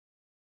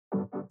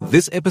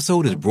This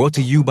episode is brought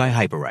to you by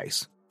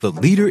Hyperice, the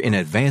leader in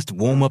advanced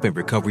warm-up and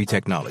recovery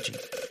technology.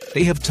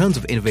 They have tons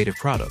of innovative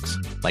products,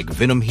 like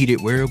Venom-heated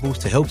wearables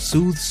to help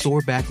soothe sore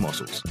back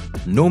muscles,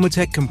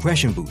 Normatec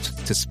compression boots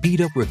to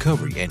speed up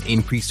recovery and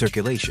increase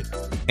circulation,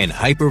 and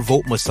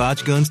Hypervolt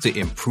massage guns to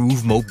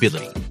improve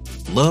mobility.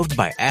 Loved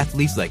by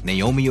athletes like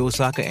Naomi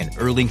Osaka and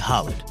Erling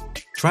Haaland.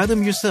 Try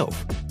them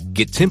yourself.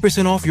 Get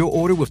 10% off your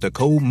order with the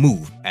code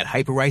MOVE at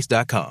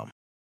Hyperice.com.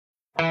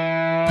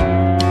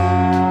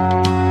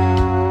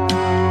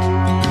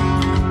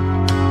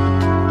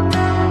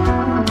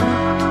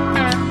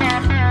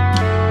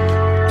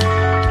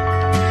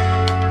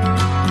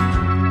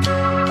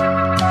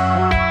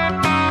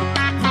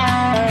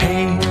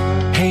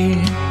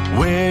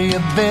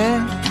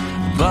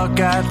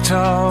 Buckeye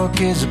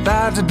Talk is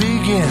about to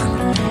begin.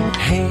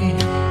 Hey,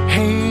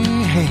 hey,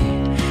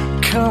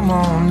 hey, come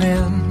on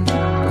in.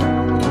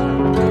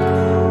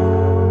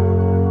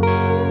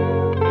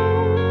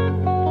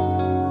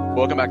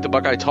 Welcome back to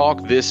Buckeye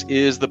Talk. This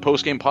is the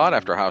postgame pod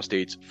after Ohio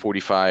State's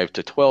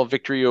 45-12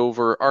 victory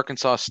over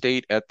Arkansas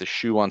State at the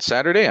Shoe on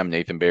Saturday. I'm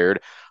Nathan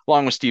Baird,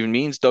 along with Stephen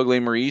Means. Doug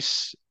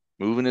Lesmerises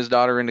moving his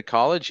daughter into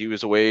college. He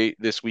was away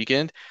this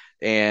weekend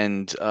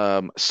and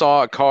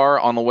saw a car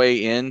on the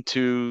way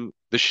into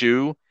the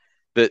Shoe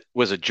that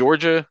was a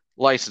Georgia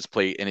license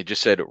plate, and it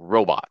just said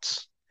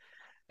robots.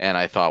 And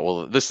I thought,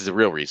 well, this is the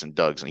real reason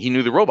Doug's. He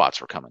knew the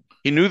robots were coming.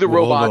 He knew the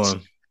robots.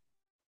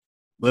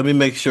 Let me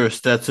make sure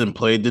Stetson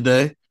played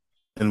today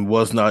and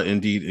was not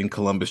indeed in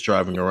Columbus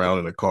driving around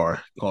in a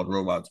car called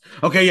Robots.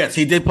 Okay, yes,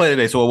 he did play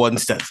today, so it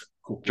wasn't Stetson.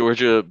 Cool.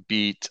 Georgia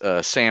beat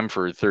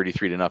Samford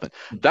 33-0.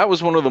 That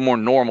was one of the more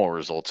normal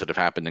results that have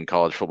happened in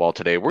college football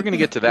today. We're going to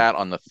get to that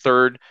on the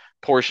third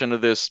portion of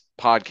this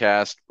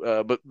podcast.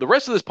 But the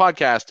rest of this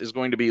podcast is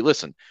going to be,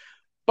 listen,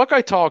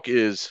 Buckeye Talk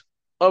is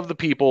of the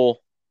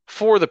people,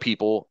 for the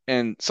people,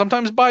 and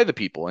sometimes by the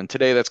people. And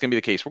today that's going to be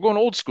the case. We're going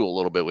old school a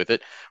little bit with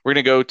it. We're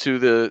going to go to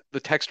the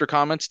texter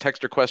comments,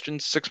 texter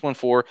questions,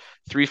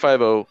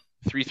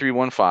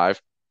 614-350-3315.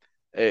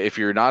 If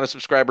you're not a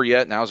subscriber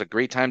yet, now is a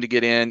great time to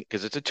get in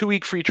because it's a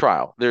 2-week free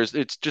trial. There's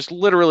just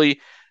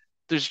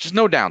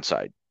no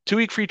downside.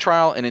 2-week free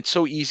trial, and it's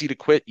so easy to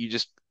quit. You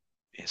just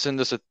send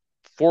us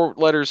 4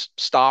 letters,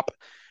 stop,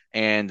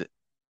 and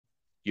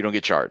you don't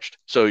get charged.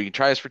 So you can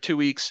try us for 2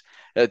 weeks.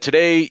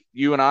 Today,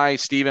 you and I,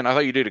 Steven, I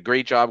thought you did a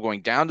great job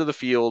going down to the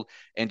field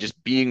and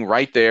just being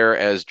right there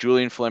as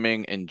Julian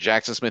Fleming and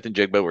Jackson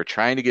Smith-Njigba were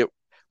trying to get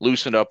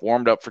loosened up,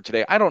 warmed up for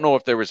today. I don't know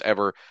if there was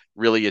ever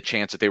really a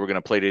chance that they were going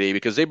to play today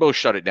because they both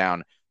shut it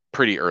down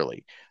pretty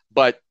early.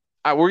 But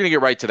we're going to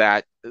get right to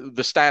that,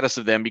 the status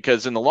of them,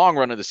 because in the long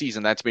run of the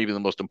season, that's maybe the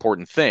most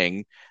important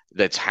thing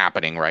that's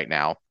happening right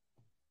now.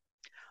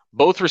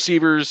 Both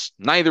receivers,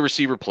 neither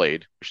receiver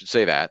played, I should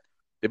say that.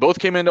 They both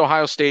came into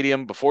Ohio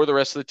Stadium before the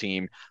rest of the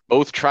team,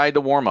 both tried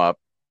to warm up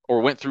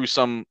or went through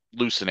some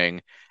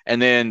loosening.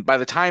 And then by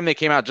the time they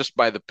came out, just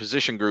by the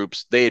position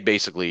groups, they had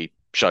basically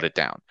shut it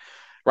down.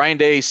 Ryan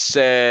Day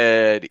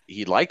said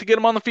he'd like to get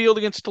them on the field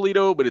against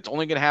Toledo, but it's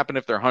only going to happen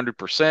if they're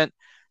 100%.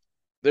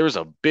 There's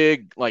a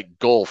big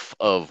gulf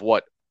of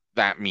what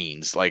that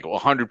means,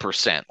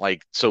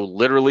 100%. So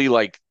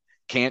literally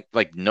can't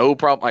no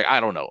problem. I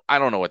don't know. I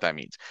don't know what that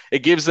means.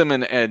 It gives them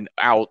an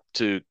out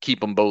to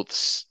keep them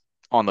both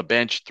on the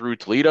bench through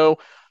Toledo,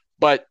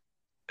 but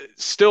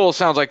still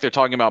sounds like they're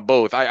talking about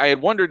both. I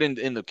had wondered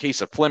in the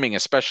case of Fleming,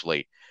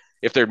 especially,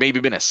 if there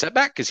maybe been a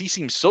setback because he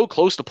seemed so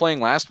close to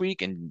playing last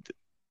week and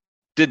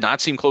did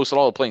not seem close at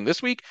all to playing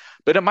this week,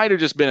 but it might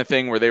have just been a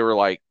thing where they were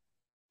like,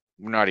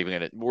 we're not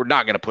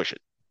going to push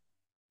it.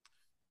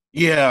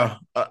 Yeah,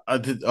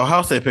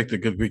 Ohio State picked a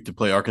good week to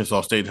play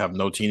Arkansas State and have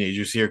no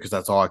teenagers here because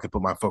that's all I could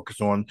put my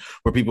focus on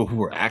were people who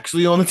were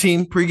actually on the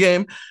team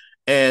pregame.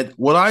 And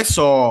what I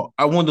saw,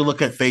 I wanted to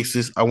look at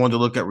faces. I wanted to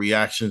look at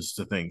reactions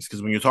to things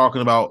because when you're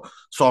talking about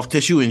soft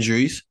tissue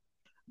injuries,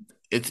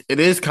 it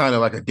is kind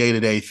of like a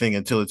day-to-day thing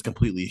until it's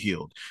completely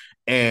healed.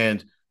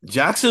 And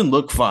Jackson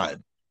looked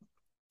fine.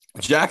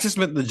 Jackson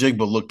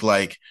Smith-Njigba looked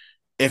like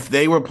if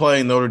they were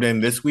playing Notre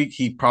Dame this week,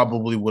 he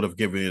probably would have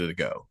given it a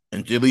go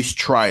and at least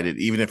tried it,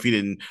 even if he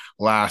didn't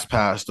last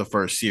past the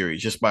first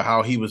series, just by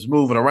how he was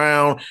moving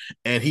around.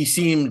 And he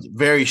seemed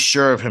very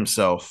sure of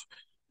himself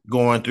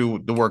going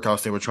through the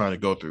workouts they were trying to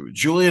go through.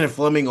 Julian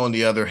Fleming, on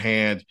the other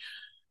hand,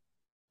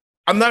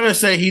 I'm not going to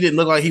say he didn't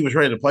look like he was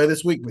ready to play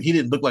this week, but he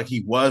didn't look like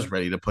he was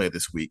ready to play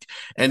this week.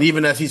 And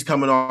even as he's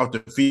coming off the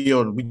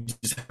field, we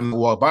just haven't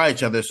walked by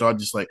each other. So I'm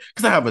just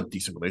because I have a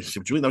decent relationship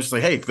with Julian, I'm just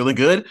hey, feeling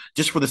good?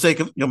 Just for the sake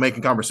of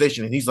making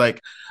conversation. And he's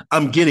like,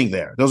 I'm getting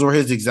there. Those were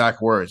his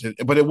exact words.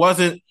 But it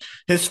wasn't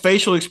his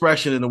facial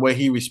expression and the way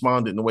he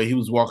responded and the way he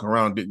was walking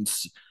around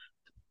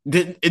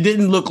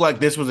didn't look like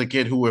this was a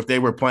kid who, if they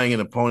were playing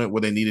an opponent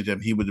where they needed him,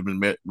 he would have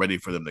been ready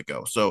for them to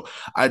go. So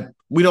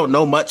we don't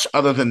know much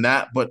other than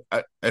that. But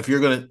if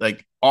you're going to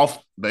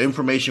off the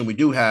information we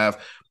do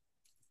have,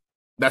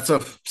 that's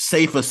a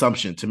safe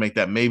assumption to make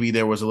that maybe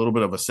there was a little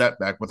bit of a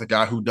setback with a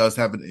guy who does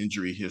have an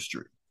injury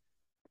history.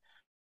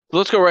 So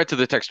let's go right to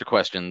the texter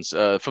questions.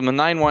 From the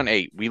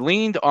 918, we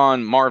leaned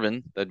on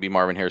Marvin, that'd be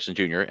Marvin Harrison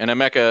Jr., and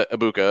Emeka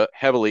Ibuka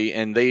heavily,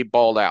 and they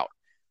balled out.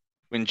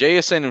 When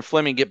JSN and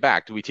Fleming get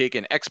back, do we take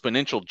an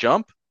exponential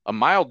jump, a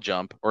mild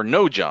jump, or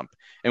no jump?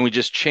 And we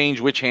just change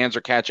which hands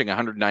are catching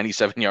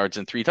 197 yards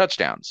and 3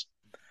 touchdowns?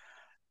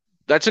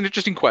 That's an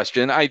interesting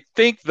question. I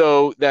think,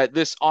 though, that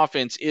this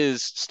offense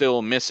is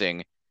still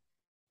missing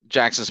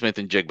Jackson Smith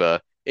and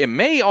Jigba. It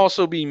may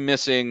also be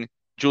missing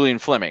Julian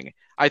Fleming.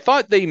 I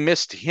thought they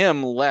missed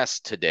him less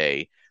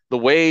today,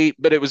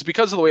 but it was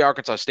because of the way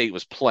Arkansas State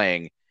was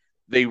playing.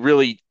 They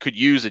really could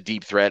use a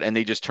deep threat, and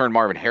they just turned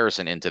Marvin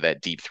Harrison into that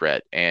deep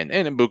threat, and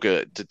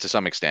Mbuka to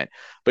some extent.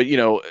 But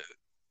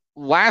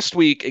last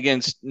week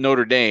against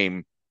Notre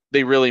Dame,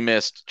 they really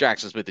missed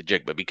Jackson Smith and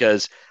Jigba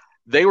because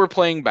they were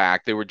playing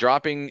back, they were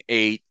dropping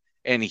 8,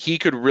 and he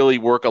could really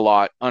work a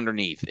lot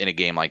underneath in a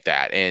game like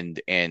that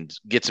and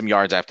get some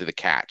yards after the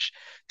catch.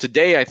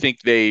 Today, I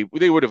think they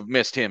would have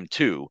missed him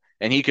too,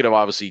 and he could have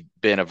obviously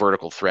been a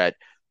vertical threat.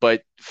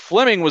 But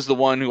Fleming was the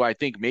one who I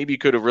think maybe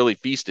could have really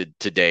feasted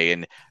today,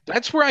 and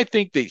that's where I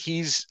think that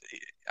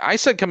I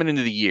said coming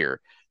into the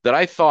year that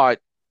I thought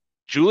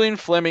Julian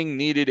Fleming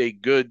needed a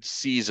good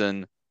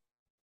season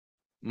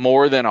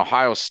more than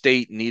Ohio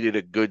State needed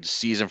a good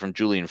season from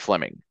Julian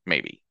Fleming,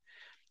 maybe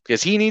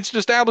because he needs to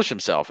establish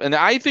himself. And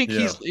I think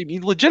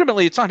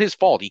legitimately, it's not his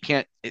fault.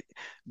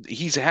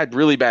 He's had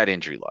really bad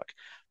injury luck,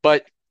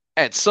 but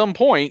at some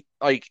point,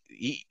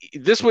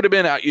 this would have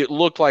been, it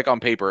looked like on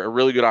paper, a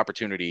really good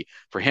opportunity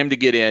for him to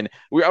get in.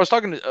 I was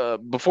talking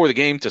before the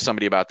game to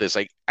somebody about this.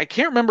 I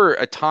can't remember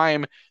a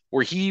time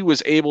where he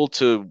was able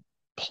to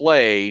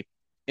play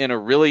in a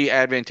really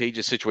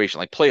advantageous situation,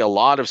 like play a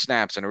lot of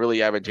snaps in a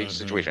really advantageous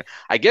situation.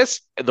 I guess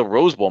the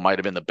Rose Bowl might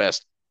have been the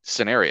best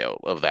scenario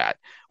of that,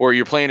 or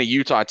you're playing a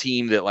Utah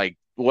team that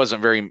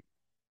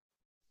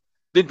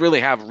didn't really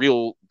have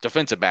real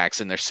defensive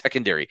backs in their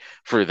secondary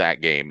for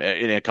that game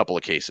in a couple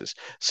of cases.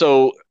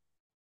 So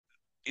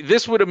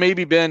this would have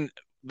maybe been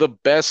the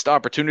best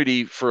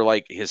opportunity for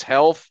his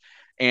health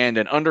and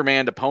an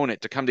undermanned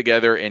opponent to come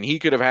together, and he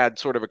could have had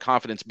sort of a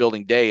confidence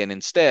building day. And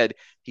instead,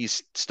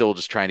 he's still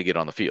just trying to get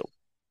on the field.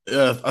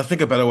 I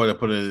think a better way to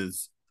put it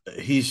is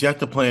he's yet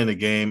to play in the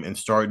game and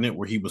starting it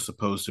where he was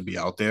supposed to be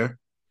out there.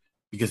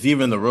 Because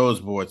even the Rose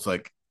Bowl, it's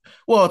it's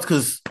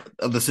because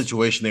of the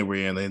situation they were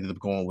in. They ended up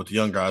going with the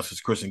young guys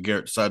because Chris and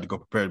Garrett decided to go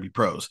prepare to be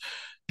pros.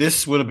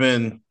 This would have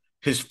been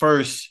his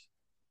first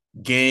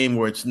game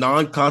where it's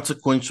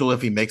non-consequential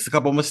if he makes a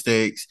couple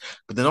mistakes.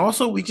 But then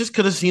also, we just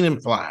could have seen him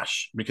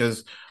flash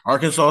because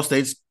Arkansas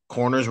State's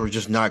corners were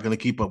just not going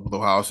to keep up with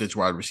Ohio State's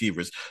wide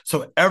receivers.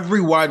 So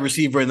every wide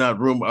receiver in that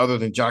room, other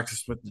than Jackson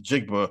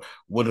Smith-Njigba,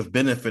 would have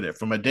benefited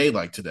from a day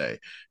like today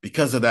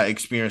because of that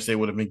experience they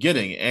would have been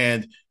getting.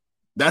 And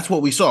that's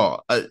what we saw.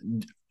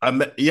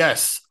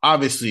 Yes,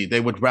 obviously, they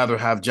would rather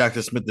have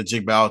Jackson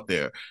Smith-Njigba out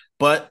there.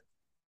 But,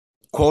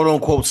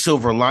 quote-unquote,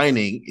 silver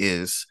lining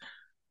is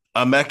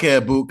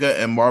Emeka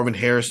Ibuka and Marvin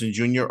Harrison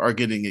Jr. are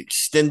getting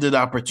extended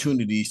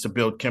opportunities to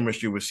build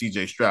chemistry with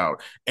C.J. Stroud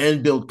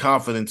and build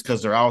confidence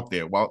because they're out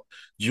there. While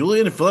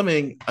Julian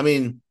Fleming,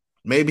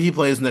 maybe he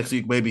plays next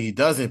week, maybe he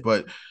doesn't.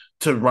 But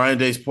to Ryan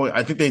Day's point,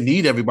 I think they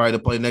need everybody to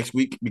play next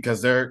week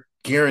because they're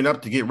gearing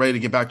up to get ready to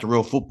get back to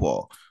real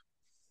football.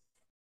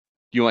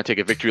 You want to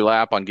take a victory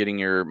lap on getting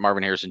your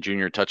Marvin Harrison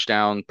Jr.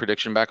 touchdown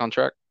prediction back on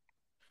track?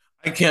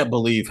 I can't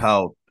believe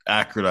how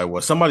accurate I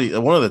was. One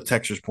of the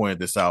texters pointed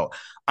this out.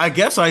 I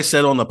guess I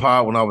said on the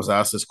pod when I was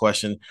asked this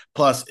question,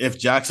 plus if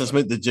Jackson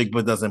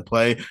Smith-Njigba doesn't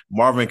play,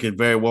 Marvin could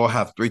very well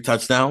have 3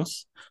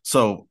 touchdowns.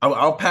 So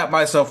I'll pat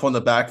myself on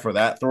the back for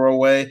that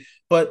throwaway.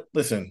 But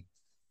listen,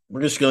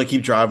 we're just going to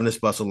keep driving this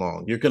bus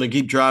along. You're going to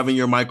keep driving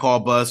your Mike Hall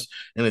bus,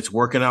 and it's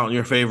working out in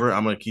your favor.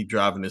 I'm going to keep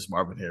driving this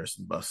Marvin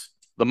Harrison bus.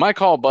 The Mike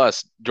Hall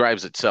bus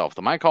drives itself.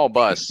 The Mike Hall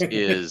bus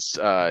is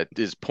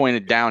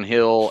pointed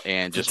downhill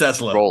and just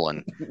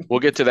rolling. We'll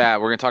get to that.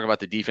 We're going to talk about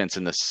the defense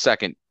in the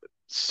second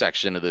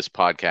section of this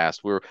podcast.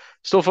 We're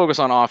still focused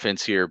on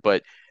offense here,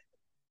 but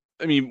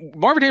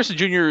Marvin Harrison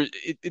Jr.,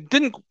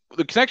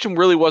 the connection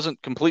really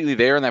wasn't completely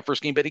there in that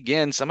first game. But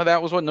again, some of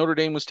that was what Notre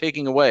Dame was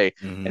taking away.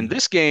 Mm-hmm. And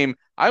this game,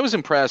 I was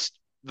impressed.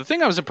 The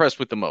thing I was impressed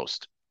with the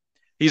most,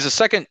 he's the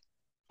second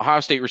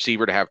Ohio State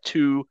receiver to have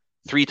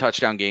 3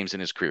 touchdown games in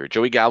his career.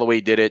 Joey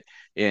Galloway did it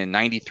in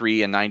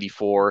 93 and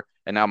 94,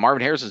 and now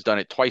Marvin Harrison's done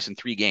it twice in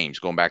 3 games,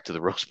 going back to the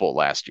Rose Bowl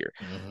last year.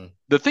 Mm-hmm.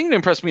 The thing that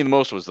impressed me the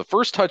most was the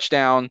first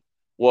touchdown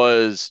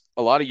was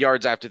a lot of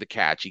yards after the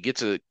catch. He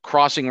gets a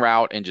crossing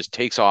route and just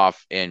takes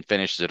off and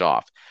finishes it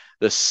off.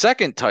 The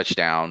second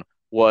touchdown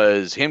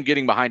was him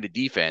getting behind a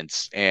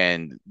defense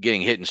and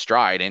getting hit in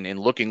stride and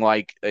looking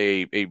like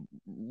a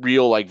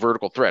real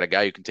vertical threat, a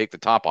guy who can take the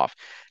top off.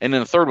 And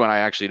then the third one, I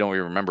actually don't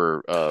even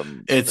remember.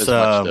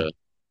 The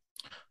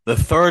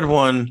third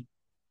one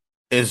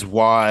is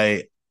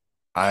why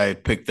I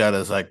picked that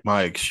as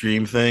my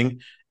extreme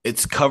thing.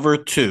 It's cover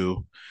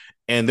 2.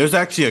 And there's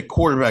actually a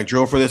quarterback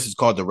drill for this. It's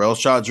called the rail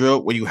shot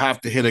drill, where you have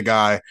to hit a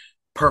guy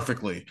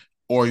perfectly,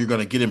 or you're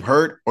going to get him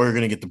hurt, or you're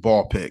going to get the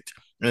ball picked.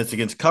 and it's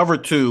against cover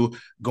two,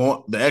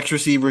 going the X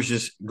receivers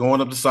just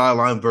going up the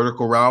sideline,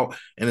 vertical route,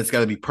 and it's got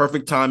to be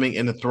perfect timing,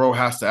 and the throw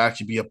has to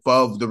actually be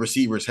above the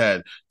receiver's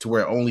head to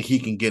where only he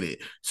can get it.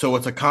 So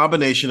it's a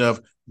combination of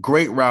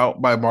great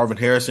route by Marvin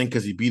Harrison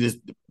because he beat his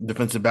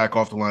defensive back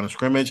off the line of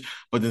scrimmage,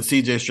 but then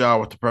CJ Stroud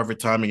with the perfect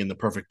timing and the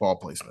perfect ball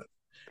placement.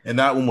 And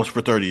that one was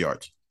for 30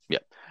 yards. Yeah.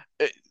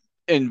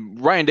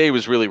 And Ryan Day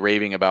was really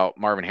raving about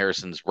Marvin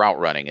Harrison's route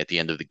running at the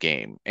end of the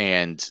game.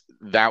 And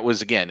that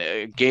was, again,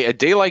 a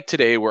day like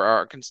today where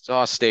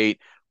Arkansas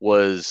State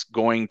was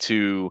going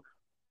to,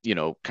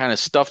 kind of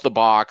stuff the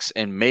box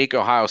and make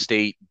Ohio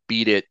State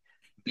beat it,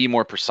 be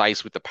more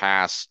precise with the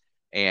pass.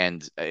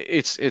 And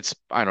it's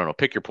I don't know,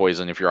 pick your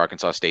poison if you're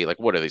Arkansas State. Like,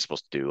 what are they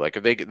supposed to do? Like,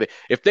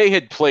 if they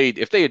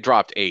had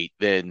dropped 8,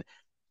 then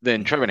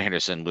Trevin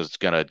Henderson was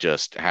going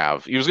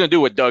to he was going to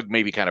do what Doug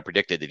maybe kind of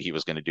predicted that he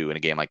was going to do in a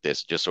game like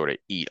this, just sort of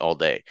eat all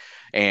day.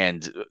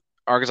 And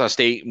Arkansas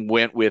State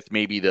went with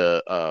maybe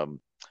the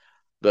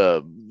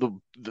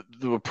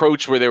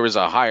approach where there was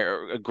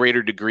a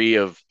greater degree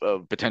of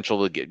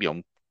potential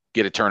to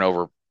get a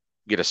turnover,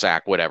 get a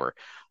sack, whatever.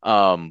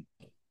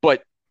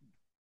 But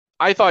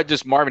I thought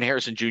just Marvin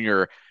Harrison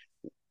Jr.,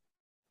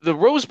 the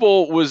Rose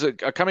Bowl was a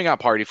coming out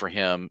party for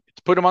him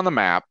to put him on the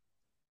map.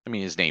 I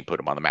mean, his name put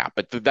him on the map,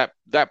 but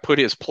that put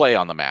his play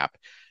on the map.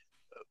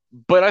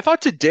 But I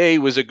thought today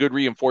was a good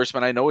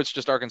reinforcement. I know it's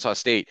just Arkansas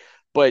State,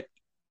 but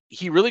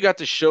he really got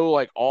to show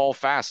like all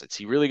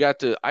facets.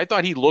 I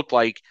thought he looked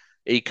like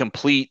a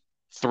complete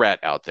threat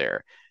out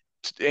there,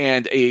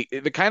 and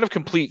the kind of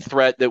complete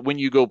threat that when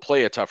you go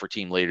play a tougher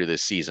team later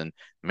this season,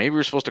 maybe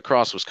we're supposed to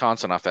cross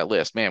Wisconsin off that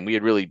list. Man, we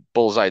had really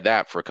bullseyed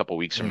that for a couple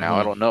weeks from now.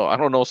 I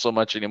don't know so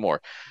much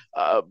anymore.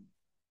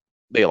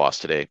 They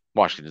lost today,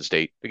 Washington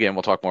State. Again,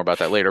 we'll talk more about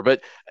that later.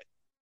 But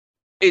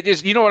it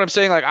is, you know what I'm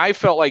saying? Like, I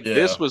felt like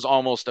this was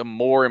almost a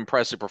more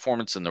impressive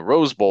performance in the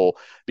Rose Bowl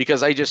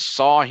because I just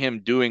saw him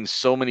doing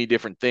so many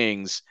different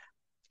things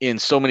in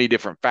so many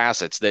different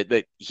facets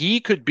that he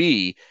could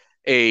be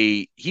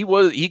an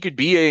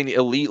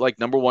elite, like,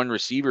 number one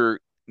receiver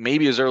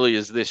maybe as early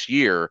as this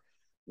year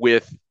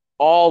with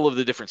all of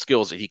the different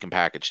skills that he can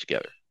package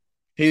together.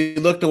 He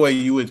looked the way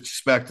you would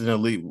expect an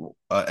elite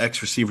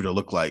X receiver to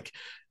look like.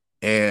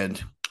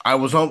 And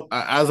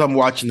as I'm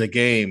watching the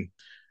game,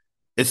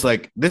 it's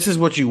like, this is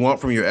what you want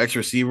from your X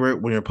receiver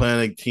when you're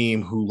playing a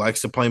team who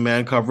likes to play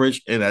man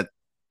coverage and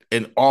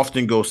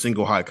often go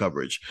single high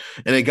coverage.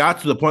 And it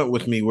got to the point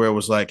with me where it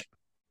was like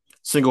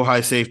single high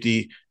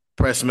safety,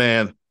 press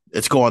man,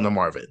 it's going to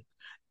Marvin.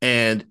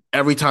 And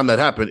every time that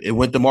happened, it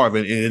went to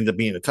Marvin and it ended up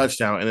being a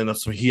touchdown. And then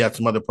he had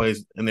some other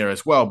plays in there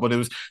as well. But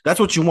that's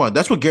what you want.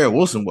 That's what Garrett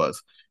Wilson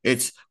was.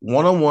 It's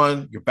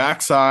one-on-one, your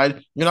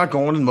backside. You're not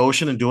going in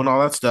motion and doing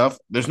all that stuff.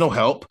 There's no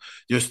help.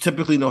 There's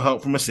typically no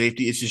help from a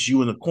safety. It's just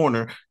you in the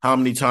corner. How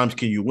many times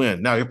can you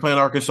win? Now, you're playing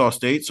Arkansas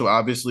State, so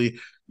obviously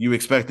you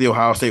expect the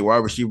Ohio State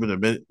wide receiver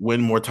to win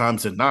more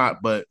times than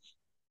not. But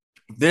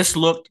this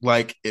looked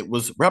like it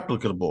was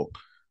replicable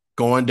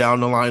going down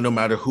the line no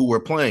matter who we're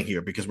playing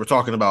here, because we're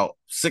talking about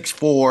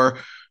 6'4",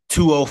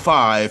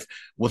 205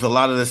 with a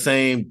lot of the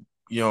same,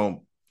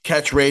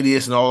 catch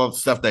radius and all of the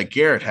stuff that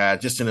Garrett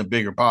had, just in a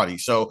bigger body.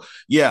 So,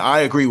 yeah,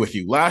 I agree with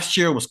you. Last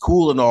year was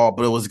cool and all,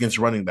 but it was against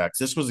running backs.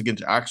 This was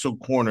against actual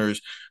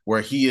corners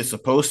where he is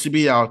supposed to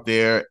be out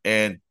there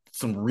and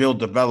some real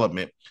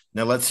development.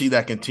 Now, let's see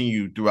that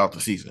continue throughout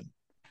the season.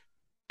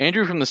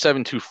 Andrew from the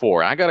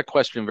 724. I got a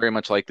question very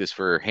much like this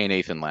for Hey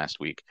Nathan last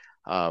week.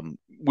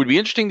 Would be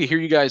interesting to hear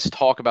you guys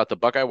talk about the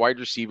Buckeye wide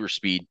receiver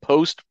speed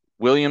post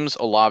Williams,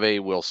 Olave,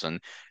 Wilson,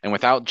 and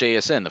without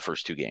JSN the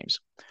first two games.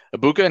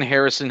 Ibuka and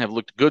Harrison have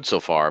looked good so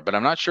far, but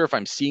I'm not sure if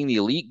I'm seeing the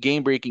elite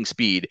game-breaking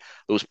speed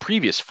those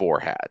previous four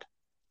had.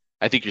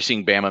 I think you're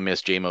seeing Bama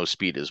miss JMO's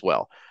speed as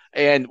well.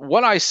 And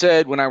what I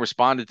said when I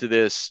responded to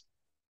this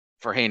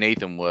for Hey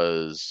Nathan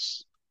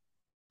was,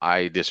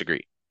 I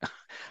disagree.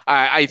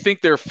 I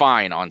think they're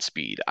fine on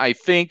speed. I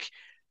think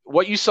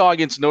what you saw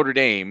against Notre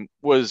Dame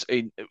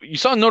you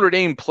saw Notre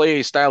Dame play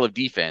a style of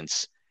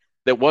defense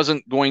that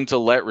wasn't going to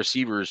let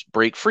receivers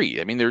break free.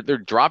 I mean, they're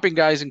dropping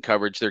guys in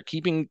coverage. They're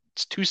keeping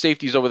two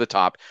safeties over the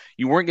top.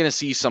 You weren't going to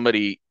see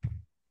somebody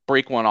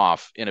break one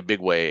off in a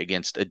big way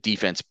against a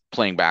defense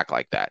playing back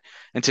like that.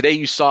 And today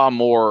you saw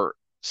more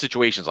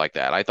situations like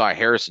that. I thought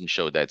Harrison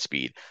showed that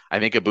speed. I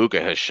think Ibuka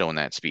has shown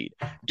that speed.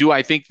 Do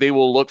I think they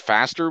will look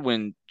faster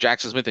when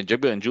Jackson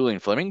Smith-Njigba and Julian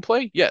Fleming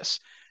play? Yes.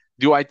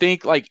 Do I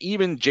think, like,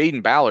 even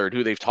Jaden Ballard,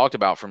 who they've talked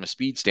about from a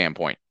speed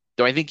standpoint,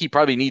 do I think he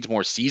probably needs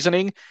more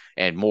seasoning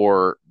and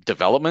more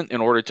development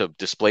in order to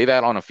display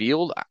that on a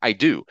field? I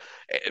do.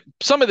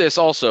 Some of this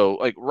also,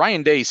 like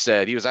Ryan Day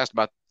said, he was asked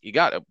about, you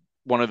got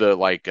one of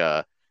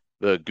the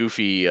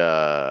goofy,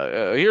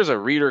 here's a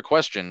reader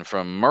question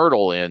from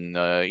Myrtle in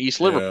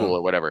East Liverpool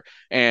or whatever.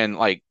 And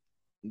like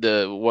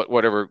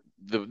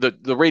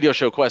the radio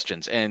show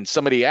questions. And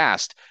somebody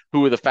asked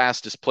who are the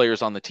fastest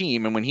players on the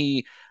team. And when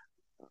he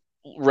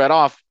read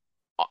off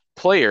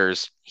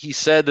players, he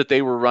said that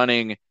they were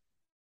running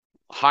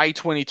high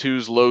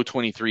 22s, low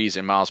 23s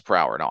in miles per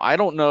hour. Now, I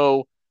don't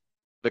know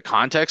the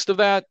context of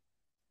that,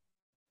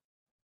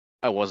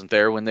 I wasn't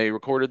there when they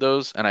recorded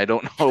those, and I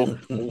don't know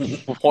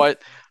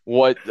what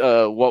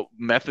what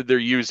method they're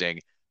using.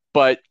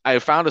 But I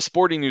found a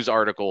Sporting News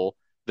article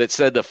that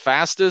said the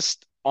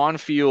fastest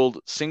on-field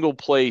single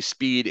play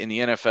speed in the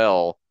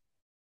NFL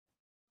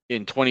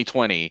in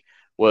 2020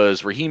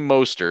 was Raheem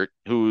Mostert,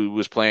 who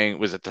was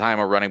at the time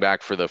a running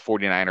back for the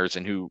 49ers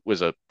and who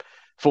was a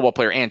football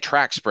player and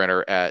track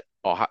sprinter at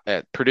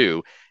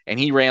Purdue, and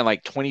he ran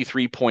like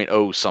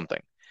 23.0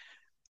 something.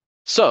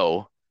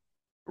 So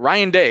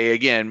Ryan Day,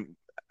 again,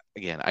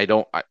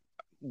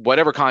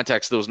 whatever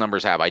context those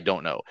numbers have, I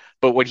don't know.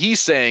 But what he's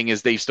saying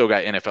is they've still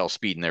got NFL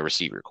speed in their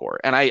receiver core.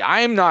 And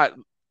I'm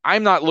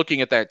not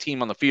looking at that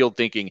team on the field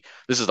thinking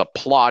this is a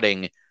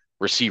plodding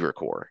receiver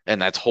core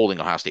and that's holding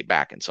Ohio State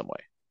back in some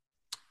way.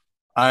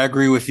 I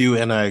agree with you,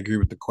 and I agree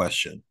with the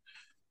question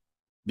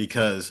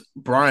because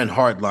Brian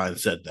Hartline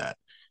said that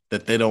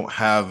they don't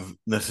have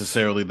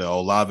necessarily the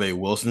Olave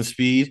Wilson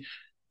speed,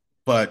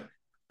 but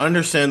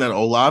understand that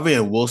Olave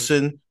and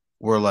Wilson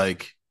were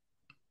like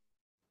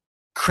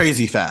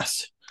crazy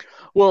fast.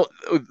 Well,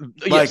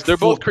 yes, they're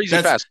both crazy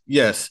fast.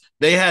 Yes,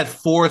 they had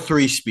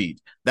 4.3 speed.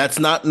 That's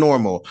not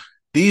normal.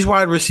 These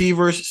wide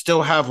receivers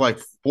still have like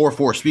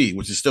 4.4 speed,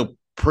 which is still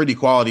pretty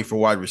quality for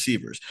wide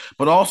receivers.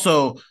 But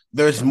also,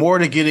 there's more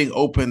to getting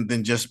open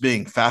than just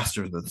being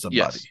faster than somebody.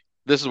 Yes,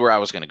 this is where I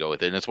was going to go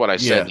with it, and it's what I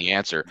said in the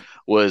answer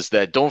was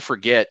that don't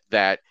forget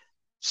that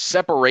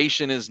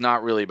separation is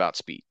not really about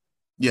speed.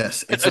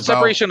 Yes, it's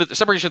separation at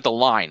the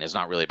line is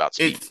not really about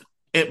speed.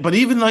 But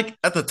even like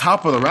at the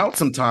top of the route,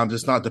 sometimes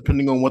it's not,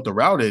 depending on what the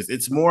route is.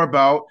 It's more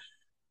about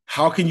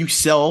how can you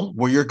sell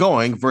where you're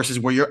going versus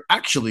where you're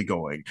actually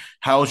going.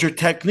 How's your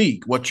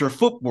technique? What's your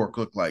footwork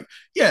look like?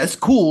 Yeah, it's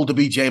cool to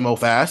be JMO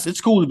fast.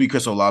 It's cool to be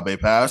Chris Olave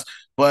fast.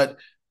 But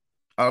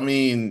I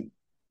mean,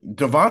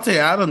 Davante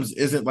Adams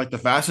isn't like the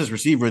fastest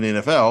receiver in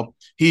the NFL.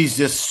 He's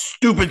just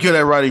stupid good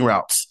at running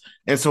routes.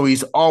 And so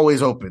he's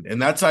always open.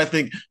 And that's, I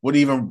think, what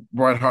even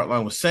Brian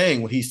Hartline was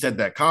saying when he said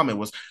that comment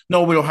was,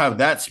 no, we don't have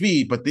that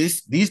speed, but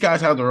these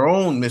guys have their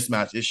own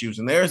mismatch issues.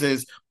 And theirs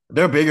is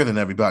they're bigger than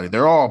everybody.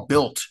 They're all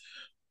built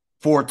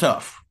for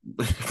tough,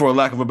 for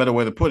lack of a better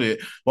way to put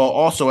it. While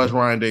also, as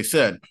Ryan Day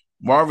said,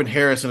 Marvin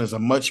Harrison is a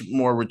much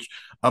more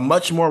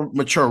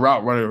mature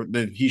route runner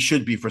than he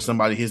should be for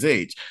somebody his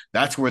age.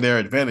 That's where their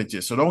advantage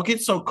is. So don't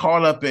get so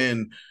caught up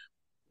in,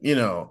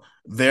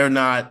 they're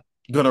not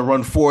going to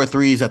run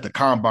 4.3s at the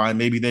combine.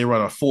 Maybe they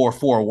run a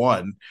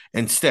 4.41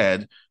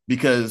 instead,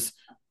 because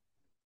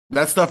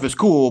that stuff is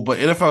cool. But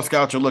NFL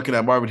scouts are looking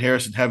at Marvin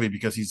Harrison heavy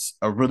because he's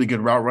a really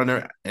good route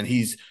runner and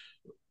he's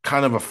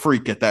kind of a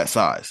freak at that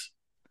size.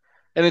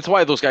 And it's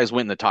why those guys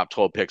went in the top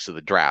 12 picks of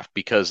the draft,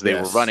 because they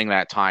were running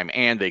that time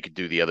and they could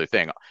do the other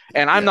thing.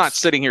 And I'm not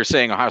sitting here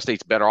saying Ohio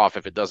State's better off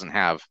if it doesn't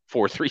have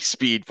 4.3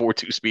 speed,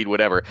 4.2 speed,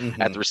 whatever,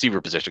 at the receiver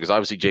position, because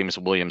obviously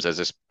Jameson Williams, as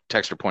this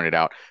texter pointed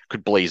out,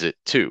 could blaze it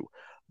too.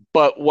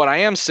 But what I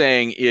am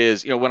saying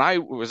is, when I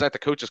was at the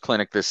coaches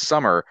clinic this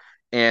summer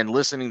and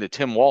listening to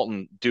Tim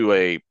Walton do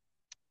a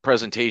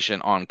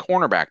presentation on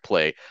cornerback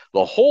play,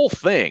 the whole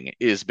thing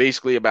is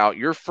basically about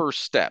your first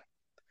step.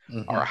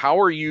 Or how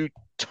are you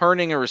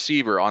turning a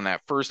receiver on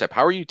that first step?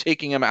 How are you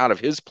taking him out of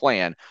his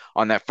plan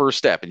on that first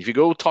step? And if you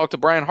go talk to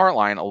Brian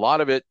Hartline, a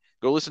lot of it,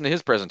 go listen to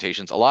his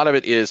presentations. A lot of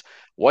it is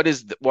what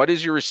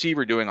is your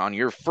receiver doing on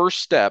your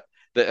first step?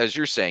 That, as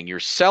you're saying, you're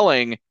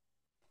selling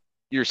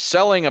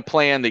a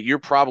plan that you're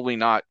probably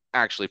not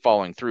actually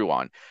following through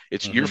on.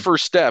 It's your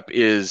first step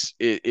is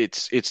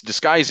it's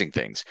disguising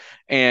things.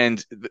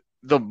 And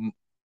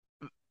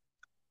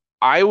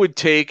I would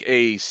take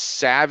a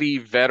savvy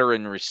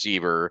veteran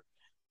receiver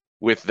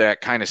with that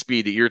kind of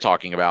speed that you're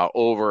talking about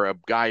over a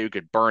guy who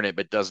could burn it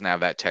but doesn't have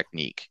that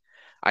technique.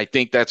 I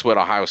think that's what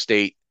Ohio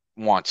State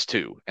wants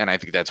too, and I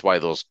think that's why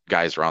those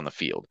guys are on the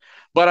field.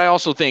 But I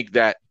also think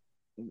that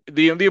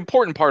the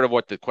important part of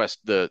what the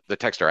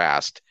texter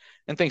asked,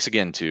 and thanks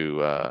again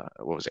to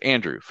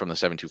Andrew from the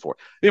 724.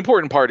 The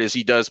important part is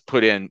he does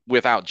put in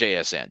without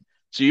JSN.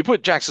 So you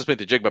put Jackson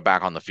Smith-Njigba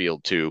back on the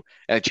field too,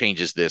 and it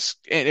changes this.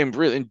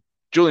 And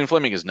Julian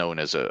Fleming is known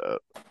as a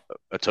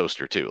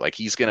toaster too. Like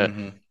he's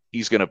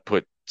gonna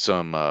put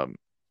some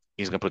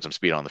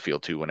speed on the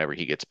field too whenever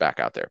he gets back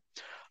out there.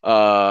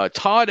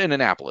 Todd in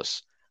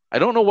Annapolis. I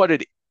don't know what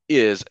it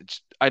is.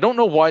 I don't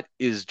know what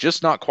is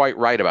just not quite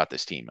right about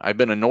this team. I've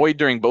been annoyed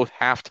during both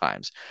half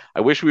times.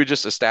 I wish we would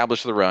just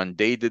establish the run.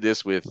 Dade did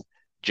this with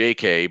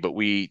JK, but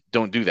we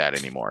don't do that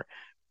anymore.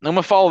 I'm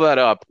going to follow that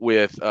up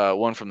with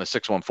one from the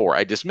 614.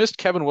 I dismissed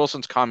Kevin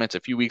Wilson's comments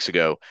a few weeks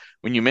ago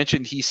when you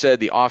mentioned he said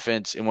the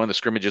offense in one of the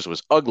scrimmages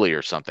was ugly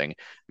or something.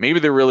 Maybe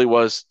there really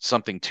was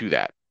something to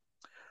that.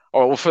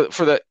 Well,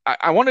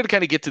 I wanted to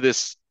kind of get to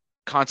this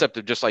concept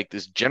of just like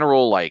this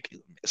general, like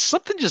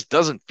something just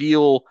doesn't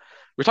feel.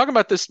 We're talking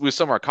about this with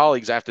some of our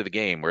colleagues after the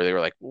game where they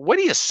were like, what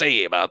do you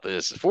say about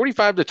this?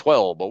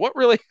 45-12, but what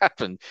really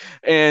happened?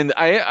 And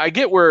I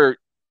get where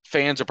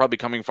fans are probably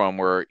coming from,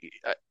 where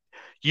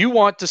you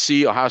want to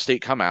see Ohio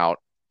State come out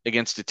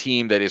against a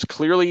team that is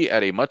clearly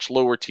at a much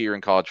lower tier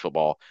in college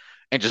football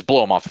and just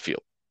blow them off the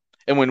field.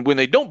 And when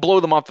they don't blow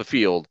them off the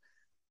field,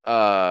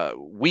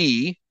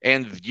 we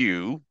and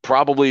you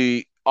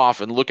probably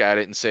often look at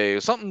it and say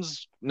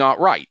something's not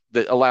right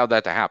that allowed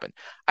that to happen.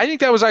 I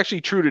think that was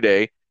actually true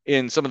today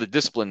in some of the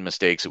discipline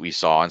mistakes that we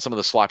saw and some of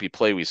the sloppy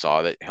play we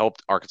saw that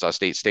helped Arkansas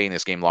State stay in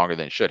this game longer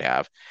than it should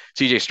have.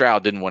 CJ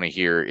Stroud didn't want to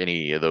hear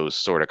any of those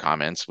sort of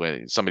comments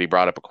when somebody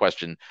brought up a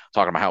question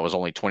talking about how it was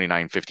only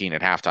 29-15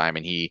 at halftime,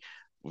 and he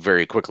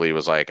very quickly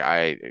was like,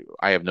 I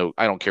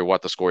don't care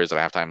what the score is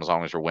at halftime as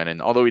long as we're winning.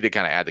 Although he did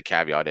kind of add the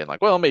caveat in,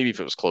 like, well, maybe if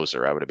it was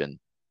closer, I would have been,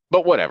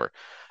 but whatever.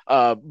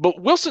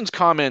 But Wilson's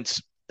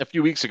comments a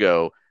few weeks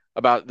ago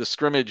about the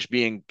scrimmage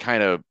being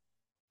kind of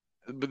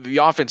the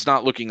offense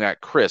not looking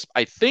that crisp.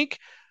 I think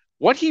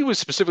what he was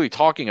specifically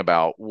talking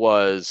about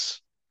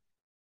was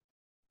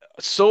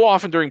so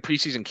often during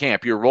preseason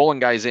camp, you're rolling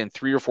guys in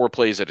 3 or 4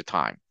 plays at a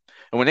time.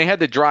 And when they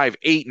had to drive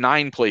 8,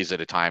 9 plays at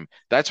a time,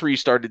 that's where you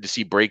started to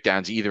see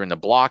breakdowns either in the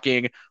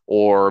blocking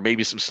or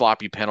maybe some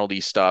sloppy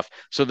penalty stuff.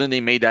 So then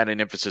they made that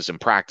an emphasis in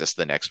practice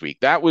the next week.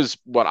 That was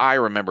what I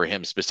remember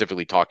him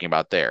specifically talking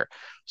about there.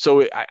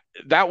 So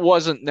that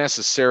wasn't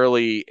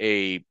necessarily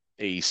a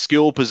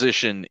skill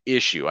position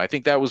issue. I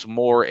think that was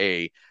more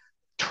a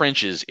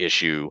trenches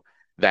issue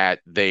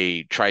that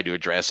they tried to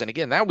address. And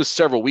again, that was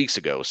several weeks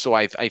ago. So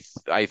I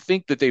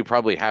think that they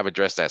probably have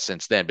addressed that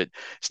since then. But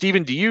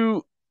Stephen, do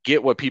you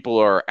get what people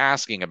are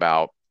asking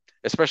about,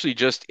 especially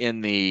just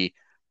in the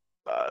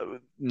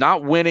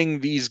not winning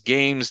these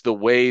games the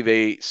way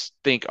they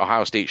think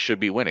Ohio State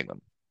should be winning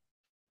them?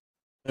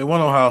 They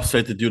want Ohio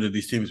State to do to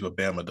these teams what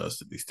Bama does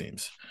to these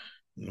teams.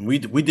 We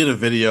did a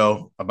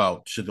video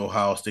about should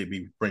Ohio State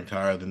be ranked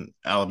higher than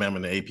Alabama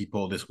in the AP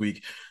poll this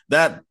week.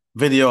 That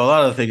video, a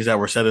lot of the things that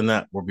were said in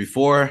that were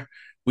before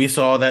we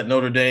saw that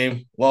Notre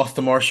Dame lost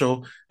to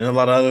Marshall and a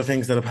lot of other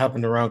things that have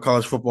happened around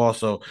college football.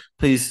 So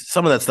please,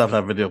 some of that stuff in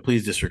that video,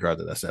 please disregard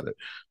that I said it.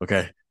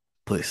 Okay,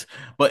 please.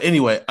 But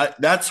anyway,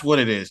 that's what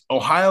it is.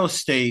 Ohio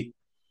State,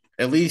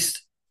 at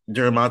least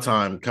during my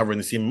time covering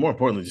the team, more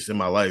importantly, just in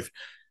my life,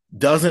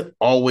 doesn't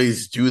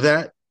always do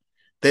that.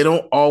 They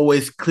don't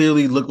always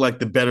clearly look like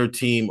the better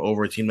team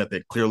over a team that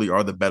they clearly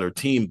are the better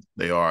team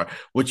they are,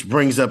 which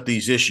brings up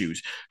these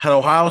issues. Had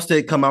Ohio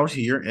State come out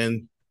here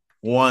and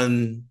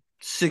won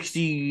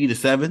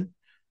 60-7,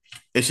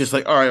 it's just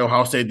like, all right,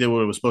 Ohio State did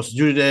what it was supposed to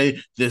do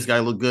today. This guy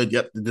looked good.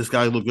 Yep. Did this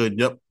guy look good?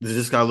 Yep. Does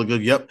this guy look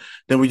good? Yep.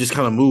 Then we just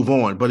kind of move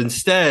on. But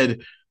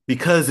instead,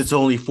 because it's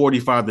only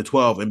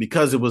 45-12, and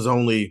because it was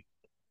only,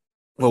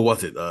 what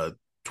was it,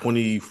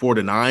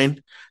 24-9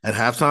 at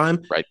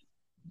halftime, Right.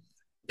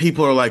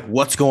 people are like,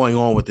 what's going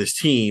on with this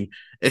team?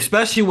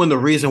 Especially when the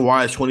reason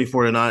why it's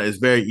 24-9 is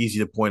very easy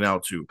to point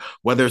out to,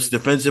 whether it's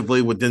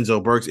defensively with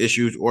Denzel Burke's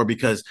issues or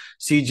because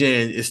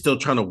CJ is still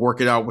trying to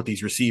work it out with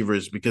these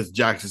receivers because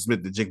Jackson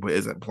Smith-Njigba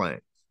isn't playing.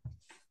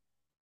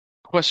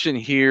 Question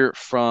here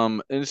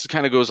from, and this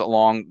kind of goes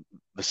along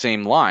the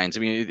same lines. I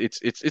mean, it's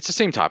the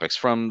same topics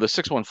from the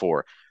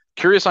 614.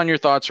 Curious on your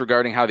thoughts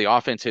regarding how the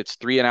offense hits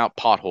 3-and-out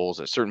potholes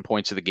at certain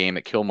points of the game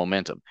that kill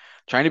momentum.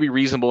 Trying to be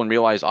reasonable and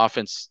realize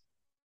offense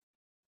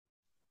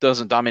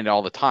doesn't dominate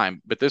all the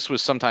time, but this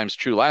was sometimes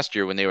true last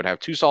year when they would have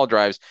 2 solid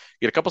drives,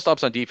 get a couple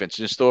stops on defense,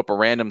 and just throw up a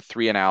random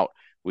 3-and-out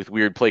with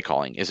weird play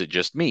calling. Is it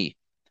just me?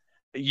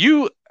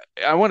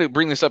 I want to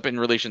bring this up in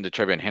relation to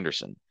TreVeyon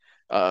Henderson.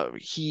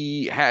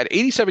 He had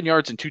 87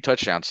 yards and 2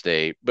 touchdowns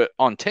today, but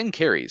on 10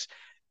 carries.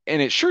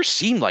 And it sure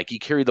seemed like he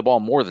carried the ball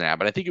more than that,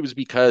 but I think it was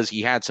because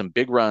he had some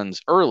big runs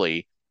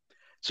early.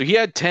 So he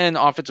had 10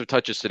 offensive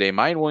touches today.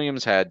 Miyan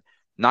Williams had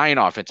 9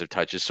 offensive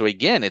touches. So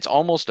again, it's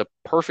almost a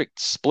perfect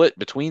split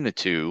between the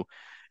two.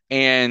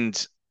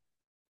 And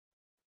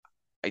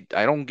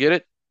I don't get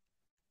it.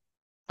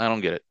 I don't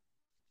get it.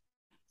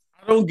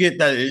 I don't get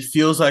that. It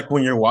feels like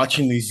when you're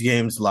watching these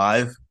games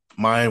live,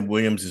 Miyan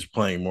Williams is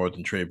playing more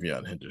than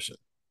TreVeyon Henderson.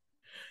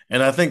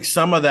 And I think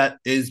some of that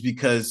is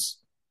because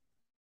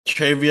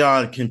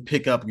TreVeyon can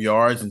pick up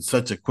yards in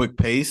such a quick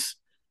pace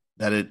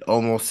that it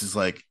almost is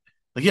like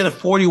he had a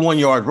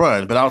 41-yard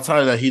run, but outside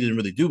of that, he didn't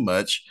really do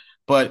much.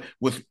 But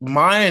with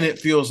Miyan, it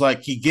feels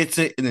like he gets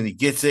it, and then he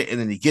gets it, and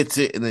then he gets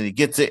it, and then he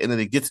gets it, and then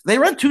he gets it. They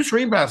ran 2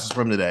 screen passes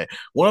from today.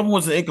 One of them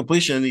was an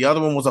incompletion, and the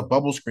other one was a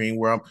bubble screen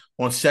where I'm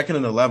on 2nd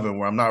and 11,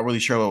 where I'm not really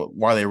sure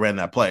why they ran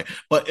that play.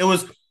 But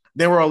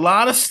there were a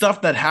lot of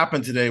stuff that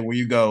happened today where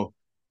you go,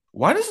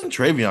 why doesn't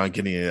TreVeyon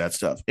get any of that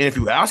stuff? And if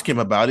you ask him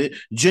about it,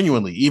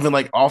 genuinely, even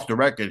like off the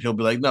record, he'll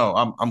be like, "No,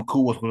 I'm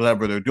cool with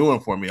whatever they're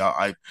doing for me.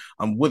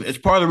 I'm with." It's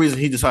part of the reason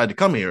he decided to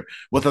come here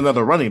with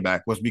another running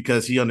back was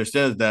because he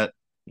understands that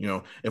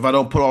if I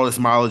don't put all this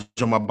mileage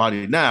on my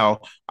body now,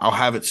 I'll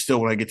have it still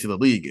when I get to the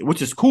league,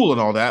 which is cool and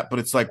all that. But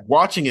it's like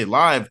watching it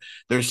live.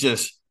 There's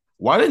just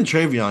why didn't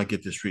TreVeyon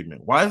get this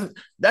treatment? Why isn't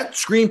that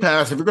screen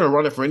pass? If you're going to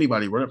run it for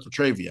anybody, run it for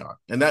TreVeyon,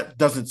 and that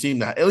doesn't seem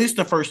that at least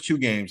the first 2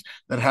 games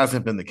that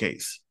hasn't been the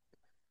case.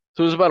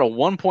 So it was about a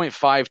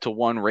 1.5 to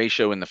 1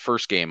 ratio in the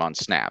first game on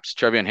snaps.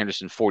 TreVeyon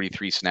Henderson,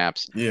 43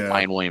 snaps. Yeah.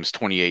 Miyan Williams,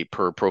 28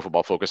 per Pro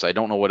Football Focus. I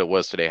don't know what it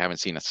was today. I haven't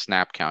seen a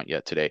snap count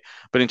yet today.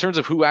 But in terms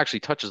of who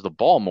actually touches the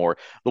ball more,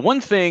 the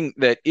one thing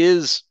that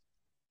is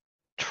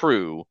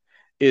true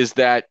is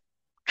that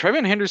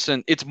Trevin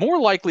Henderson, it's more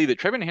likely that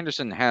Trevin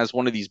Henderson has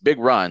one of these big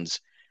runs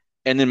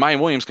and then Mayan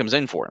Williams comes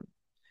in for him.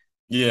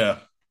 Yeah.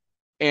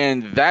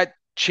 And that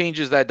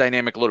changes that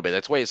dynamic a little bit.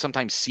 That's why it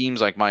sometimes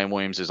seems like Mayan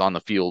Williams is on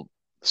the field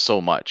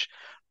so much.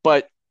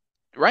 But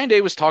Ryan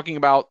Day was talking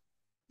about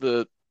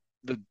the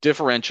the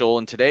differential,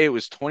 and today it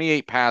was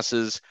 28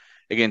 passes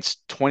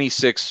against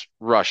 26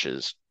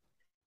 rushes.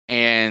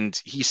 And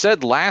he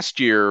said last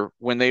year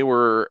when they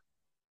were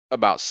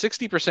about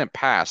 60%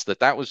 pass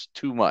that was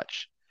too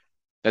much,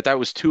 that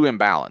was too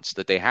imbalanced,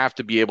 that they have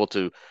to be able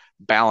to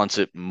balance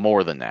it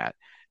more than that.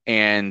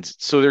 And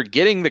so they're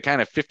getting the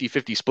kind of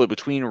 50-50 split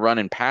between run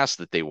and pass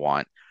that they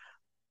want.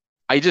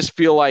 I just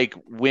feel like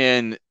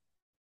when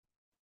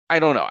I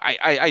don't know.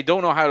 I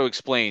don't know how to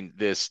explain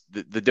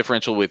the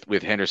differential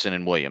with Henderson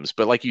and Williams.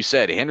 But like you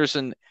said,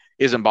 Henderson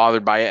isn't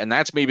bothered by it. And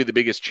that's maybe the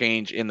biggest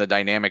change in the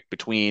dynamic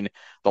between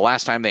the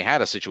last time they had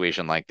a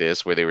situation like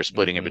this where they were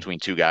splitting it between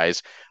two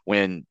guys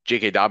when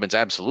J.K. Dobbins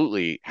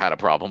absolutely had a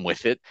problem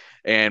with it.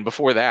 And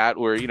before that,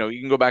 where, you know, you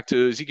can go back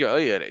to Ezekiel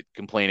Elliott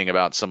complaining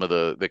about some of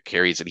the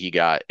carries that he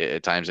got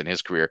at times in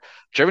his career.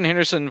 Trevin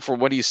Henderson, for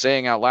what he's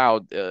saying out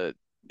loud,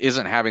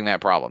 isn't having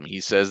that problem.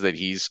 He says that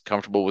he's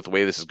comfortable with the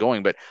way this is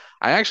going, but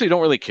I actually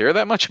don't really care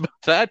that much about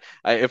that.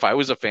 If I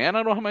was a fan, I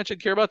don't know how much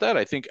I'd care about that.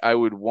 I think I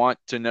would want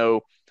to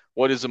know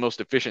what is the most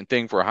efficient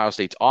thing for Ohio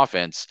State's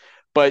offense.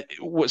 But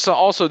so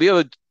also the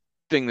other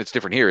thing that's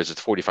different here is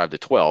it's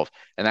 45-12,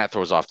 and that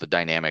throws off the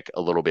dynamic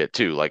a little bit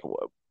too. Like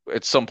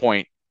at some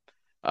point,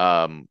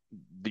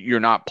 you're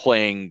not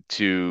playing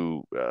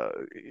to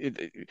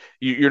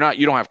you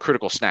don't have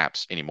critical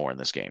snaps anymore in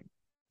this game.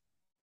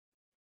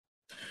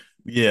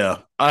 Yeah.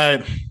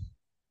 I'm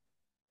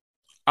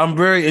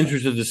very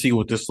interested to see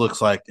what this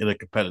looks like in a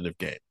competitive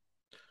game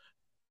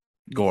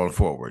going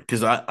forward.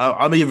 Because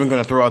I'm even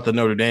going to throw out the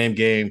Notre Dame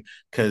game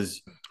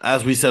because,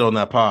 as we said on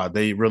that pod,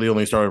 they really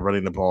only started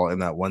running the ball in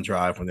that one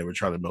drive when they were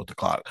trying to milk the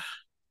clock.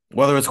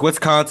 Whether it's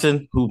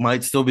Wisconsin, who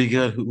might still be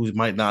good, who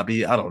might not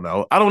be, I don't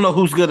know. I don't know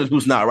who's good and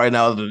who's not right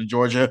now other than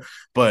Georgia.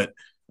 But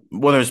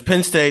whether it's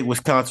Penn State,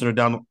 Wisconsin, or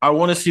down, I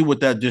want to see what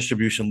that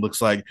distribution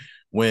looks like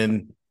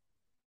when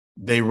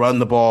they run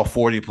the ball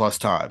 40 plus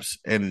times,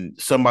 and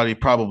somebody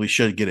probably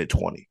should get it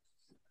 20.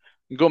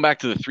 Going back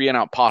to the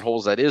 3-and-out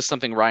potholes, that is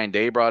something Ryan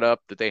Day brought up,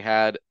 that they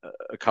had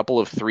a couple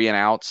of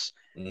 3-and-outs.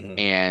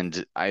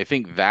 And I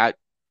think that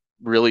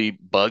really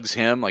bugs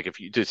him. Like if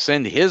you to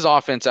send his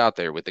offense out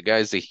there with the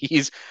guys that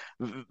he's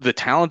the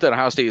talent that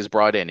Ohio State has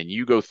brought in, and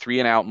you go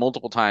 3-and-out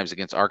multiple times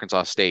against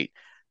Arkansas State,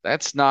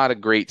 that's not a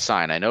great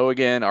sign. I know,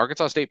 again,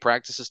 Arkansas State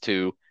practices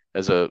too,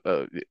 as one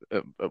of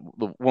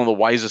the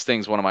wisest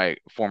things one of my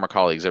former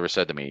colleagues ever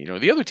said to me. You know,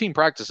 the other team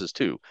practices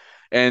too,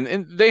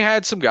 and they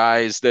had some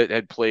guys that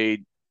had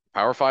played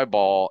Power 5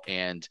 ball,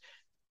 and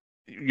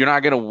you're not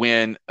going to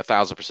win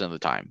 1,000% of the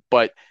time.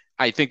 But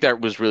I think that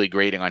was really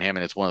grating on him,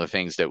 and it's one of the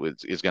things that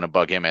is going to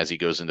bug him as he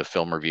goes into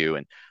film review,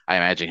 and I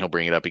imagine he'll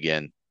bring it up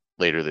again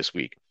later this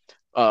week.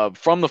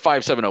 From the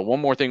 570,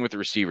 one more thing with the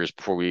receivers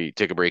before we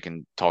take a break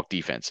and talk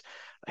defense.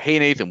 Hey,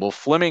 Nathan, will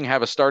Fleming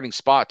have a starting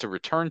spot to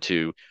return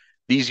to?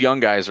 These young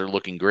guys are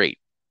looking great.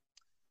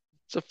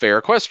 It's a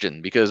fair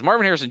question because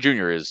Marvin Harrison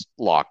Jr. is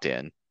locked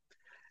in,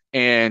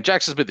 and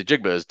Jackson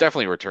Smith-Njigba is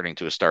definitely returning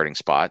to a starting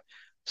spot.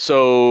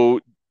 So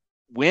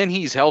when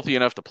he's healthy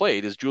enough to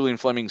play, does Julian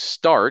Fleming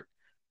start,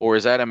 or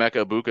is that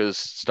Emeka Egbuka's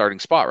starting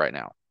spot right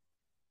now?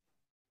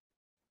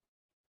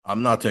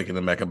 I'm not taking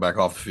Emeka back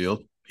off the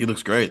field. He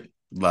looks great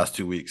the last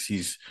 2 weeks.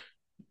 He's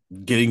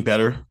getting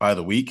better by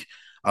the week.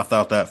 I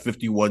thought that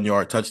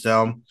 51-yard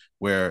touchdown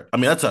where, I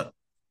mean, that's an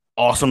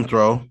awesome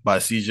throw by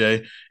CJ,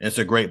 and it's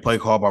a great play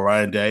call by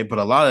Ryan Day. But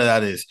a lot of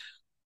that is,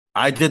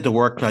 I did the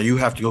work. Now you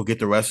have to go get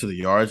the rest of the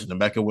yards. And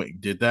Emeka went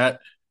and did that.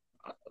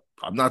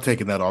 I'm not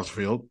taking that off the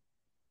field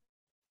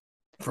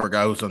for a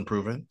guy who's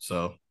unproven.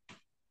 So,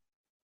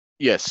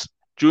 yes,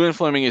 Julian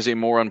Fleming is a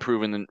more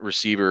unproven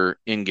receiver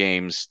in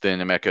games than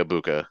Emeka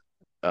Egbuka.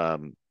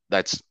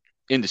 That's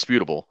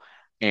indisputable.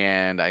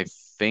 And I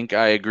think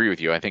I agree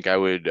with you. I think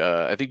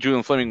I think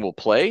Julian Fleming will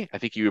play. I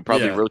think you would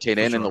probably rotate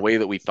in the way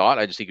that we thought.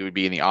 I just think it would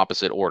be in the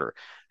opposite order.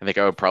 I think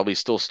I would probably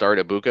still start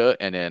Egbuka,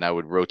 and then I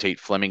would rotate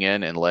Fleming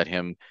in and let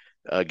him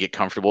get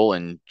comfortable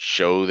and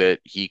show that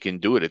he can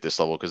do it at this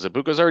level, because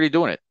Egbuka's already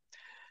doing it.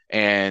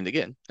 And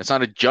again, it's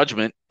not a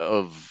judgment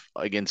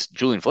against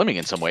Julian Fleming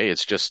in some way.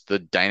 It's just the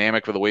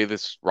dynamic for the way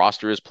this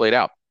roster is played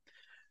out.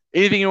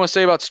 Anything you want to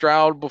say about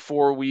Stroud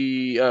before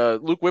we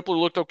Luke Whippler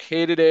looked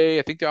okay today.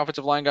 I think the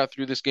offensive line got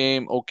through this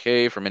game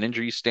okay from an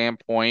injury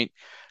standpoint.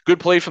 Good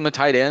play from the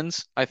tight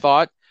ends, I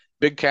thought.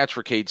 Big catch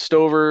for Cade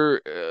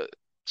Stover.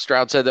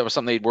 Stroud said that was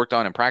something they'd worked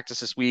on in practice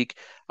this week.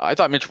 I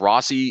thought Mitch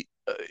Rossi,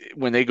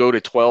 when they go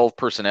to 12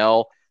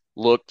 personnel,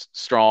 looked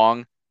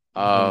strong.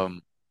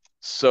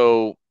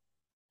 So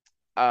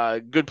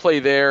good play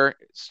there.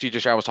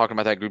 TJ Stroud was talking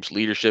about that group's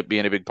leadership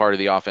being a big part of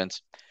the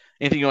offense.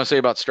 Anything you want to say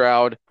about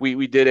Stroud?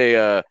 We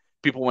did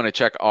people want to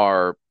check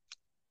our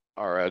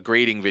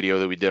grading video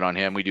that we did on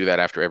him. We do that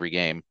after every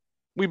game.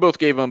 We both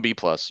gave him B+.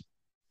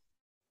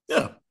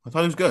 Yeah, I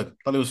thought he was good. I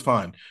thought he was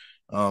fine.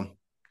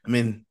 I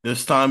mean,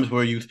 there's times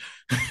where you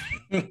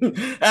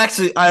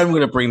actually, I'm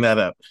going to bring that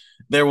up.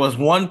 There was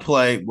one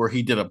play where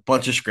he did a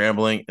bunch of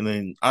scrambling, and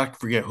then I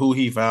forget who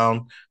he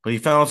found, but he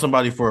found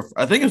somebody for,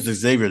 I think it was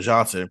Xavier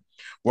Johnson,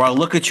 where I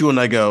look at you and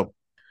I go,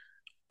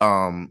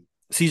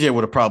 CJ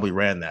would have probably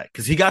ran that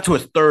because he got to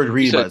his third You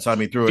read by said the time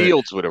he threw it.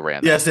 Fields would have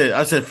ran Yeah, that.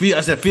 I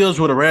said Fields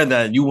would have ran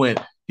that, and you went.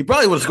 He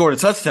probably would have scored a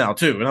touchdown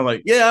too. And I'm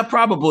like, yeah,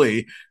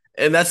 probably.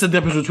 And that's the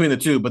difference between the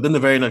two. But then the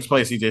very next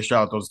play, CJ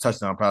Stroud throws a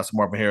touchdown pass to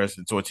Marvin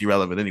Harrison, so it's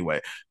irrelevant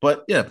anyway.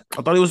 But yeah,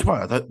 I thought he was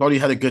fine. I thought he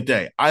had a good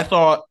day. I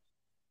thought,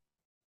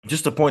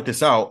 just to point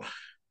this out,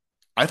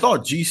 I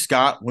thought G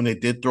Scott, when they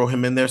did throw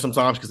him in there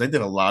sometimes, because they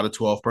did a lot of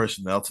 12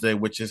 personnel today,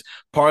 which is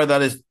part of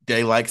that is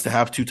Day likes to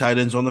have two tight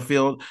ends on the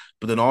field.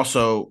 But then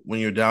also, when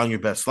you're down your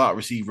best slot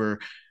receiver,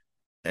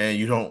 and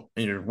you don't,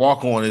 and your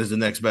walk on is the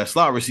next best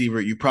slot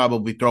receiver, you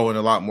probably throw in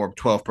a lot more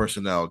 12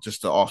 personnel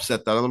just to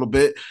offset that a little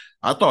bit.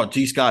 I thought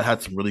G Scott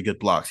had some really good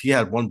blocks. He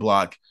had one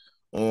block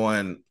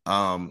on,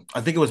 I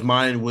think it was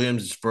Mayan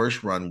Williams'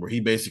 first run where he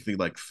basically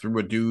like threw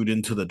a dude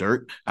into the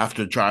dirt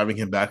after driving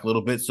him back a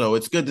little bit. So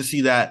it's good to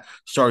see that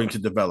starting to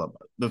develop.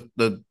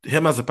 The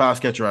him as a pass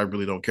catcher, I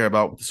really don't care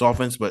about with this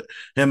offense, but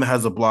him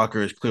as a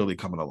blocker is clearly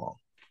coming along.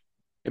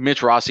 And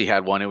Mitch Rossi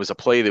had one. It was a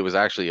play that was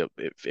actually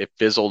it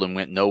fizzled and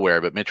went nowhere.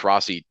 But Mitch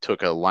Rossi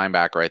took a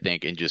linebacker, I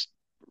think, and just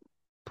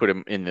put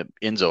him in the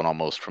end zone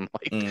almost from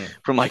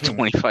like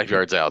 25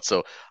 yards out.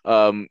 So,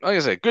 like I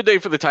said, good day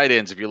for the tight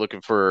ends if you're looking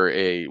for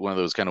a one of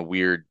those kind of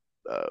weird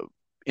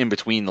in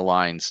between the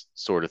lines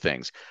sort of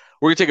things.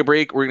 We're gonna take a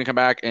break. We're gonna come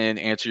back and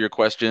answer your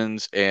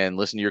questions and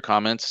listen to your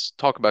comments.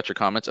 Talk about your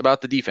comments about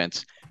the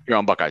defense here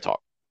on Buckeye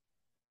Talk.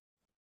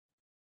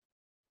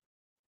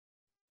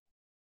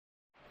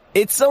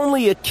 It's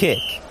only a kick,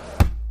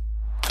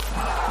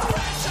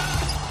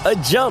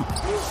 a jump,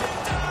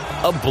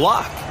 a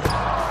block.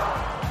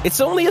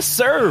 It's only a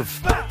serve.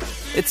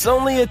 It's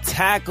only a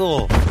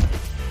tackle,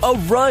 a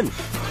run.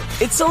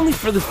 It's only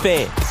for the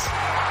fans.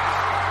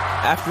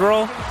 After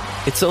all,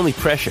 it's only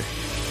pressure.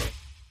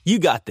 You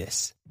got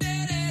this.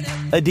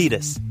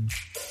 Adidas.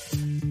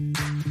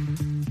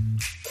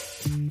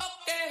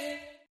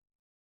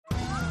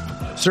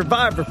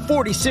 Survivor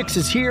 46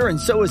 is here, and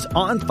so is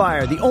On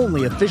Fire, the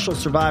only official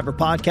Survivor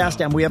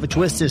podcast, and we have a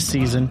twist this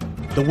season.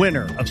 The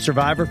winner of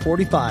Survivor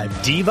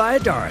 45, Dee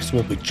Valladares,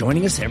 will be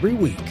joining us every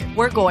week.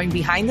 We're going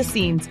behind the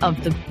scenes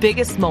of the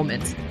biggest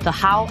moments, the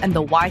how and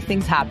the why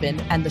things happen,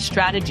 and the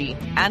strategy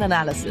and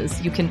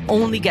analysis you can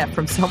only get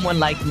from someone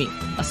like me,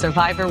 a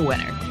Survivor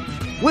winner.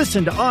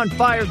 Listen to On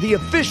Fire, the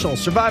official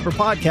Survivor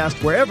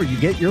podcast, wherever you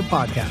get your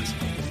podcast.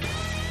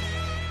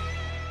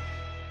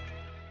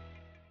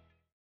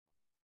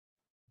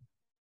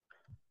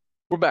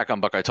 We're back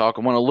on Buckeye Talk.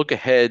 I want to look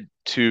ahead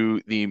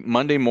to the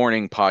Monday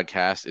morning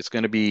podcast. It's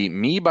going to be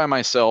me by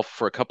myself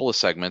for a couple of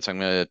segments. I'm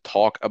going to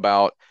talk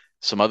about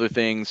some other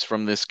things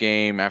from this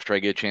game after I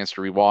get a chance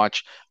to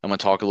rewatch. I'm going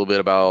to talk a little bit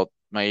about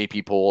my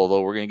AP poll,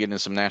 although we're going to get into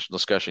some national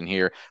discussion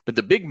here. But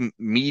the big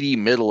meaty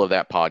middle of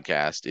that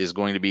podcast is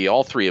going to be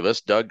all three of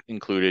us, Doug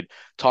included,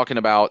 talking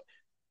about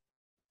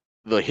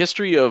the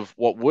history of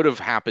what would have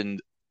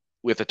happened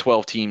with a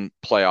 12-team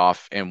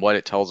playoff and what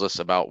it tells us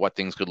about what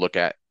things could look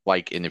at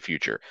like in the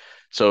future.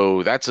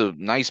 So that's a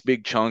nice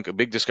big chunk, a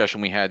big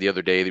discussion we had the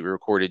other day that we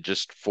recorded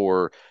just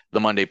for the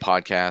Monday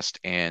podcast,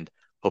 and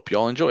hope you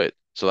all enjoy it.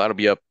 So that'll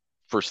be up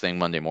first thing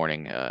Monday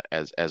morning,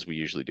 as we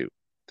usually do.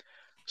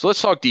 So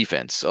let's talk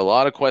defense. A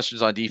lot of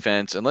questions on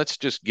defense, and let's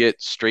just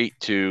get straight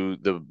to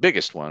the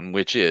biggest one,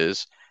 which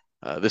is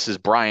this is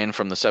Brian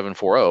from the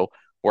 740.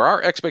 Were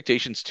our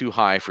expectations too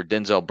high for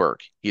Denzel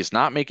Burke? He is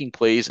not making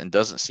plays and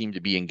doesn't seem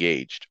to be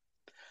engaged.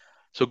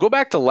 So go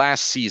back to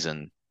last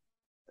season.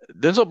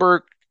 Denzel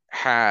Burke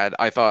had,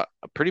 I thought,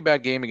 a pretty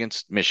bad game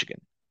against Michigan,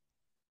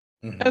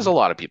 as a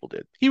lot of people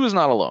did. He was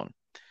not alone.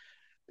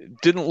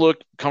 Didn't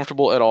look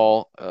comfortable at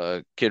all.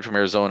 Kid from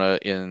Arizona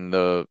in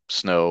the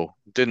snow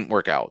didn't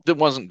work out. That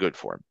wasn't good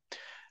for him.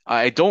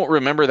 I don't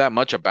remember that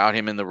much about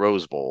him in the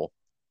Rose Bowl.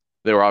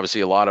 There were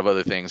obviously a lot of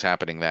other things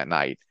happening that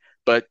night,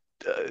 but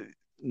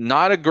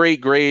not a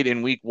great grade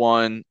in week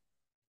one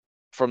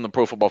from the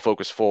Pro Football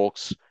Focus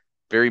folks.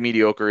 Very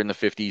mediocre in the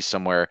 50s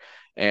somewhere.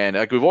 And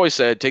like we've always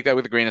said, take that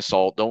with a grain of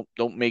salt.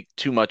 Don't make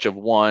too much of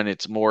one.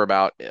 It's more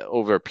about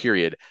over a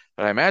period.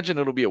 But I imagine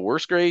it'll be a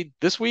worse grade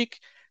this week.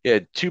 He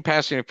had 2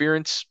 pass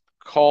interference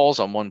calls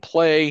on one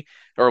play,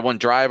 or one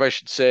drive, I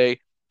should say.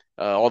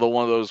 Although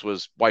one of those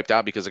was wiped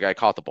out because the guy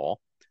caught the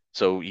ball.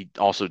 So he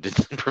also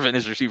didn't prevent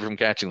his receiver from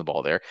catching the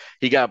ball there.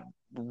 He got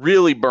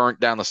really burnt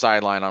down the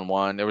sideline on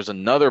one. There was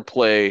another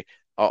play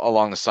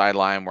along the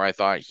sideline where I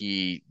thought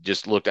he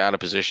just looked out of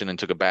position and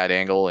took a bad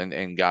angle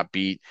and got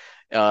beat.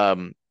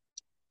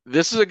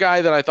 This is a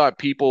guy that I thought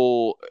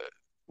people,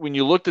 when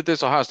you looked at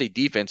this Ohio State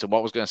defense and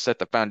what was going to set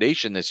the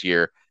foundation this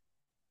year,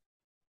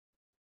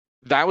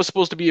 that was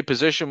supposed to be a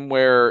position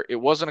where it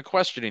wasn't a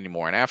question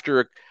anymore. And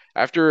after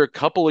a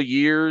couple of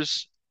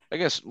years, I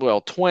guess,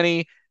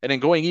 20, and then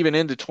going even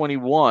into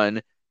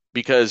 21,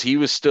 because he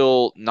was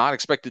still not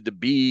expected to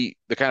be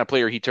the kind of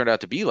player he turned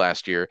out to be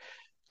last year,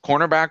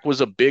 cornerback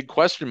was a big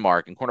question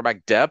mark, and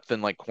cornerback depth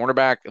and like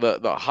cornerback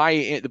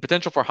the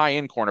potential for high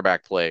end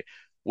cornerback play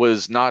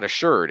was not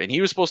assured, and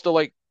he was supposed to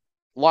like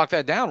lock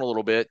that down a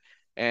little bit,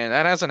 and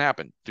that hasn't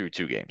happened through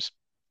 2 games.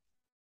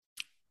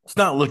 It's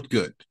not looked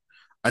good.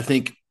 I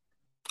think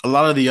a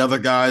lot of the other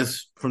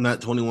guys from that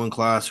 21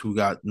 class who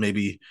got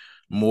maybe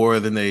more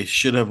than they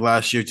should have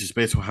last year, just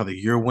based on how the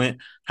year went,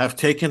 have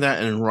taken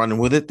that and run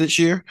with it this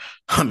year.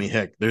 I mean,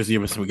 heck, there's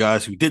even some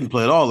guys who didn't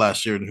play at all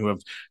last year and who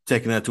have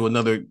taken that to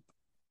another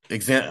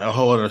a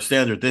whole other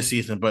standard this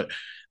season. But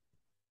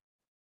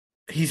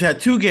he's had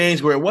 2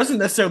 games where it wasn't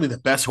necessarily the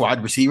best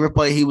wide receiver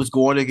play he was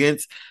going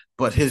against,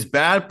 but his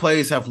bad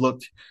plays have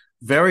looked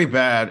very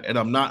bad, and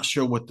I'm not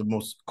sure what the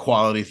most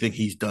quality thing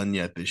he's done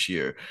yet this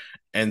year.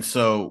 And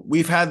so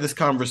we've had this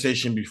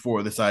conversation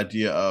before, this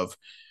idea of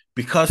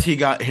because he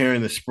got here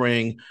in the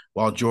spring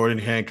while Jordan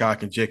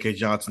Hancock and J.K.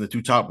 Johnson, the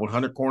 2 top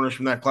 100 corners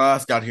from that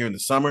class, got here in the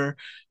summer,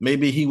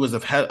 maybe he was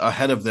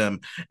ahead of them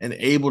and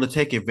able to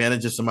take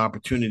advantage of some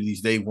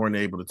opportunities they weren't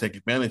able to take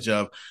advantage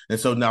of. And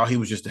so now he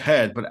was just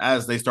ahead. But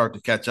as they start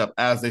to catch up,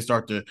 as they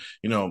start to,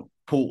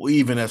 pull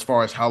even as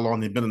far as how long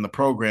they've been in the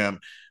program,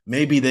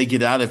 maybe they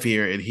get out of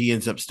here and he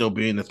ends up still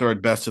being the third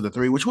best of the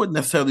 3, which wouldn't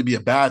necessarily be a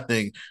bad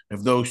thing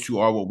if those 2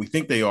 are what we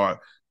think they are.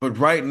 But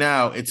right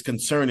now, it's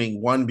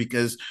concerning, one,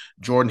 because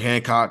Jordan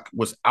Hancock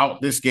was out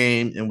this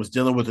game and was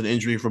dealing with an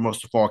injury for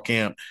most of fall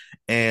camp.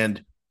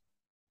 And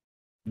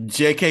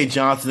J.K.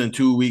 Johnson in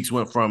 2 weeks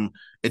went from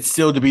it's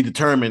still to be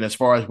determined as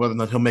far as whether or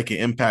not he'll make an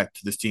impact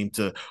to this team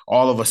to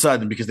all of a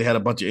sudden, because they had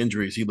a bunch of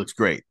injuries, he looks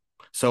great.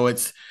 So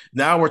it's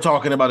now we're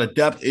talking about a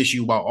depth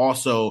issue while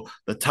also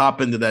the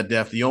top end of that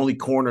depth. The only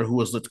corner who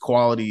has looked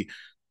quality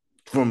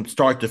from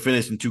start to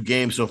finish in 2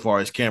 games so far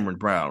is Cameron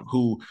Brown,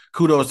 who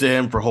kudos to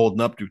him for holding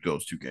up through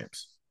those 2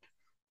 games.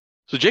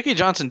 So J.K.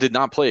 Johnson did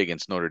not play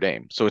against Notre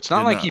Dame. So it's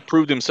not like he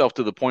proved himself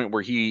to the point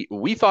where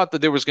we thought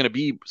that there was going to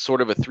be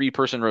sort of a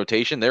 3-person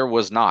rotation. There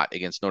was not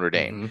against Notre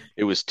Dame. Mm-hmm.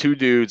 It was 2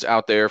 dudes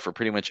out there for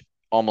pretty much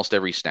almost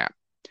every snap.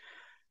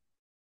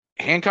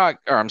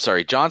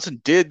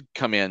 Johnson did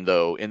come in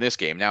though in this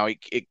game. Now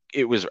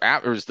it was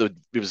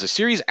a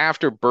series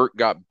after Burt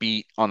got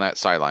beat on that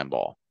sideline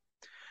ball.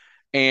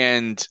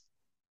 And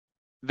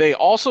they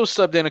also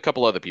subbed in a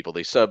couple other people.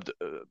 They subbed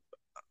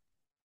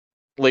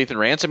Lathan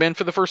Ransom in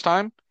for the first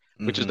time,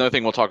 which is another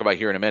thing we'll talk about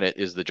here in a minute,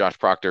 is the Josh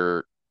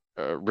Proctor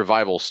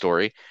revival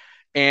story.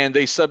 And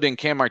they subbed in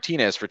Cam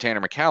Martinez for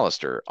Tanner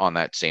McAllister on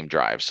that same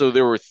drive. So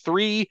there were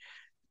 3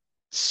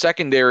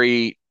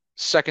 secondary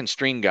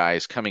second-string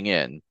guys coming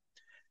in.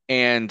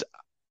 And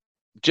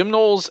Jim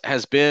Knowles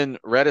has been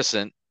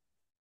reticent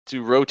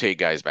to rotate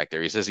guys back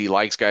there. He says he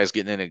likes guys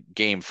getting in a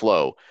game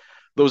flow.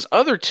 Those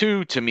other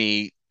 2, to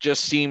me,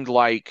 just seemed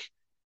like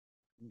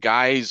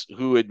guys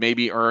who had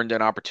maybe earned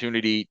an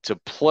opportunity to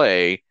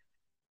play,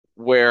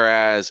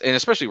 whereas, and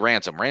especially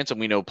Ransom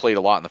we know played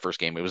a lot in the first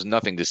game. It was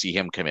nothing to see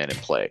him come in and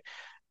play.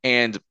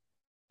 And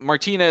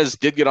Martinez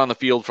did get on the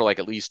field for like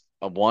at least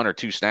 1 or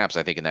 2 snaps,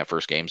 I think, in that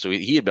first game. So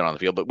he had been on the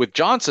field. But with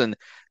Johnson,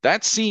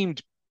 that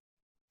seemed,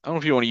 I don't know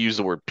if you want to use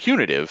the word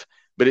punitive,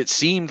 but it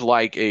seemed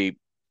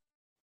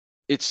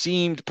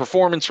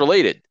performance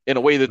related in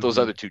a way that those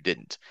other 2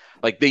 didn't.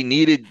 Like they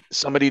needed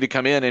somebody to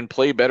come in and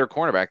play better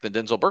cornerback than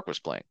Denzel Burke was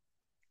playing.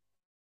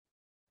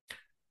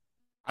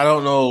 I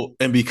don't know.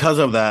 And because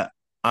of that,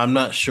 I'm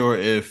not sure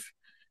if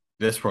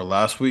this were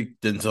last week,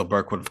 Denzel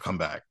Burke would have come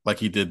back like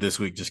he did this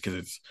week, just because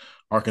it's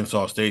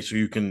Arkansas State. So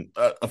you can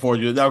afford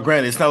you. Now,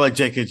 granted, it's not like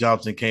J.K.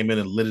 Johnson came in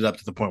and lit it up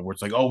to the point where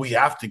it's like, oh, we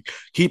have to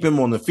keep him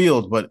on the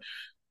field. But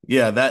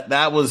yeah,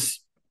 that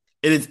was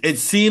it. It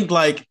seemed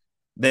like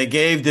they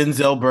gave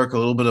Denzel Burke a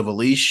little bit of a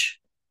leash,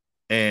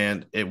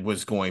 and it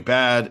was going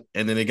bad.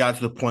 And then it got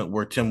to the point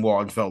where Tim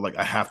Walton felt like,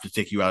 I have to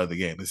take you out of the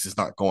game. This is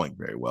not going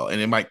very well.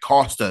 And it might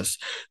cost us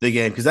the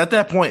game. Because at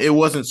that point, it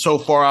wasn't so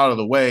far out of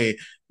the way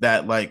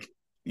that, like,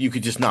 you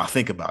could just not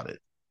think about it.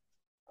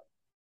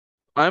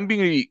 I'm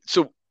being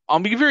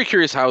very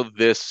curious how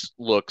this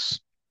looks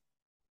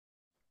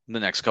in the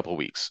next couple of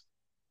weeks.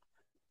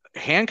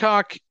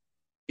 Hancock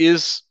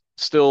is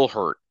still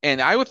hurt.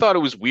 And I would thought it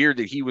was weird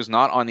that he was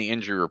not on the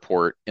injury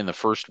report in the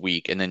first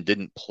week and then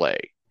didn't play.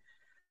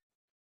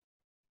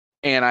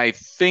 And I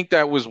think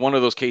that was one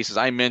of those cases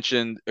I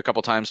mentioned a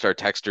couple times to our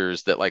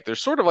texters that like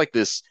there's sort of like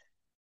this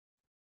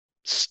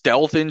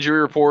stealth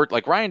injury report.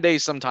 Like Ryan Day,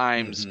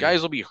 sometimes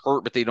guys will be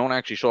hurt, but they don't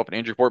actually show up in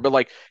injury report. But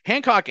like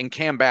Hancock and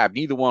Cam Babb,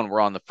 neither one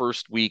were on the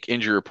first week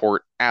injury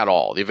report at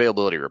all, the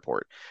availability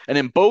report. And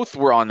then both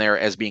were on there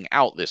as being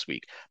out this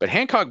week. But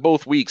Hancock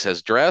both weeks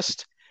has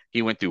dressed.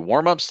 He went through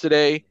warmups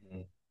today.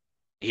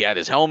 He had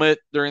his helmet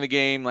during the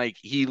game. Like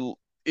he,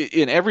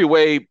 in every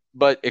way,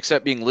 but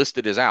except being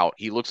listed as out,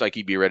 he looks like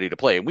he'd be ready to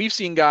play. And we've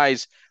seen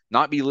guys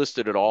not be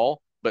listed at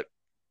all, but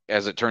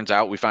as it turns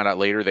out, we found out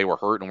later they were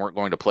hurt and weren't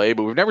going to play,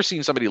 but we've never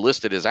seen somebody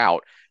listed as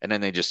out and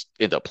then they just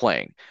end up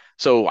playing.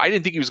 So I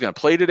didn't think he was going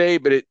to play today,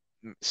 but it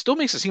still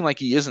makes it seem like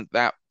he isn't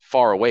that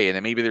far away. And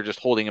then maybe they're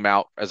just holding him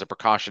out as a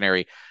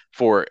precautionary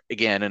for,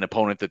 again, an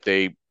opponent that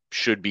they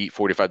should beat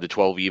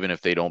 45-12, even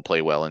if they don't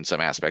play well in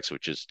some aspects,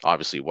 which is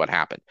obviously what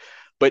happened.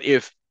 But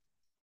if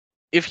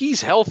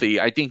he's healthy,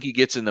 I think he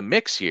gets in the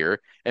mix here,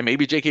 and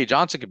maybe J.K.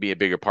 Johnson could be a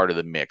bigger part of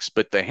the mix.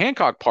 But the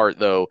Hancock part,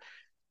 though,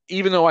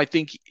 even though I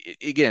think,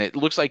 again, it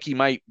looks like he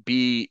might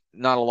be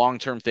not a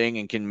long-term thing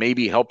and can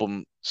maybe help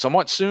him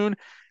somewhat soon,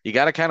 you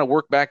got to kind of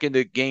work back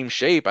into game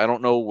shape. I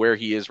don't know where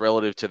he is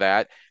relative to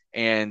that,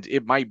 and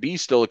it might be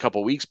still a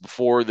couple weeks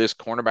before this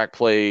cornerback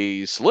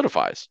play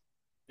solidifies.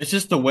 It's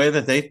just the way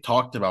that they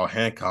talked about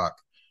Hancock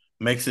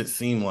makes it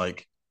seem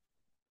like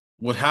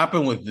what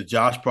happened with the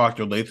Josh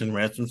Proctor, Lathan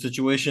Ransom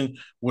situation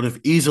would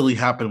have easily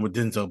happened with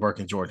Denzel Burke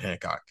and Jordan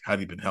Hancock had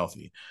he been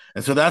healthy.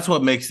 And so that's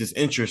what makes this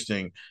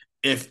interesting.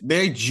 If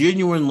they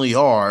genuinely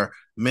are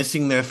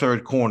missing their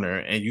third corner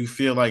and you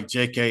feel like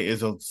JK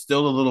is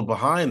still a little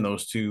behind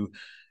those two,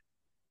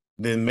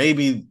 then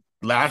maybe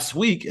last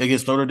week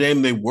against Notre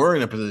Dame, they were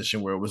in a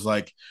position where it was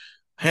like,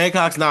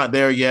 Hancock's not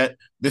there yet.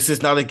 This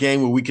is not a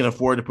game where we can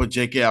afford to put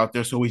JK out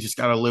there, so we just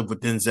got to live with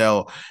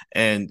Denzel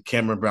and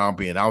Cameron Brown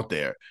being out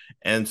there.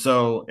 And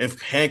so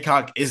if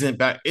Hancock isn't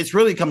back, it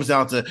really comes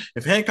down to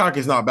if Hancock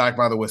is not back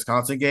by the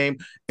Wisconsin game,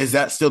 is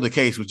that still the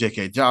case with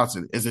J.K.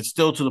 Johnson? Is it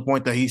still to the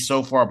point that he's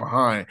so far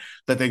behind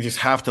that they just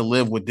have to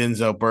live with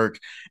Denzel Burke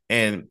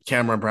and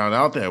Cameron Brown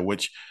out there,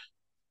 which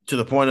to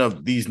the point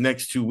of these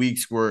next 2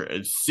 weeks were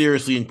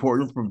seriously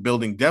important from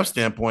building depth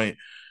standpoint.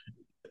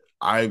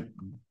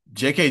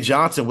 J.K.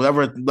 Johnson,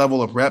 whatever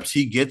level of reps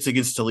he gets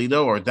against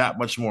Toledo, are that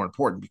much more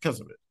important because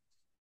of it.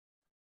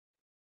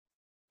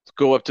 Let's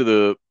go up to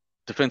the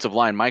defensive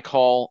line. Mike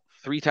Hall,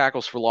 3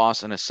 tackles for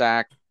loss and a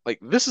sack. Like,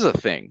 this is a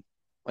thing.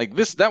 Like,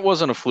 that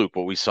wasn't a fluke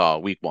what we saw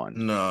week 1.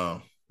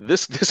 No.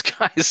 This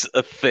guy's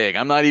a thing.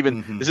 I'm not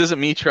even this isn't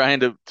me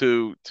trying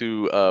to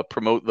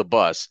promote the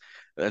bus.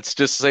 Let's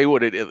just say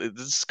what it is.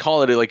 Let's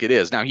call it like it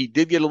is. Now, he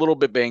did get a little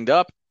bit banged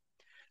up.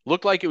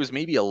 Looked like it was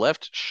maybe a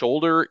left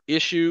shoulder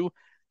issue.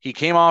 He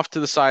came off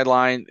to the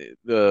sideline.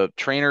 The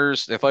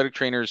athletic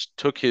trainers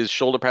took his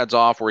shoulder pads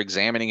off, were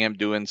examining him,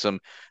 doing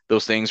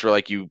those things where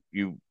like you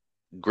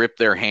grip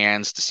their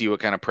hands to see what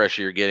kind of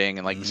pressure you're getting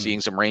and like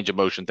seeing some range of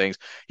motion things.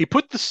 He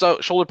put the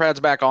shoulder pads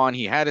back on.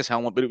 He had his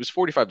helmet, but it was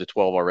 45-12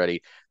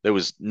 already. There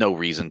was no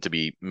reason to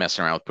be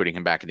messing around with putting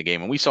him back in the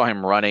game. And we saw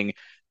him running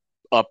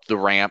up the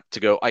ramp to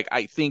go.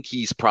 I think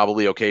he's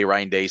probably okay.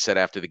 Ryan Day said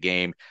after the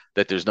game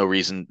that there's no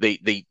reason they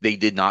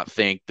did not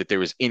think that there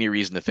was any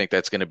reason to think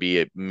that's going to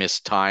be a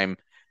missed time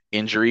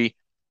injury.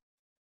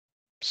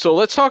 So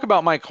let's talk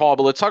about Mike Hall,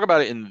 but let's talk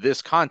about it in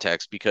this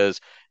context because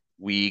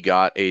we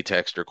got a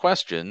text or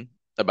question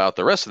about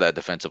the rest of that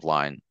defensive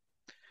line.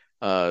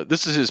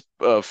 This is his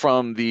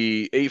from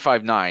the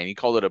 859. He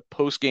called it a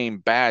post-game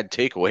bad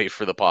takeaway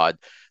for the pod.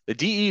 The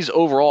DEs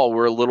overall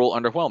were a little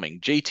underwhelming.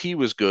 JT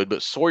was good,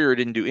 but Sawyer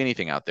didn't do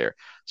anything out there.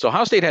 So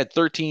Ohio State had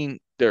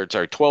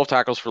 12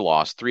 tackles for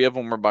loss. 3 of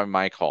them were by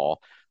Mike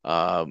Hall,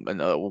 and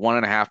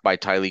 1.5 by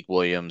Tyleik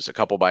Williams, a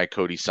couple by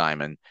Cody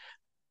Simon.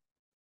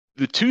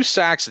 The 2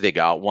 sacks that they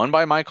got, one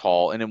by Mike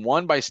Hall and then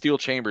one by Steele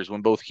Chambers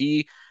when both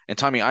he and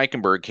Tommy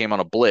Eichenberg came on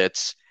a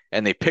blitz,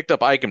 and they picked up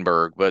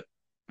Eichenberg, but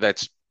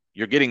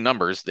you're getting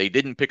numbers. They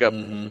didn't pick up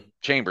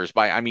Chambers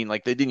they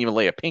didn't even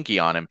lay a pinky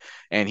on him,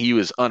 and he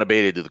was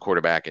unabated to the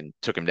quarterback and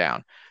took him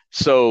down.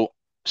 So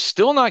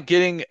still not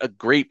getting a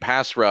great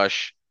pass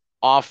rush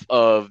off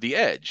of the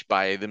edge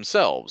by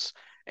themselves.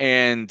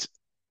 And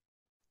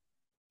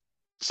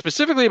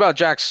specifically about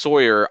Jack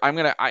Sawyer, I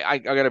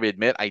gotta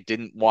admit, I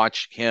didn't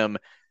watch him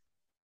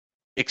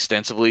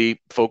extensively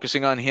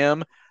focusing on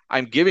him.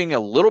 I'm giving a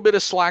little bit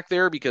of slack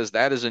there because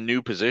that is a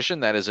new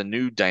position. That is a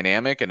new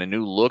dynamic and a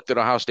new look that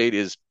Ohio State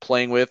is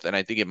playing with. And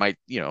I think it might,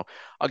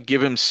 I'll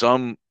give him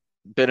some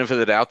benefit of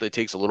the doubt that it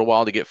takes a little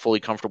while to get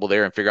fully comfortable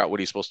there and figure out what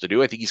he's supposed to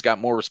do. I think he's got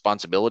more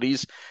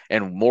responsibilities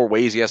and more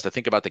ways he has to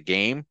think about the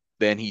game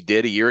than he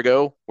did a year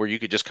ago, where you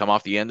could just come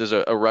off the end as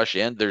a rush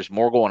end. There's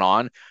more going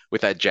on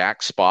with that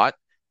Jack spot.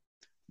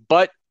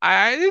 But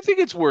I think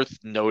it's worth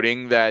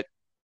noting that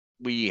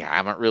we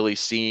haven't really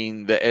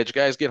seen the edge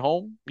guys get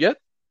home yet.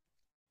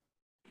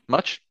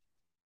 Much.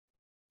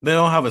 They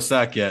don't have a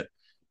sack yet,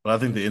 but I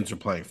think the ends are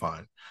playing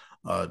fine.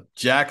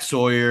 Jack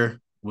Sawyer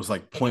was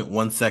like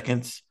 0.1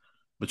 seconds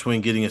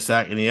between getting a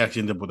sack, and he actually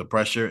ended up with a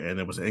pressure, and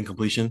it was an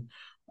incompletion.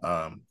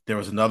 There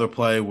was another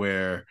play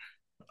where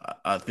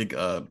I think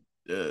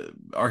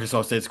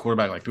Arkansas State's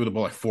quarterback threw the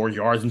ball 4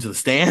 yards into the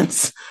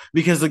stands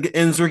because the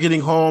ends were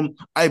getting home.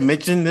 I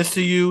mentioned this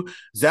to you.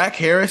 Zach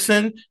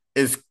Harrison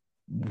is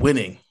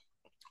winning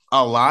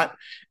a lot.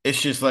 It's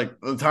just like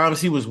the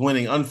times he was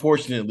winning,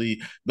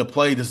 unfortunately, the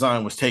play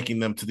design was taking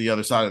them to the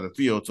other side of the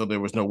field, so there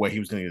was no way he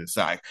was going to get a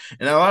sack.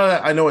 And a lot of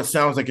that, I know it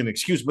sounds like an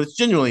excuse, but it's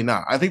genuinely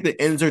not. I think the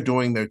ends are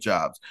doing their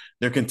jobs.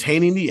 They're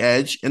containing the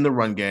edge in the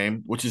run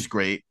game, which is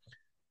great,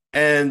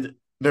 and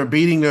they're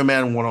beating their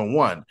man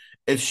one-on-one.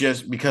 It's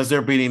just because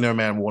they're beating their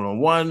man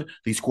one-on-one,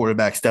 these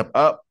quarterbacks step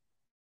up.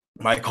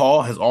 Mike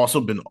Hall has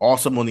also been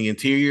awesome on the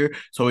interior,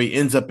 so he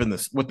ends up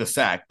with the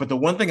sack. But the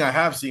one thing I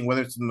have seen,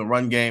 whether it's in the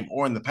run game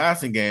or in the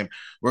passing game,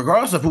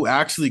 regardless of who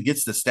actually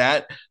gets the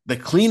stat, the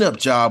cleanup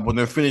job when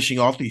they're finishing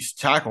off these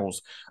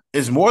tackles,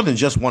 is more than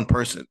just one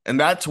person. And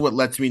that's what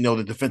lets me know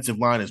the defensive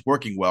line is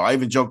working well. I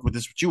even joked with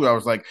this with you. I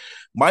was like,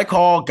 Mike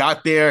Hall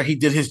got there, he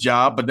did his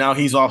job, but now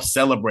he's off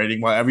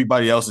celebrating while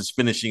everybody else is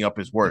finishing up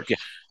his work.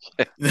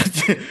 Yeah.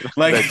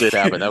 Like, that did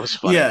happen. That was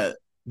funny. Yeah.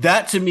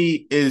 That to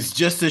me is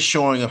just a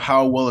showing of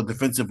how well a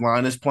defensive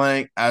line is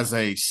playing as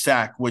a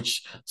sack,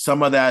 which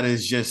some of that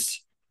is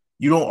just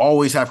you don't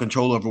always have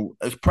control over.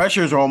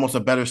 Pressures are almost a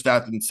better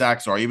stat than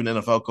sacks are. Even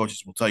NFL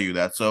coaches will tell you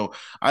that. So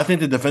I think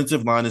the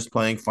defensive line is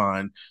playing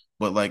fine,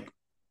 but like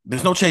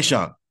there's no Chase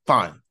Young.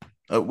 Fine.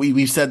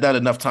 We've said that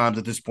enough times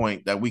at this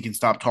point that we can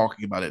stop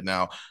talking about it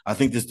now. I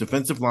think this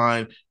defensive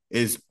line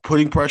is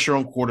putting pressure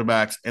on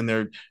quarterbacks,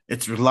 and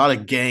it's a lot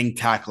of gang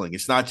tackling.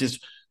 It's not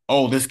just,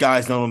 oh, this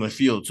guy's not on the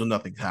field, so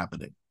nothing's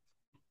happening.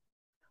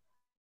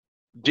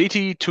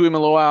 JT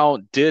Tuimoloau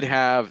did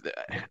have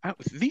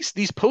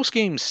these post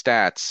game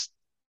stats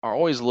are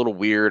always a little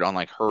weird on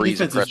like hurries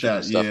and pressures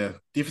and stuff. Yeah,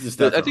 defensive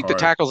stats. I think the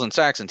tackles and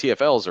sacks and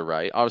TFLs are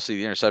right. Obviously,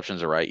 the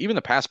interceptions are right. Even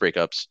the pass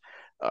breakups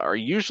are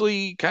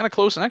usually kind of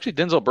close. And actually,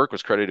 Denzel Burke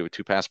was credited with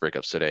 2 pass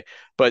breakups today,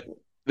 but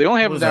they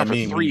only have him down for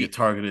 3. When you get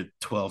targeted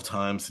 12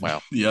 times.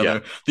 Well,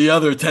 the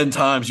other 10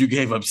 times you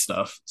gave up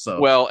stuff. So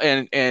well,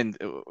 and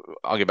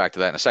I'll get back to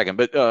that in a second.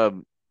 But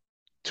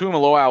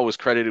Tuimoloau was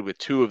credited with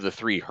 2 of the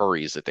 3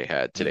 hurries that they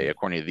had today,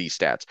 according to these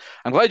stats.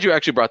 I'm glad you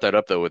actually brought that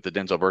up, though, with the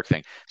Denzel Burke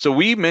thing. So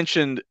we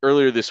mentioned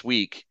earlier this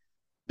week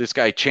this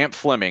guy, Champ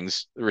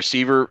Flemings, the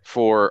receiver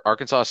for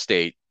Arkansas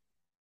State,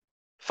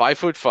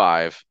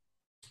 5'5",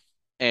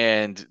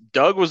 and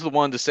Doug was the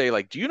one to say,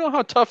 like, do you know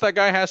how tough that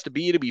guy has to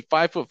be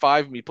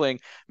 5'5" and be playing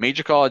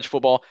major college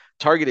football?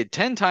 Targeted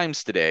 10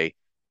 times today,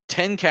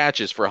 10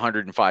 catches for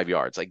 105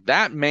 yards. Like,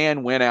 that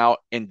man went out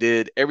and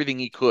did everything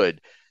he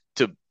could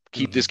to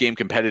keep this game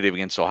competitive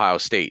against Ohio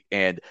State.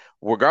 And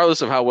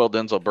regardless of how well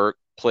Denzel Burke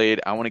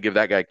played, I want to give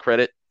that guy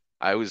credit.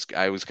 I was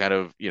kind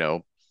of,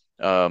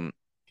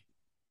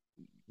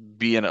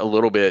 being a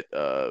little bit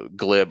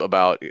glib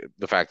about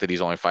the fact that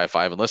he's only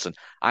 5'5". And listen,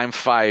 I'm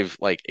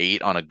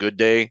 5'8" on a good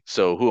day,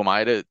 so who am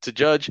I to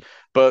judge?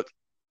 But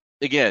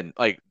again,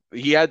 like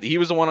he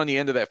was the one on the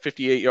end of that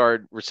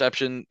 58-yard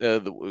reception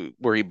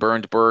where he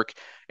burned Burke,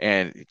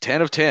 and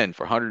 10 of 10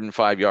 for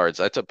 105 yards.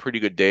 That's a pretty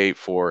good day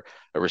for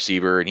a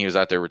receiver, and he was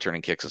out there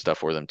returning kicks and stuff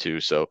for them too.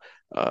 So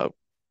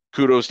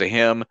kudos to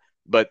him.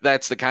 But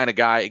that's the kind of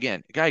guy,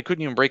 again, a guy who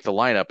couldn't even break the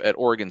lineup at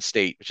Oregon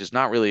State, which is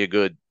not really a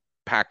good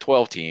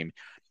Pac-12 team.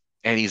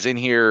 And he's in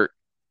here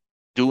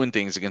doing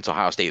things against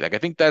Ohio State. Like, I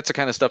think that's the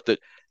kind of stuff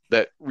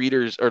that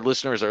readers or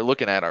listeners are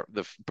looking at,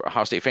 the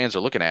Ohio State fans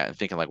are looking at and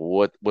thinking, like,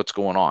 what's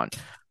going on?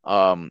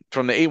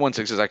 From the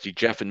 816 is actually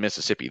Jeff in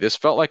Mississippi. This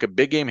felt like a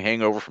big game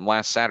hangover from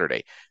last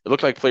Saturday. It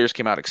looked like players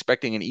came out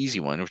expecting an easy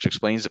one, which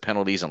explains the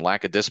penalties and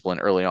lack of discipline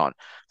early on.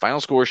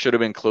 Final score should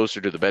have been closer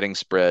to the betting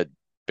spread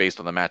based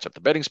on the matchup. The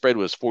betting spread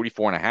was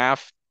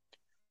 44.5.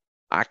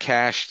 I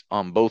cashed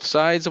on both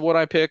sides of what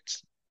I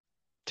picked.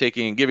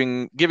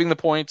 Giving the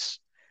points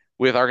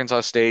with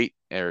Arkansas State,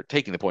 or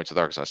taking the points with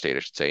Arkansas State, I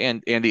should say,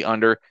 and the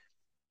under.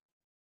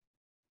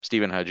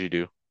 Steven, how'd you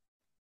do?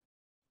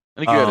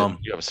 I think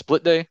you have a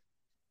split day,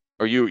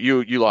 or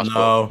you lost. No,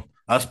 both?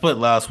 I split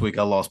last week.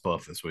 I lost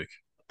both this week.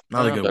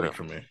 Not a good week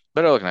for me.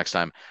 Better luck next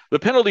time. The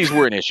penalties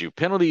were an issue.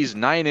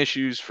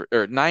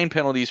 9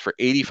 penalties for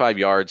 85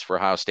 yards for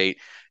Ohio State.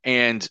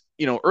 And,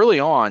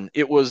 early on,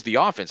 it was the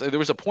offense. There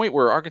was a point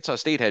where Arkansas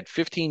State had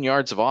 15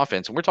 yards of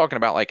offense. And we're talking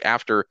about like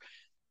after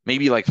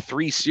maybe like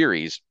 3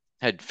 series,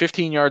 had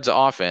 15 yards of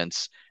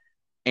offense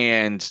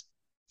and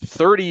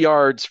 30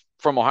 yards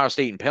from Ohio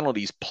State in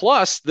penalties,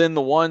 plus then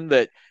the one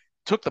that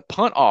took the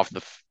punt off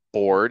the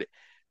board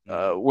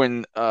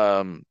when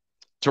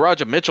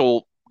Taraja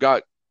Mitchell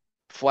got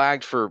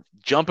flagged for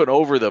jumping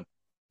over the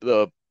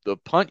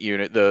punt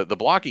unit, the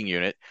blocking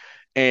unit,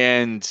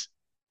 and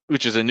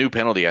which is a new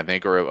penalty, I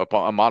think, or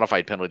a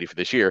modified penalty for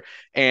this year,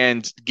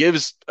 and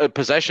gives a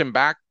possession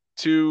back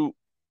to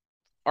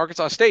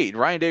Arkansas State.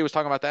 Ryan Day was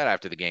talking about that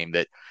after the game,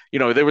 that,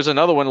 there was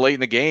another one late in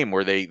the game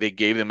where they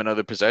gave them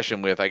another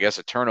possession with, I guess,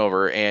 a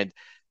turnover. And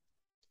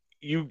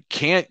you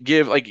can't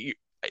give, like,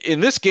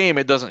 in this game,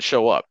 it doesn't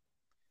show up.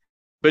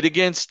 But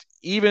against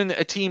even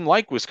a team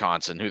like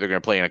Wisconsin, who they're going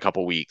to play in a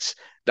couple weeks,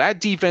 that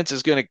defense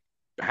is going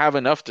to have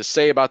enough to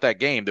say about that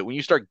game that when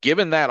you start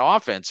giving that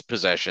offense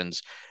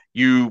possessions,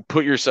 you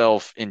put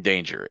yourself in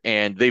danger.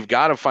 And they've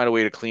got to find a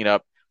way to clean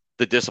up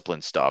the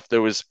discipline stuff.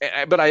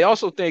 But I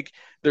also think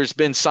there's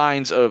been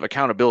signs of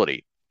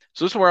accountability.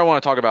 So this is where I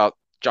want to talk about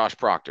Josh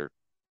Proctor.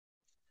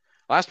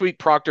 Last week,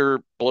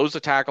 Proctor blows a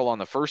tackle on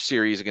the first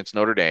series against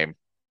Notre Dame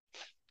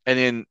and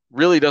then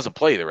really doesn't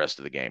play the rest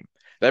of the game.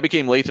 That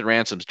became Lathan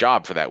Ransom's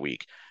job for that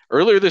week.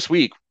 Earlier this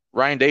week,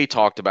 Ryan Day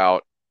talked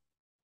about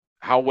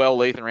how well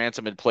Lathan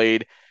Ransom had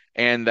played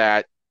and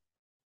that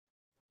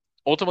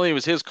ultimately it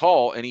was his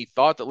call, and he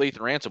thought that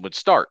Lathan Ransom would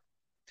start.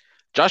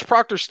 Josh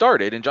Proctor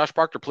started, and Josh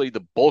Proctor played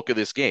the bulk of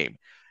this game.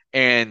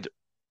 And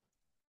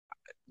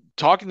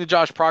talking to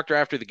Josh Proctor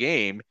after the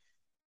game,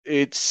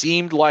 it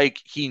seemed like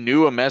he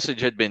knew a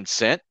message had been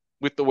sent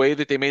with the way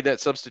that they made that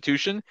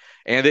substitution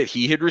and that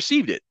he had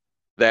received it.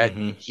 that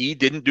he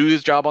didn't do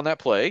his job on that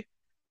play,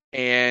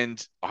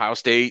 and Ohio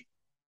State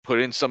put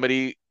in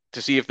somebody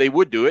to see if they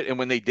would do it. And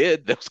when they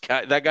did,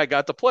 that guy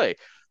got to play,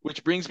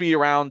 which brings me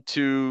around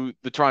to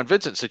the Teron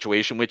Vincent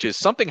situation, which is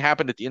something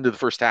happened at the end of the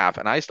first half.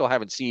 And I still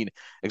haven't seen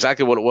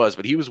exactly what it was,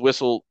 but he was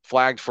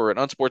flagged for an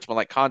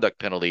unsportsmanlike conduct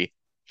penalty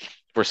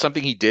for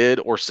something he did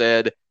or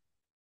said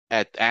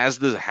as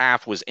the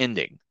half was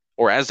ending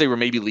or as they were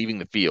maybe leaving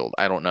the field.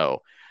 I don't know.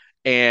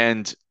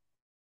 And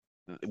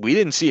we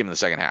didn't see him in the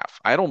second half.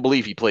 I don't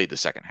believe he played the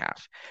second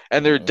half.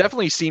 And there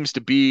definitely seems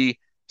to be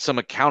some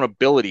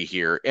accountability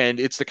here. And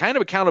it's the kind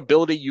of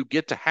accountability you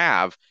get to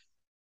have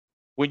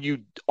when you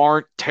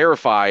aren't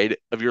terrified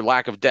of your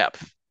lack of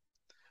depth.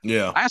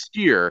 Yeah. Last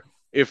year,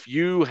 if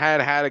you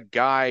had a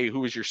guy who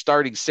was your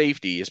starting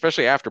safety,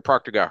 especially after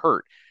Proctor got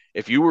hurt,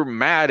 if you were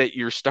mad at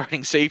your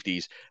starting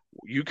safeties,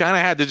 you kind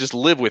of had to just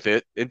live with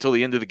it until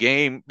the end of the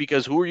game,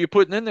 because who are you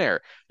putting in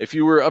there? If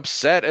you were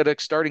upset at a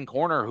starting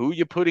corner, who are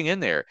you putting in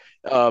there?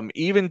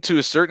 Even to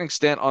a certain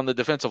extent on the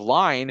defensive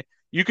line,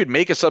 you could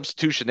make a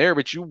substitution there,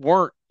 but you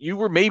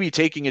were maybe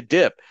taking a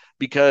dip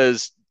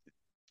because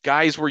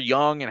guys were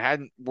young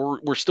and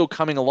were still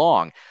coming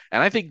along.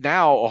 And I think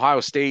now Ohio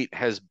State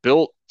has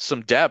built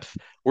some depth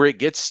where it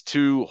gets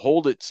to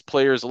hold its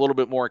players a little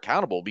bit more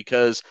accountable,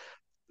 because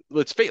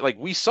let's face, like,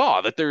 we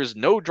saw that there's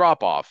no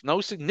drop off, no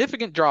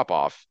significant drop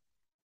off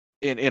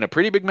in a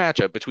pretty big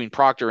matchup between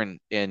Proctor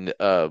and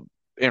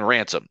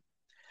Ransom.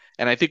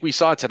 And I think we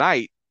saw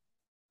tonight,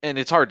 and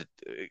it's hard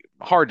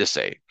to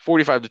say,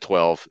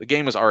 45-12. The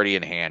game was already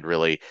in hand,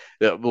 really.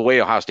 The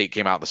way Ohio State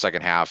came out in the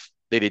second half,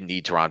 they didn't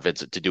need Teron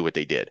Vincent to do what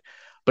they did.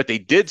 But they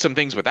did some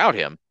things without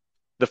him.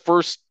 The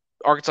first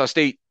Arkansas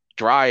State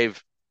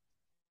drive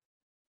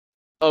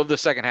of the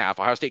second half,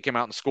 Ohio State came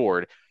out and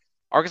scored.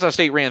 Arkansas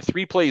State ran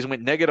 3 plays and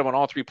went negative on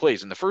all 3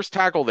 plays. And the first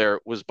tackle there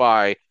was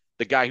by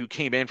the guy who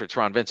came in for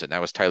Teron Vincent.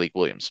 That was Tyleik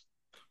Williams.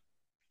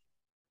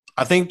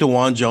 I think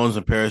DeJuan Jones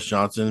and Paris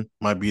Johnson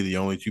might be the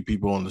only 2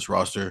 people on this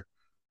roster.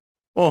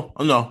 Well,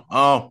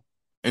 no.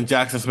 And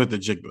Jackson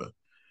Smith-Njigba,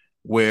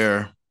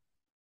 where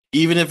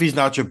even if he's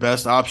not your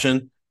best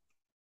option,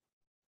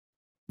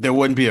 there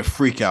wouldn't be a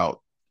freak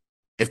out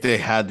if they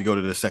had to go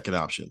to the second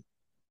option.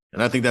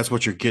 And I think that's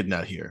what you're getting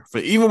at here.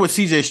 But even with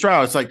CJ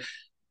Stroud, it's like,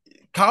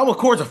 Kyle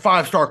McCord's a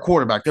 5-star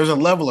quarterback. There's a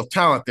level of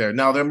talent there.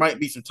 Now, there might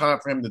be some time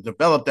for him to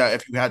develop that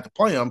if you had to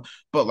play him.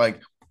 But,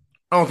 like,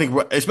 I don't think,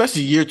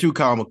 especially year 2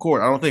 Kyle McCord,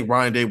 I don't think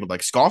Ryan Day would,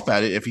 like, scoff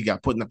at it if he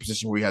got put in that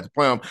position where he had to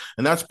play him.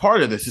 And that's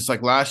part of this. It's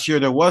like last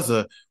year there was what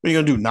are you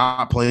going to do,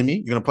 not play me?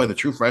 You're going to play the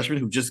true freshman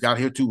who just got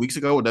here 2 weeks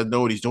ago and doesn't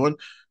know what he's doing?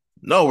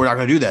 No, we're not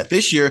going to do that.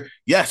 This year,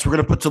 yes, we're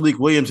going to put Tyleik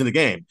Williams in the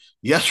game.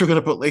 Yes, we're going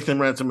to put Lathan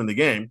Ransom in the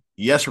game.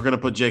 Yes, we're going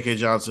to put J.K.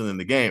 Johnson in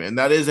the game. And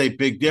that is a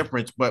big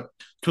difference. But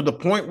to the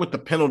point with the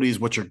penalties,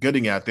 what you're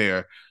getting at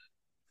there,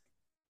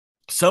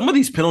 some of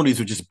these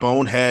penalties are just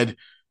bonehead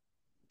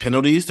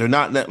penalties. They're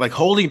not like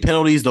holding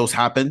penalties. Those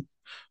happen.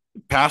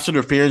 Pass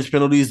interference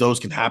penalties, those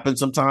can happen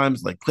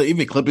sometimes. Like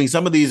even clipping,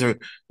 some of these are,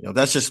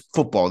 that's just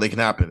football. They can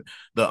happen.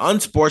 The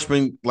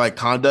unsportsmanlike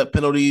conduct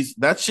penalties,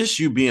 that's just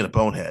you being a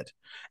bonehead.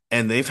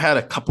 And they've had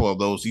a couple of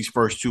those these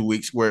first 2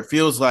 weeks where it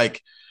feels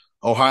like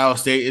Ohio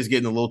State is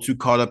getting a little too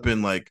caught up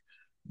in like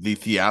the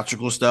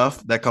theatrical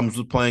stuff that comes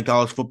with playing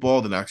college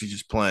football than actually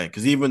just playing.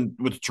 Because even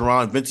with the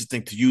Teron Vincent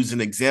thing, to use an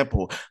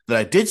example that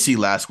I did see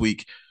last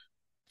week,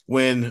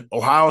 when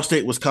Ohio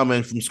State was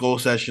coming from school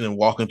session and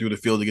walking through the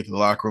field to get to the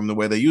locker room the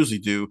way they usually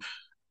do,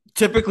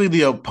 typically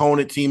the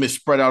opponent team is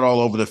spread out all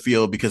over the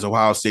field because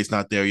Ohio State's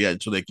not there yet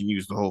until they can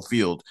use the whole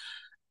field.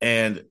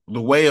 And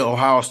the way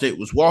Ohio State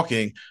was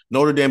walking,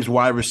 Notre Dame's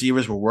wide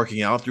receivers were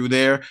working out through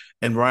there.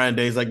 And Ryan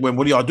Day's like,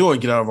 what are y'all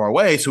doing? Get out of our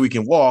way so we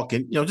can walk.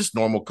 And, just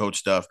normal coach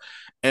stuff.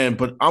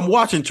 But I'm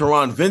watching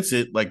Teron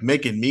Vincent like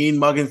making mean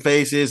mugging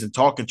faces and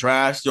talking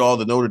trash to all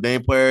the Notre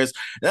Dame players.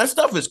 And that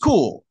stuff is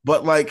cool.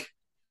 But like,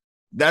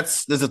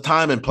 there's a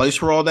time and place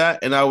for all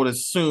that. And I would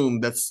assume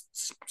that's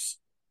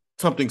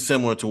something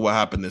similar to what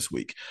happened this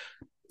week.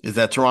 Is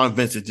that Teron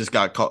Vincent just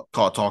got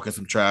caught talking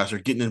some trash or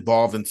getting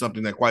involved in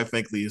something that, quite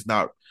frankly, is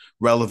not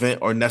relevant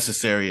or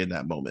necessary in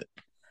that moment.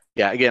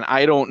 Yeah, again,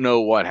 I don't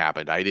know what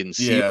happened. I didn't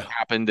see what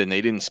happened, and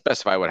they didn't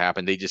specify what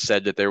happened. They just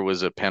said that there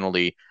was a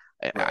penalty.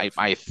 Right.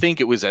 I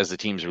think it was as the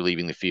teams were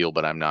leaving the field,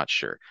 but I'm not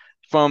sure.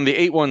 From the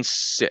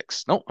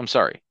 816. No, I'm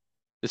sorry.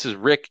 This is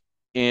Rick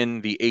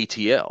in the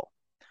ATL.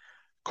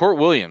 Court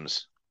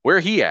Williams, where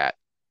he at?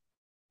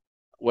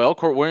 Well,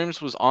 Court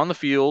Williams was on the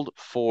field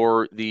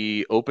for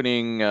the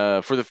opening,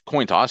 for the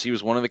coin toss. He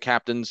was one of the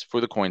captains for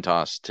the coin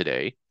toss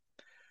today,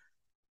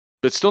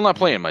 but still not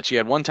playing much. He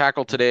had 1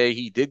 tackle today.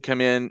 He did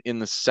come in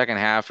the second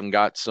half and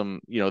got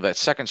some, that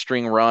second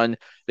string run.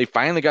 They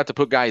finally got to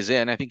put guys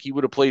in. I think he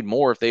would have played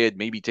more if they had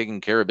maybe taken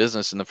care of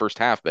business in the first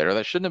half better.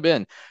 That shouldn't have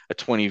been a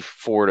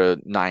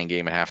 24-9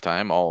 game at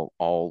halftime.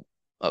 All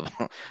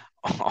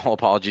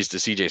apologies to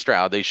CJ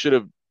Stroud. They should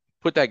have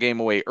put that game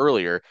away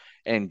earlier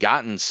and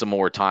gotten some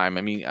more time.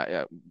 I mean,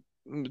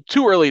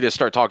 too early to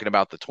start talking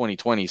about the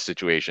 2020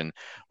 situation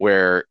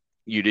where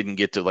you didn't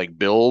get to like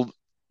build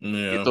get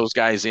Yeah. those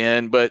guys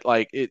in. But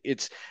like it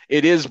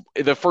is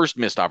the first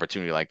missed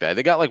opportunity like that.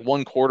 They got like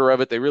 1/4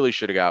 of it. They really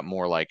should have got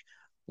more like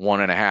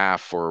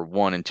 1.5 or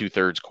 1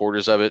 2/3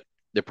 quarters of it.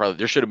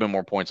 There should have been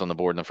more points on the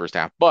board in the first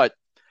half. But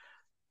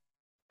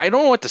I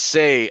don't know what to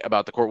say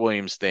about the Court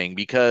Williams thing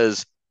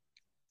because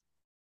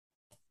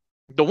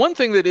the one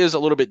thing that is a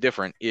little bit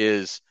different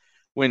is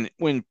when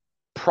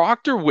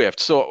Proctor whiffed.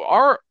 So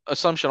our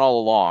assumption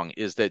all along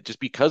is that just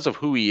because of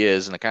who he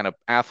is and the kind of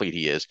athlete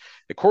he is,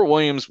 that Court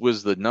Williams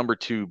was the number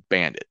 2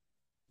 bandit.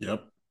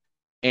 Yep.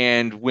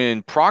 And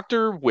when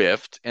Proctor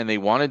whiffed and they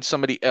wanted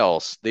somebody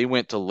else, they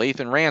went to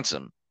Lathan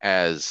Ransom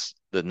as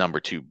the number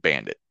 2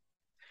 bandit.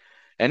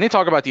 And they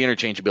talk about the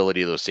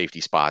interchangeability of those safety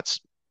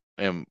spots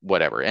and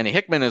whatever. And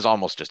Hickman is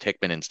almost just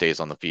Hickman and stays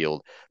on the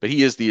field, but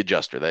he is the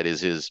adjuster. That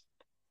is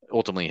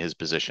ultimately his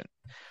position.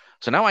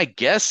 So now I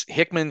guess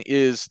Hickman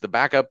is the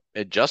backup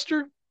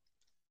adjuster,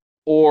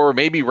 or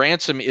maybe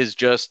Ransom is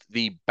just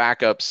the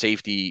backup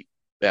safety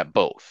at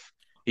both.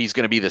 He's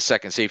going to be the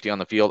second safety on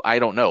the field. I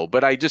don't know,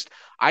 but I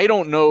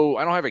don't know.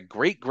 I don't have a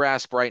great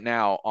grasp right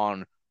now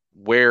on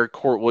where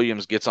Court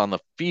Williams gets on the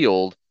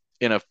field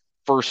in a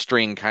first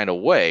string kind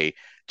of way,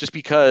 just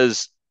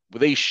because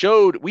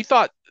we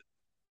thought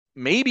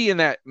maybe in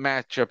that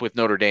matchup with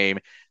Notre Dame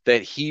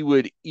that he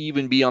would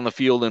even be on the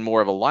field in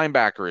more of a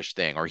linebackerish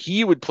thing, or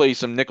he would play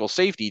some nickel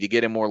safety to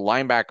get a more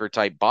linebacker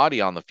type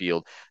body on the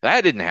field. That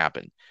didn't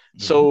happen.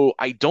 Mm-hmm. So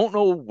I don't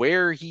know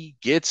where he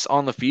gets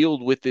on the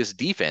field with this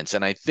defense.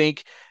 And I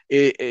think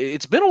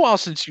it's been a while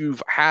since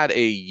you've had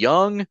a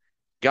young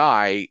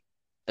guy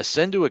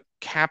ascend to a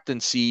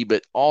captaincy,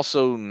 but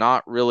also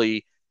not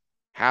really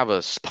have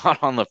a spot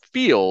on the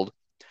field.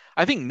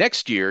 I think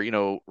next year,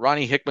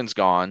 Ronnie Hickman's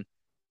gone.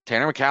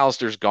 Tanner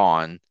McAllister's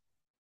gone.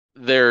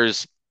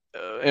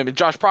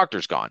 Josh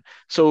Proctor's gone.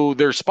 So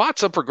there's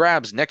spots up for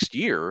grabs next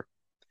year,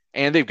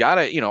 and they've got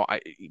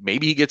to,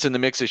 maybe he gets in the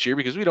mix this year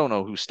because we don't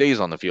know who stays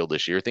on the field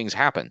this year. Things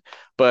happen.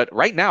 But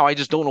right now, I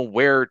just don't know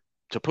where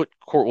to put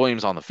Court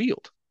Williams on the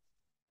field.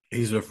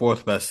 He's their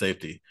 4th best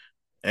safety.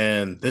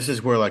 And this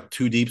is where like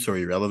 2 deeps are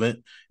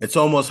irrelevant. It's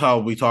almost how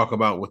we talk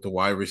about with the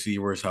wide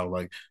receivers, how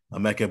like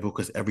Emeka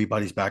Egbuka's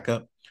everybody's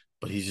backup,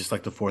 but he's just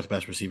like the 4th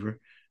best receiver.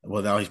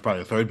 Well, now he's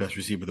probably the 3rd best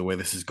receiver the way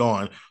this is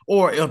gone.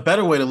 Or a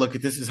better way to look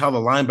at this is how the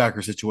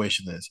linebacker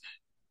situation is.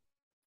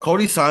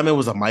 Cody Simon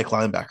was a Mike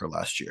linebacker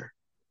last year.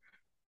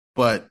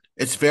 But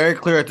it's very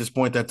clear at this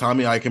point that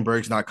Tommy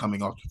Eichenberg's not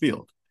coming off the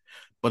field.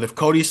 But if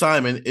Cody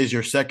Simon is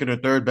your 2nd or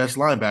 3rd best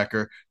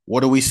linebacker, what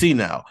do we see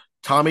now?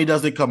 Tommy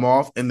doesn't come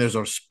off, and there's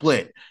a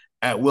split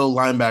at will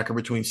linebacker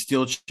between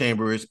Steele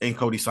Chambers and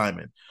Cody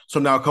Simon. So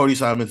now Cody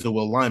Simon's the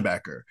will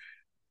linebacker.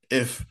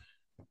 If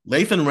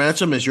Lathan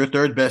Ransom is your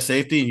 3rd best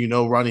safety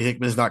and Ronnie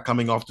Hickman is not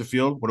coming off the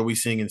field, what are we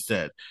seeing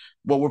instead?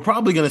 What we're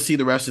probably going to see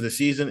the rest of the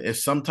season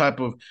is some type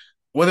of,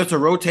 whether it's a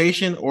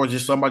rotation or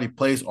just somebody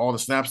plays all the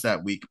snaps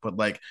that week, but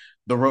like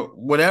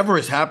whatever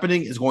is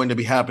happening is going to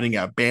be happening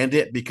at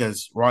Bandit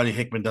because Ronnie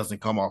Hickman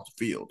doesn't come off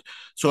the field.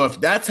 So if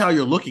that's how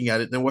you're looking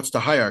at it, then what's the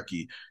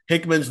hierarchy?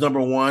 Hickman's number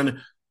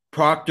 1,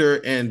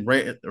 Proctor and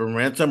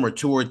Ransom are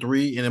 2 or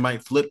 3, and it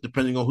might flip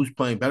depending on who's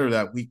playing better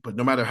that week. But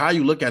no matter how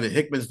you look at it,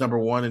 Hickman's number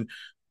 1 and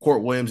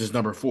Court Williams is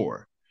number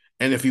 4.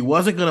 And if he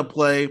wasn't going to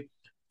play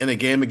in a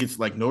game against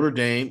like Notre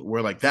Dame,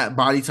 where like that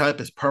body type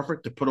is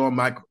perfect to put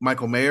on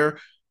Michael Mayer,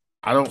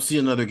 I don't see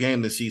another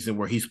game this season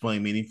where he's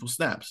playing meaningful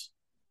snaps.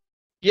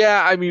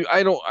 Yeah, I mean,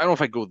 I don't know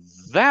if I go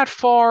that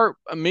far.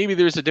 Maybe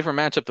there's a different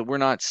matchup that we're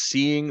not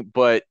seeing,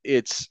 but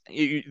it's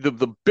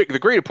the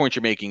greater point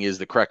you're making is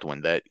the correct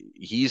one, that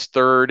he's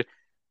 3rd.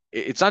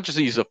 It's not just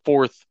that he's a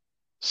 4th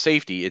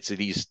safety, it's that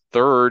he's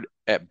 3rd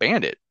at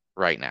Bandit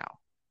right now.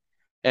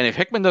 And if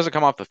Hickman doesn't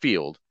come off the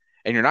field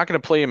and you're not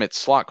going to play him at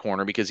slot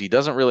corner because he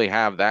doesn't really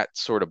have that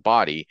sort of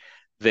body,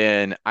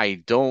 then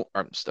I'm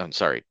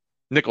sorry,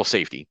 nickel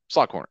safety,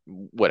 slot corner,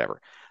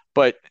 whatever.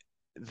 But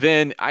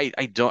then I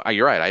don't,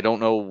 you're right. I don't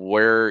know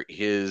where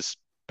his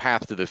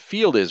path to the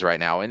field is right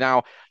now. And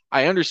now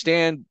I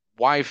understand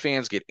why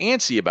fans get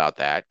antsy about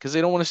that because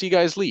they don't want to see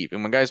guys leave.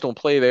 And when guys don't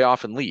play, they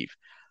often leave.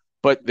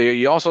 But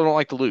you also don't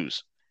like to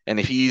lose. And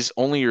if he's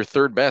only your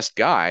 3rd best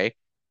guy,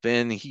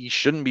 then he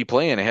shouldn't be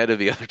playing ahead of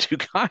the other 2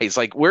 guys.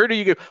 Like, where do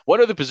you go? What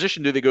other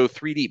position do they go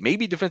 3 deep?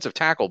 Maybe defensive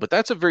tackle, but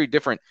that's a very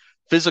different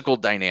physical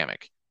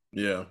dynamic.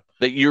 Yeah.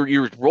 That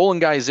you're rolling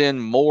guys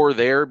in more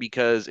there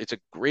because it's a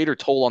greater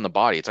toll on the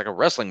body. It's like a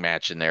wrestling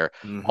match in there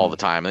all the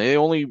time. And they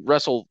only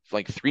wrestle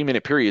like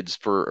 3-minute periods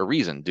for a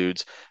reason,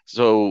 dudes.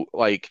 So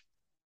like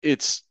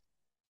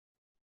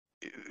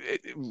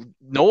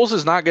Knowles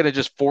is not going to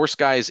just force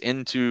guys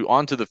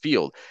onto the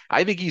field.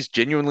 I think he's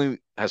genuinely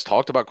has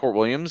talked about Court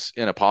Williams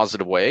in a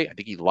positive way. I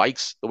think he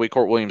likes the way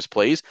Court Williams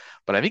plays,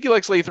 but I think he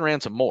likes Lathan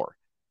Ransom more.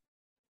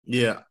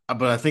 Yeah,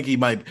 but I think he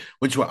might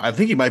be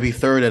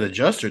 3rd at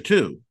adjuster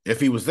too if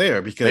he was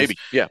there, because maybe,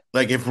 yeah.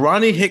 Like if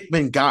Ronnie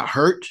Hickman got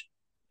hurt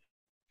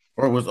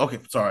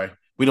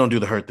we don't do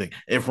the hurt thing.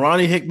 If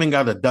Ronnie Hickman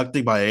got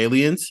abducted by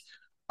aliens,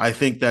 I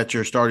think that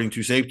your starting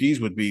 2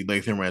 safeties would be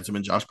Lathan Ransom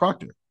and Josh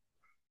Proctor.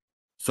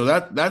 So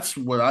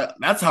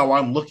that's how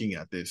I'm looking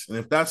at this. And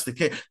if that's the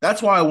case,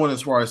 that's why I went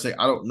as far as say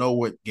I don't know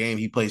what game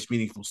he plays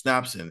meaningful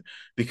snaps in,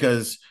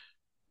 because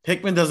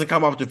Hickman doesn't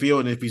come off the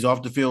field, and if he's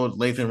off the field,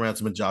 Lathan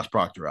Ransom and Josh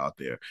Proctor out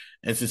there.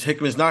 And since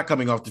Hickman's not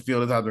coming off the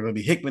field, it's either going to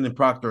be Hickman and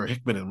Proctor or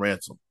Hickman and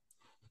Ransom.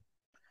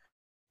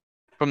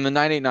 From the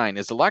 989,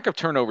 is the lack of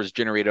turnovers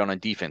generated on a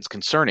defense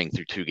concerning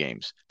through 2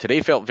 games?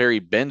 Today felt very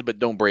bend but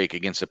don't break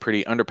against a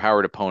pretty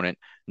underpowered opponent.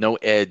 No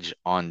edge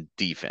on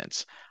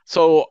defense.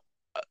 So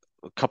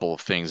a couple of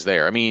things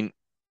there. I mean,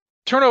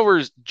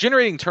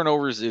 generating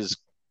turnovers is,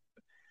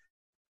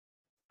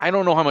 I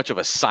don't know how much of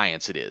a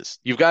science it is.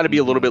 You've got to be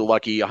a little bit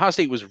lucky. Ohio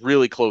State was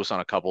really close on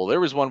a couple.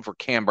 There was one for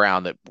Cam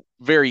Brown that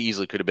very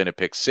easily could have been a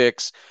pick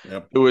six.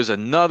 Yep. There was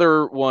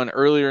another one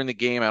earlier in the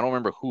game. I don't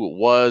remember who it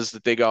was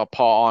that they got a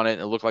paw on it.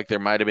 And it looked like they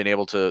might have been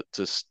able to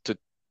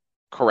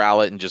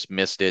corral it and just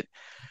missed it.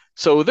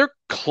 So they're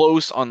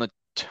close on the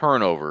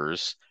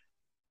turnovers.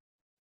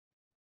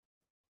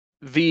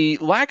 The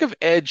lack of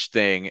edge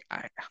thing,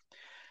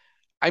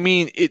 I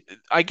mean,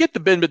 I get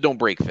the bend but don't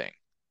break thing.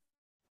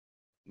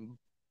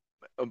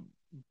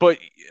 But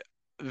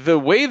the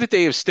way that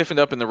they have stiffened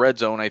up in the red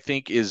zone, I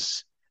think,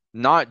 is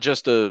not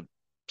just a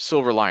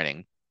silver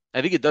lining.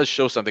 I think it does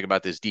show something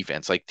about this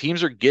defense. Like,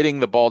 teams are getting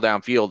the ball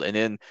downfield, and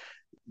then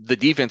the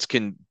defense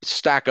can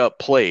stack up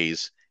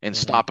plays and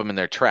stop them in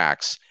their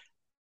tracks.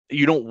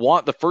 You don't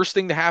want the first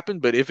thing to happen,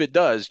 but if it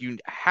does, you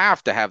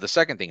have to have the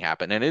second thing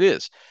happen, and it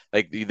is.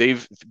 Like,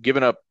 they've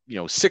given up,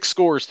 6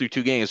 scores through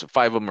 2 games,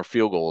 5 of them are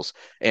field goals,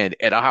 and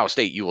at Ohio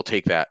State, you will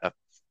take that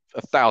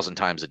 1,000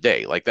 times a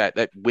day. Like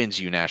that wins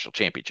you national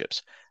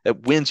championships.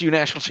 That wins you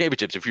national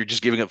championships if you're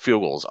just giving up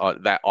field goals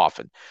that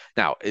often.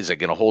 Now, is it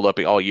going to hold up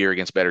all year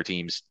against better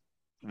teams?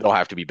 They'll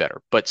have to be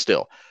better, but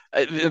still,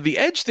 the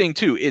edge thing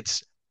too.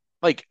 It's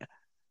like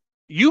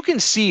you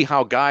can see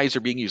how guys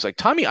are being used. Like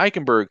Tommy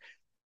Eichenberg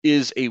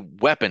is a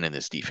weapon in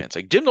this defense.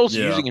 Like Jim Knowles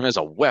is using him as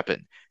a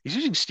weapon. He's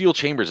using Steel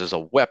Chambers as a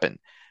weapon,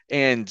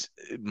 and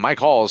Mike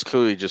Hall is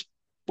clearly just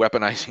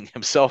weaponizing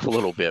himself a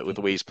little bit with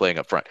the way he's playing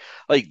up front.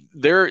 Like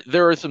there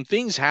are some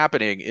things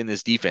happening in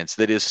this defense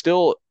that is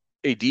still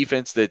a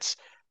defense that's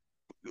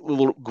a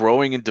little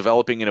growing and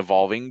developing and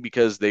evolving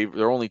because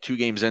they're only 2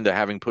 games into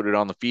having put it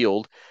on the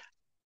field.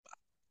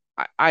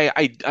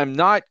 I'm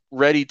not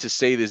ready to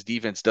say this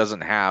defense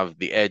doesn't have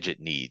the edge it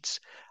needs.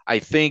 I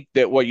think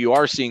that what you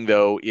are seeing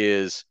though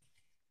is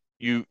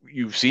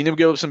you've seen them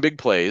give up some big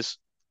plays,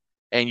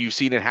 and you've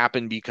seen it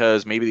happen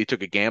because maybe they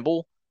took a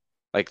gamble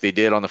like they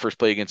did on the first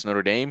play against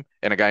Notre Dame,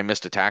 and a guy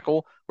missed a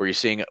tackle, where you're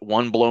seeing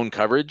one blown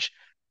coverage.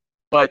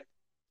 But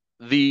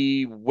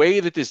the way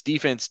that this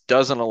defense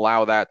doesn't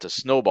allow that to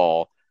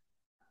snowball,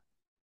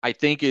 I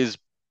think is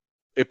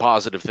a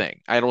positive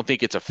thing. I don't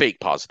think it's a fake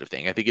positive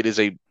thing. I think it is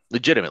a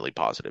legitimately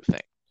positive thing.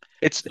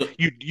 It's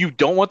you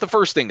don't want the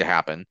first thing to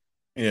happen.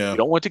 Yeah. You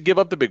don't want to give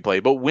up the big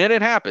play, but when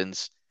it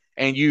happens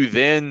and you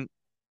then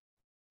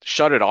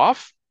shut it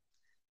off,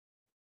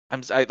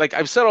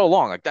 I've said all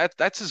along, like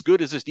that's as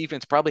good as this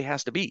defense probably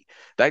has to be.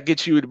 That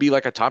gets you to be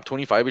like a top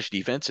 25-ish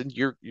defense, and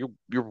you're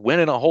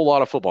winning a whole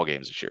lot of football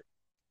games this year.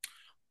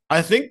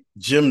 I think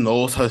Jim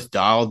Knowles has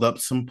dialed up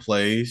some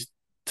plays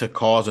to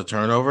cause a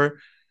turnover.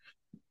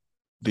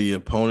 The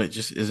opponent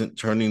just isn't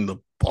turning the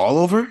ball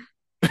over,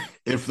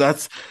 if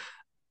that's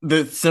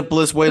the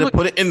simplest way to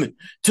put it. And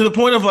to the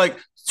point of like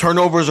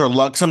turnovers are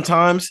luck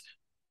sometimes.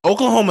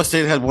 Oklahoma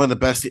State had one of the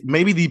best,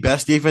 maybe the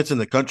best defense in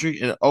the country.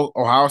 And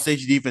Ohio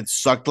State's defense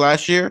sucked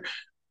last year,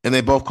 and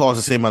they both caused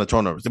the same amount of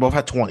turnovers. They both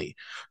had 20.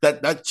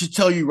 That should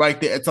tell you right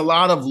there. It's a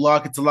lot of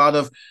luck. It's a lot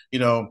of,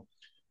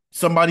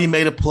 somebody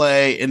made a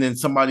play and then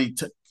somebody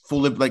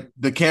like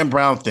the Cam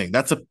Brown thing.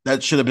 That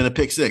should have been a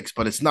pick six,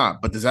 but it's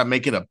not. But does that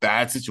make it a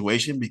bad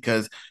situation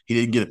because he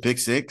didn't get a pick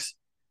six?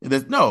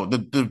 No,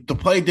 the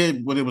play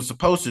did what it was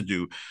supposed to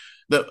do.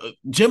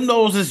 Jim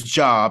Knowles'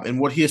 job and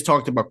what he has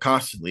talked about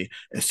constantly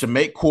is to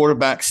make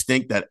quarterbacks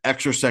think that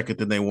extra second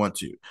than they want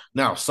to.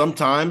 Now,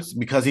 sometimes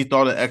because he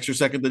thought an extra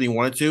second than he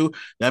wanted to,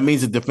 that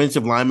means the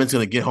defensive lineman's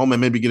going to get home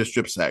and maybe get a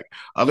strip sack.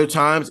 Other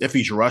times, if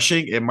he's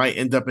rushing, it might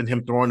end up in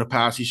him throwing a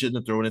pass he shouldn't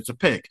have thrown. It's a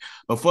pick.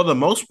 But for the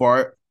most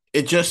part,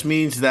 it just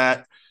means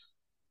that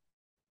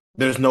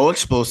there's no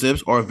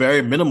explosives or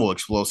very minimal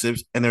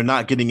explosives, and they're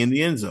not getting in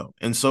the end zone.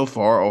 And so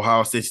far,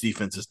 Ohio State's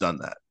defense has done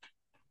that.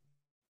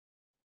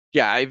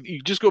 Yeah,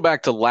 you just go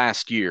back to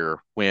last year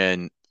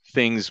when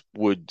things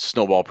would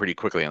snowball pretty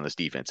quickly on this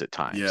defense at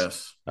times.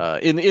 Yes.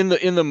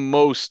 In the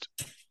most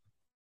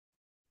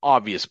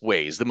obvious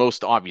ways, the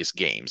most obvious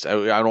games.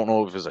 I don't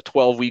know if it was a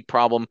 12-week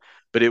problem,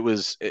 but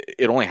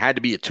it only had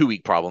to be a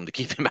 2-week problem to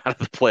keep them out of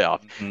the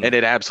playoff, and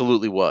it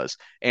absolutely was.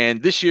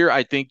 And this year,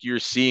 I think you're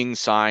seeing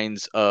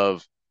signs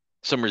of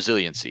some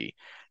resiliency.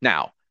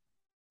 Now,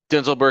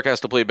 Denzel Burke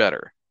has to play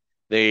better.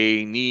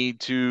 They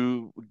need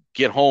to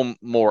get home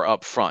more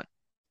up front,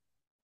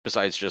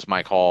 besides just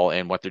Mike Hall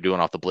and what they're doing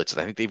off the blitzes.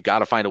 I think they've got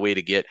to find a way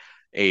to get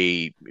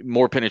a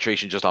more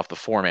penetration just off the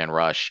 4-man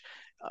rush.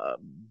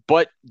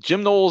 But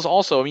Jim Knowles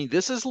also, I mean,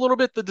 this is a little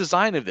bit the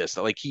design of this.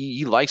 Like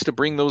he likes to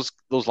bring those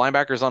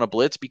linebackers on a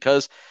blitz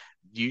because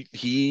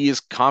he is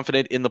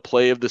confident in the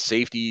play of the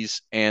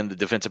safeties and the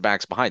defensive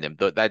backs behind him.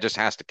 That just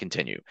has to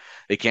continue.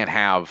 They can't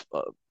have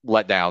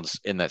letdowns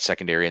in that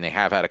secondary, and they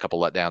have had a couple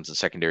letdowns in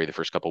secondary the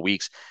first couple of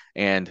weeks.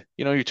 And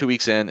you're 2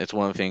 weeks in. It's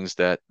one of the things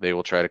that they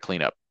will try to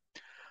clean up.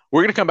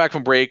 We're going to come back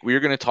from break. We're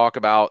going to talk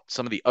about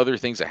some of the other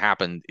things that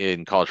happened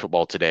in college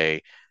football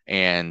today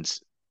and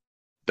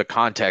the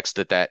context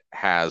that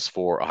has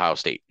for Ohio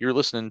State. You're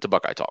listening to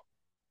Buckeye Talk.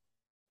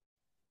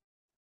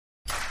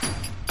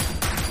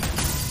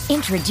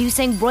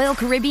 Introducing Royal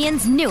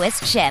Caribbean's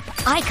newest ship,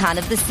 Icon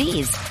of the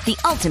Seas, the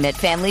ultimate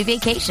family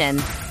vacation.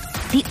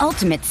 The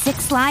ultimate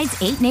 6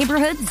 slides, 8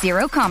 neighborhoods,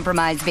 0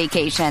 compromise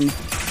vacation.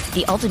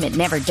 The ultimate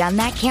never done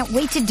that, can't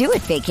wait to do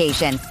it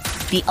vacation.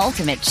 The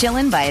ultimate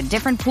chillin' by a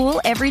different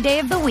pool every day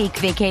of the week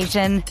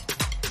vacation.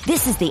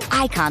 This is the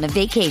Icon of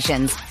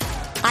Vacations.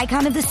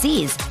 Icon of the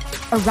Seas,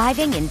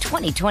 arriving in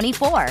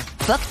 2024.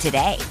 Book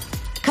today.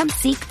 Come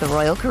seek the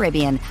Royal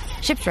Caribbean.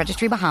 Ships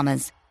Registry,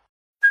 Bahamas.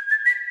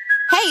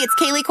 Hey, it's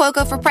Kaylee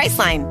Cuoco for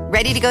Priceline.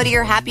 Ready to go to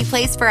your happy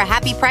place for a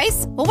happy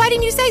price? Well, why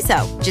didn't you say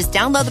so? Just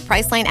download the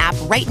Priceline app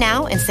right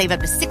now and save up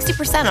to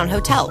 60% on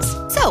hotels.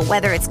 So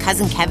whether it's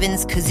Cousin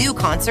Kevin's Kazoo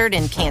Concert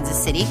in Kansas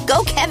City,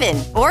 go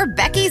Kevin, or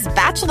Becky's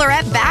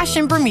Bachelorette Bash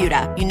in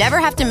Bermuda, you never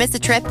have to miss a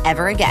trip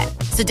ever again.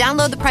 So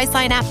download the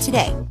Priceline app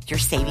today. Your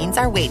savings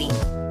are waiting.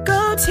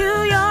 Go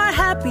to your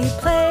happy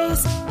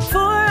place for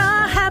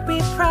a happy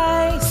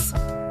price.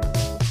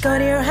 Go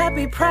to your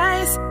happy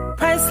price,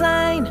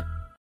 Priceline.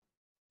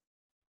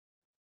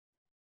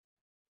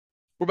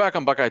 We're back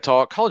on Buckeye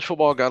Talk. College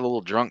football got a little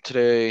drunk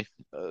today.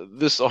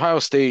 This Ohio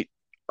State,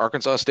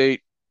 Arkansas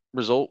State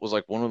result was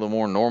like one of the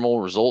more normal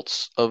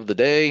results of the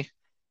day.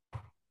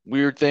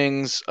 Weird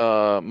things.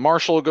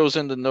 Marshall goes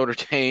into Notre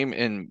Dame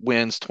and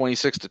wins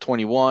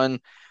 26-21.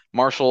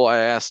 Marshall, I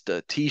asked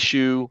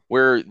Tishu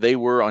where they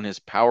were on his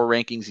power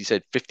rankings. He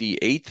said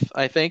 58th,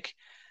 I think.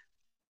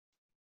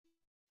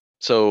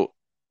 So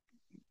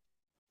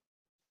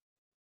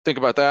think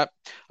about that.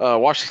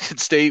 Washington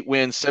State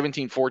wins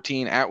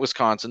 17-14 at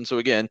Wisconsin. So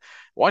again,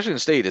 Washington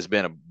State has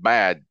been a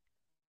bad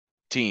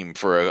team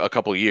for a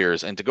couple of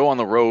years, and to go on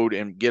the road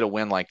and get a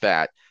win like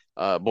that,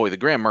 boy, the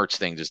Graham Mertz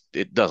thing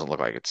it doesn't look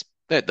like it's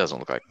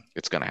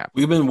going to happen.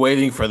 We've been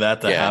waiting for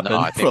that to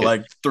happen for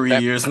like 3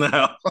 years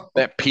now.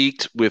 That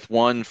peaked with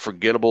one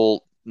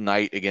forgettable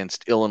night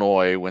against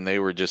Illinois when they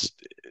were just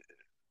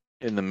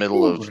in the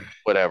middle of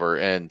whatever,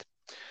 and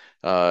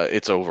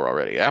it's over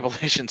already.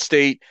 Appalachian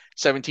State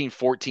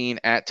 17-14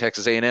 at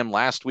Texas A&M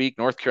last week.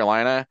 North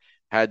Carolina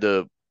had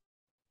to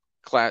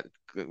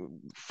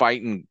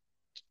fight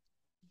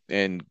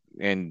and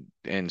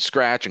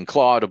scratch and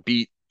claw to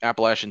beat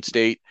Appalachian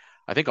State.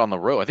 I think on the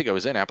road. I think I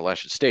was in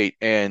Appalachian State,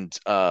 and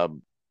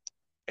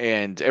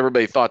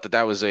everybody thought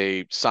that was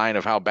a sign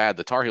of how bad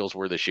the Tar Heels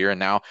were this year. And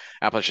now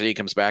Appalachian State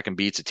comes back and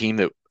beats a team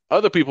that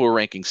other people were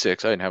ranking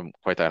 6. I didn't have them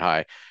quite that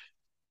high.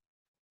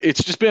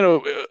 It's just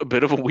been a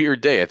bit of a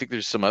weird day. I think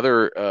there's some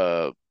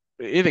other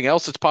anything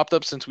else that's popped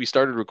up since we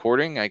started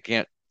recording. I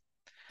can't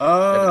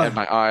haven't had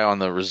my eye on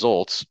the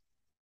results.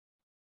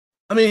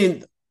 I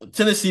mean,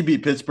 Tennessee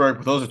beat Pittsburgh,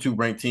 but those are 2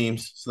 ranked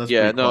teams, so that's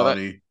pretty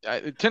quality.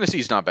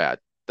 Tennessee's not bad.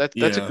 That's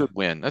a good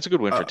win. That's a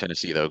good win for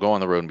Tennessee, though. Go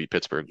on the road and beat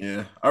Pittsburgh.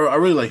 Yeah, I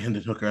really like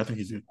Hendon Hooker. I think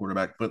he's a good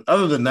quarterback. But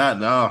other than that,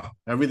 no,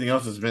 everything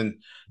else has been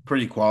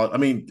pretty quality. I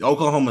mean,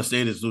 Oklahoma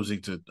State is losing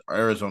to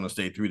Arizona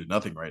State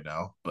 3-0 right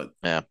now. But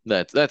yeah,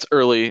 that's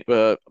early.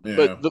 But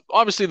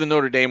obviously the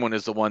Notre Dame one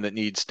is the one that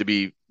needs to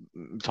be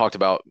talked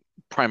about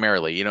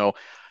primarily.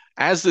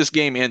 As this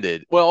game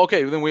ended, well,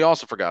 okay, then we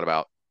also forgot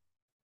about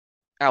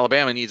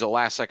Alabama needs a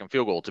last-second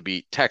field goal to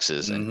beat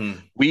Texas,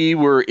 and we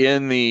were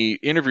in the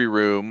interview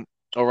room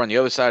over on the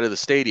other side of the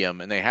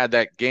stadium, and they had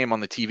that game on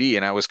the TV,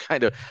 and I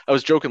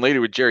was joking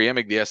later with Jerry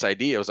Emig, the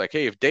SID. I was like,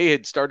 hey, if Day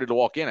had started to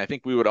walk in, I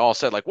think we would all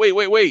said like,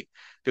 wait,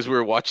 because we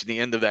were watching the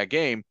end of that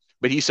game.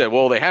 But he said,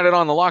 well, they had it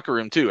on the locker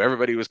room too.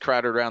 Everybody was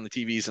crowded around the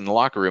TVs in the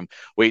locker room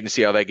waiting to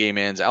see how that game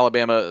ends.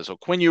 Alabama, so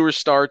Quinn Ewers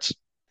starts.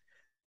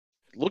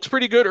 Looks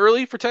pretty good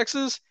early for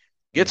Texas.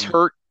 Gets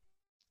hurt,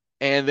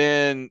 and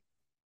then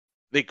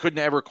they couldn't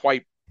ever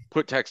quite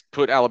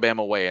put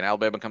Alabama away, and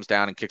Alabama comes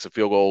down and kicks a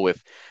field goal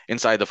with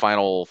inside the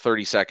final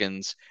 30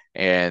 seconds,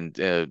 and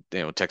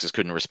Texas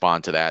couldn't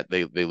respond to that.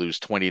 They lose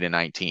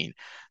 20-19.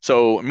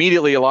 So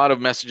immediately a lot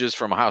of messages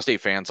from Ohio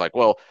State fans like,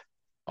 well,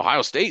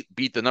 Ohio State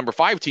beat the number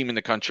 5 team in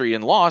the country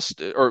and lost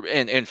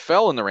and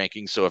fell in the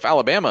rankings. So if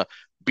Alabama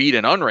beat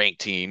an unranked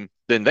team,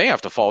 then they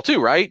have to fall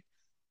too, right?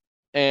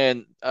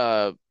 And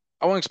I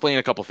want to explain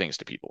a couple things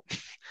to people.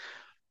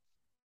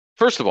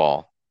 First of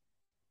all,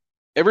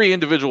 every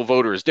individual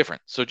voter is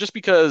different. So just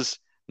because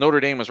Notre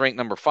Dame was ranked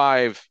number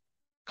 5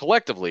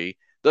 collectively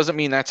doesn't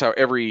mean that's how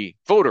every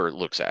voter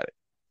looks at it.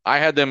 I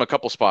had them a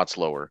couple spots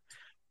lower,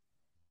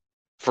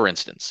 for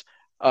instance.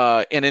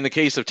 And in the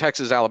case of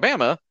Texas,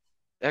 Alabama,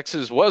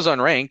 Texas was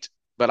unranked,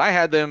 but I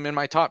had them in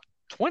my top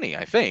 20,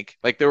 I think.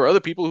 Like there were other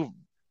people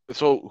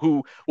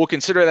who will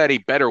consider that a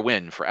better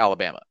win for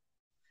Alabama.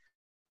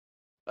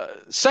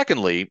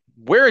 Secondly,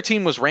 where a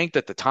team was ranked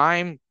at the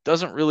time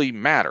doesn't really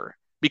matter.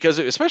 because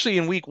especially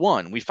in week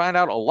one, we find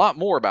out a lot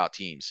more about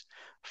teams.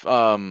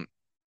 Um,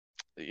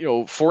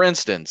 for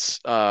instance,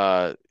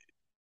 last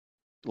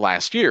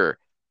year,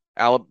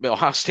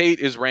 Ohio State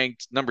is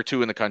ranked number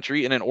 2 in the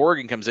country, and then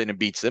Oregon comes in and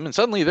beats them, and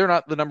suddenly they're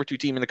not the number 2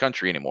 team in the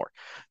country anymore.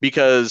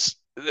 Because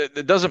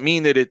it doesn't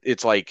mean that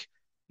it's like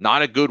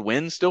not a good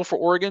win still for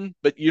Oregon,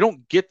 but you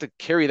don't get to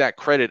carry that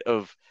credit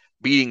of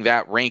beating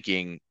that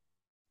ranking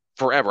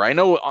forever. I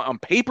know on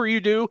paper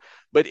you do,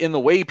 but in the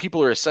way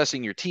people are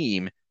assessing your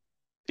team,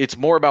 it's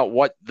more about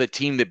what the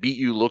team that beat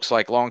you looks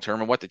like long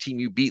term and what the team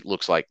you beat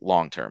looks like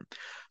long term.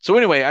 So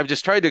anyway, I've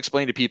just tried to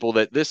explain to people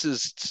that this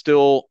is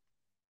still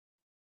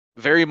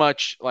very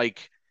much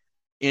like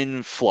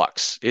in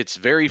flux. It's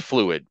very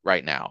fluid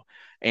right now.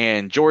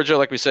 And Georgia,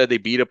 like we said, they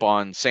beat up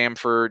on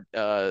Samford.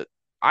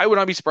 I would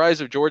not be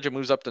surprised if Georgia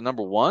moves up to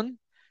number 1.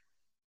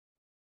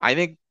 I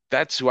think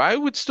that's who I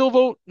would still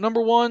vote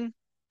number 1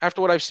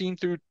 after what I've seen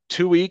through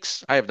 2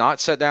 weeks. I have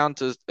not sat down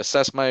to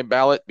assess my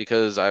ballot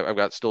because I've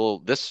got still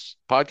this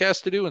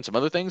podcast to do and some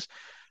other things.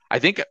 I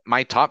think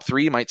my top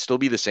 3 might still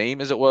be the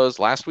same as it was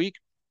last week.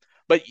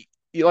 But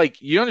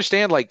you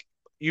understand, like,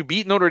 you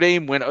beat Notre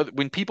Dame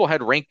when people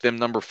had ranked them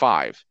number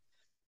 5.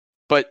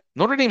 But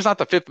Notre Dame's not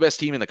the 5th best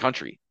team in the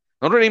country.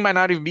 Notre Dame might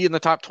not even be in the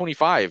top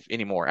 25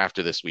 anymore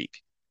after this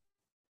week.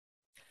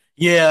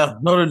 Yeah,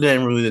 Notre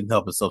Dame really didn't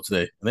help itself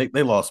today.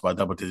 They lost by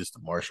double digits to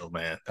Marshall,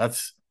 man.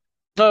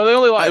 No, they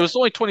only it was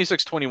only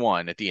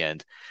 26-21 at the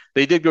end.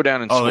 They did go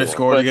down and score. They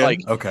scored again? Like,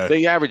 okay.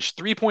 They averaged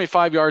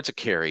 3.5 yards a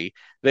carry.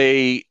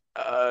 They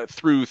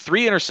threw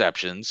 3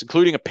 interceptions,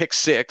 including a pick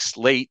 6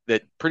 late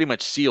that pretty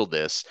much sealed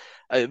this.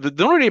 The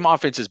Notre Dame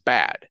offense is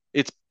bad.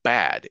 It's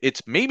bad.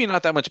 It's maybe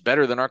not that much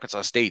better than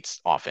Arkansas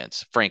State's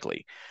offense,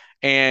 frankly.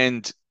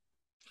 And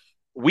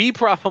we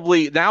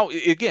probably now,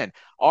 again,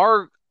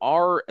 our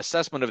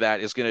assessment of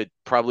that is going to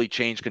probably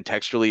change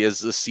contextually as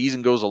the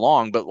season goes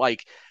along. But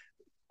like,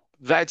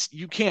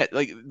 you can't,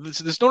 like,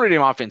 this Notre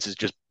Dame offense is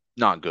just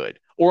not good.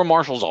 Or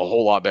Marshall's a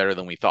whole lot better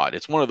than we thought.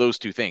 It's one of those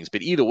two things.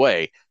 But either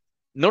way,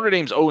 Notre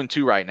Dame's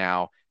 0-2 right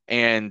now,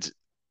 and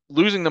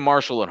losing to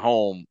Marshall at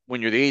home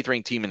when you're the 8th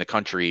ranked team in the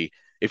country,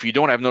 if you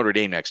don't have Notre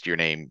Dame next to your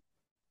name,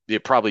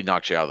 it probably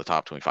knocks you out of the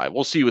top 25.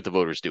 We'll see what the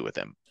voters do with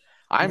them.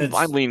 I'm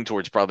leaning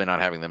towards probably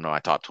not having them in my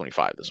top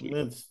 25 this week.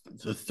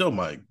 It's still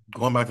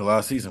going back to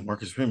last season,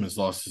 Marcus Freeman's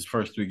lost his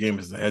first 3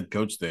 games as the head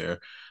coach there.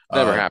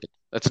 Never happened.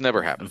 That's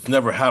never happened. It's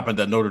never happened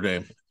at Notre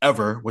Dame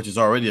ever, which is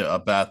already a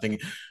bad thing.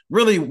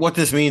 Really, what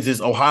this means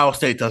is Ohio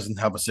State doesn't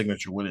have a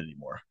signature win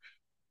anymore.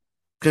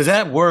 Because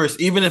at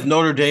worst, even if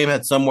Notre Dame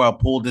had somehow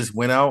pulled this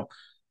win out,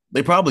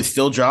 they probably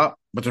still drop,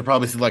 but they're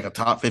probably still like a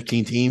top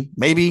 15 team,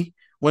 maybe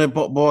when it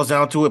boils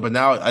down to it. But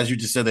now, as you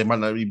just said, they might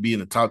not be in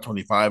the top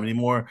 25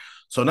 anymore.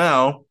 So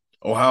now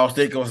Ohio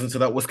State goes into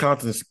that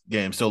Wisconsin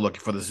game still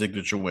looking for the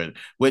signature win,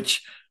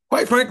 which,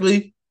 quite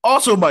frankly,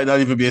 also might not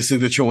even be a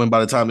signature win by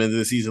the time the end of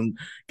the season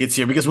gets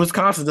here, because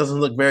Wisconsin doesn't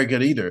look very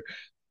good either.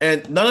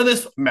 And none of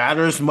this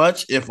matters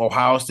much if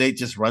Ohio State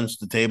just runs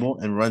the table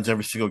and runs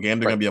every single game.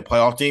 They're going to be a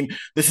playoff team.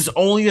 This is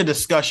only a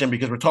discussion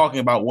because we're talking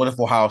about what if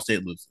Ohio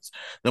State loses?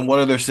 Then what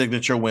are their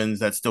signature wins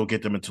that still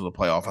get them into the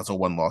playoff as a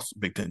one-loss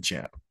Big Ten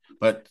champ?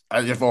 But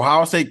if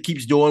Ohio State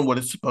keeps doing what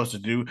it's supposed to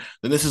do,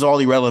 then this is all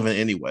irrelevant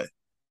anyway.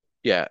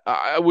 Yeah,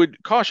 I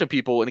would caution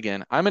people. And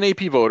again, I'm an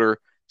AP voter,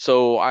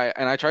 so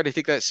I try to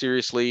take that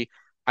seriously.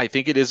 I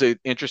think it is an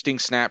interesting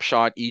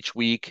snapshot each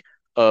week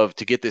to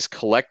get this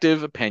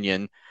collective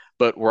opinion.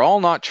 But we're all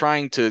not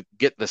trying to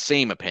get the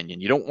same opinion.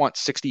 You don't want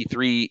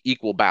 63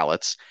 equal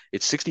ballots.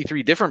 It's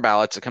 63 different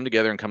ballots that come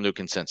together and come to a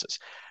consensus.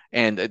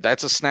 And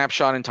that's a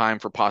snapshot in time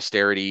for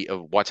posterity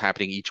of what's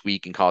happening each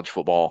week in college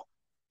football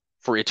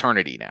for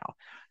eternity now.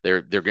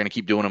 They're going to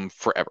keep doing them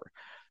forever.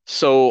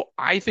 So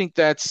I think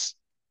that's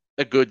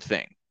a good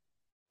thing.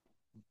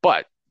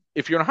 But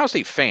if you're an Ohio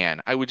State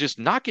fan, I would just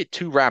not get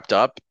too wrapped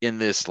up in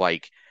this,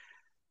 like,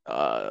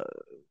 the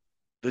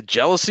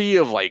jealousy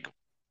of, like,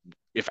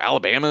 if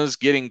Alabama's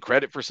getting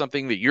credit for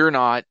something that you're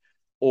not,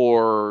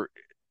 or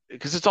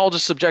because it's all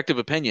just subjective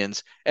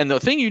opinions. And the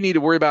thing you need to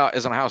worry about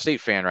as an Ohio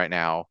State fan right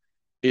now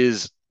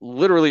is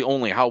literally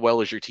only how well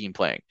is your team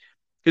playing.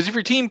 Because if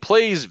your team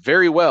plays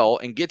very well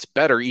and gets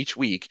better each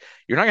week,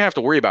 you're not going to have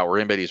to worry about where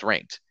anybody's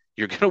ranked.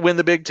 You're going to win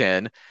the Big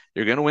Ten.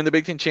 You're going to win the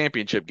Big Ten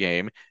championship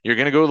game. You're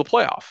going to go to the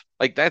playoff.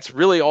 Like, that's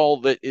really all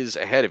that is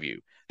ahead of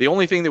you. The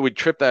only thing that would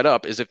trip that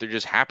up is if there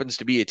just happens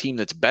to be a team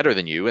that's better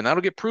than you, and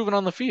that'll get proven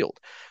on the field.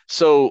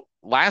 So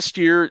last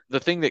year,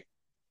 the thing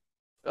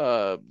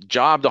that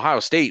jobbed Ohio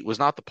State was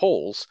not the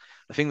polls.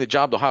 The thing that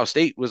jobbed Ohio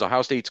State was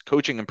Ohio State's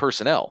coaching and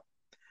personnel.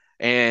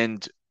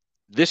 And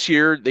this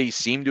year, they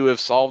seem to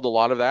have solved a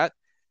lot of that.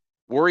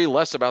 Worry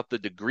less about the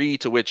degree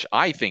to which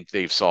I think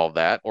they've solved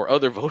that, or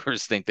other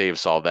voters think they've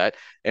solved that,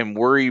 and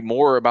worry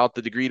more about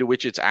the degree to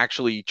which it's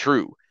actually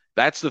true.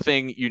 That's the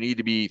thing you need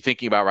to be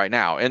thinking about right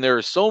now. And there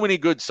are so many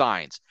good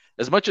signs.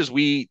 As much as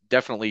we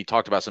definitely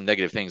talked about some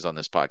negative things on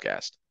this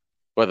podcast,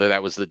 whether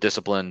that was the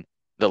discipline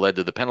that led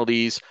to the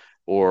penalties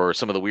or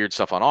some of the weird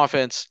stuff on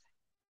offense,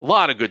 a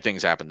lot of good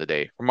things happened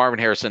today from Marvin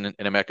Harrison and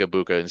Emeka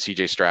Egbuka and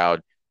CJ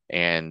Stroud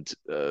and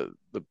the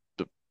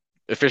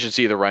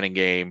efficiency of the running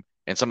game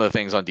and some of the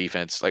things on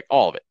defense, like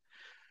all of it.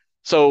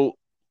 So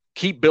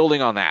keep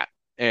building on that,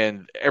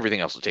 and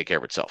everything else will take care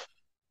of itself.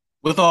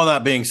 With all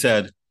that being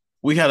said,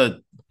 we had a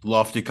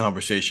lofty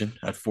conversation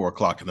at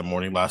 4:00 in the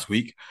morning last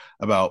week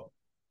about,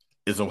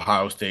 is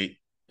Ohio State,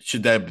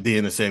 should that be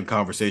in the same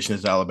conversation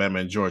as Alabama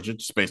and Georgia,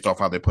 just based off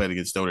how they played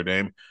against Notre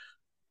Dame?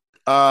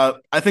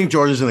 I think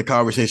Georgia's in the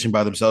conversation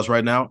by themselves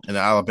right now, and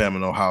Alabama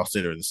and Ohio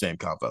State are in the same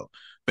convo.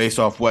 Based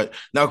off what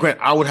now, Grant,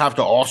 I would have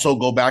to also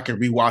go back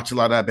and rewatch a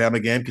lot of that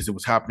Bama game because it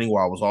was happening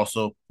while I was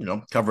also,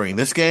 covering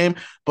this game.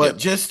 But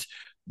just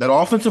that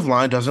offensive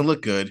line doesn't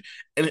look good,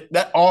 and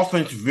that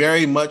offense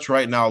very much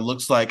right now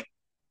looks like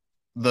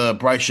the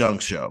Bryce Young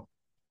show.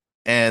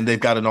 And they've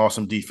got an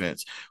awesome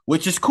defense,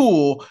 which is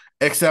cool,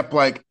 except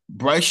like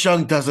Bryce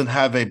Young doesn't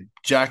have a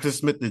Jackson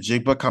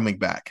Smith-Njigba coming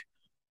back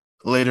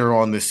later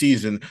on this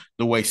season,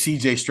 the way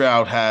CJ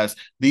Stroud has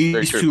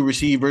these two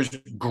receivers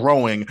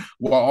growing,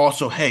 while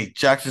also, hey,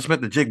 Jackson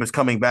Smith-Njigba is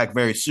coming back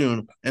very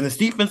soon, and this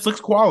defense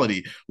looks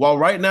quality. While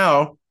right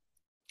now,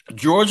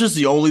 Georgia's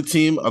the only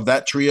team of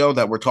that trio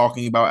that we're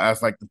talking about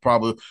as like the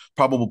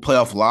probable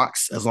playoff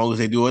locks, as long as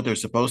they do what they're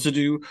supposed to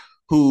do,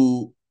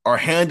 who are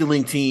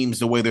handling teams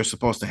the way they're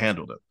supposed to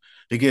handle them.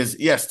 Because,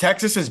 yes,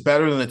 Texas is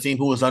better than a team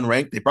who was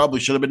unranked. They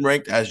probably should have been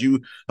ranked, as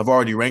you have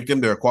already ranked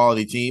them. They're a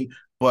quality team.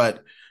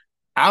 But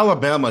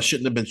Alabama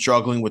shouldn't have been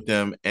struggling with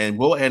them, and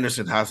Will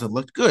Anderson hasn't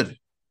looked good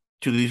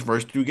to these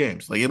first 2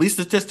 games. Like, at least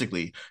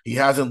statistically, he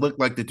hasn't looked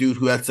like the dude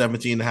who had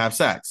 17 and a half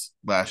sacks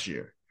last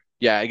year.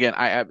 Yeah, again,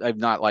 I've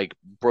not like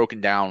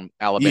broken down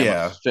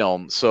Alabama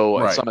film,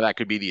 so some of that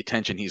could be the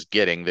attention he's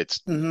getting.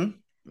 That's,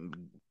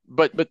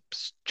 but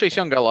Chase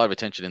Young got a lot of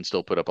attention and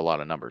still put up a lot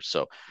of numbers.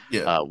 So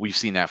we've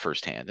seen that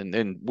firsthand,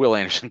 and Will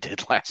Anderson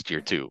did last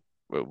year too.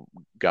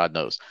 God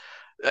knows.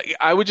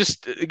 I would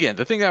just, again,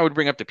 the thing I would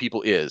bring up to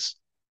people is,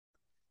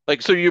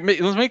 like, so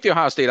let's make the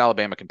Ohio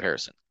State-Alabama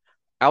comparison.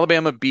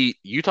 Alabama beat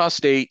Utah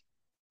State.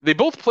 They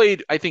both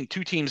played, I think,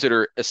 2 teams that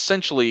are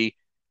essentially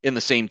in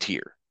the same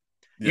tier.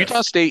 Yes.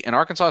 Utah State and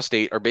Arkansas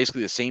State are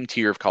basically the same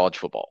tier of college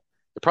football.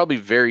 They're probably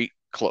very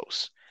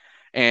close.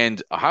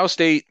 And Ohio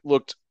State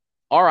looked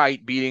all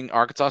right beating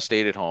Arkansas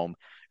State at home,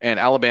 and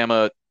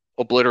Alabama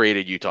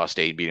obliterated Utah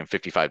State, beating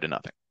 55-0.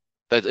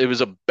 That it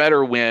was a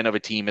better win of a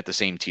team at the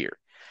same tier.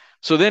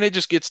 So then it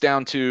just gets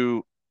down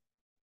to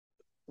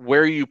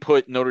where you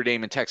put Notre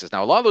Dame and Texas.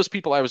 Now, a lot of those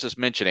people I was just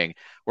mentioning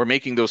were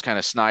making those kind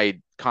of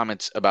snide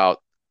comments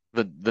about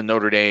the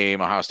Notre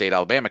Dame, Ohio State,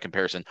 Alabama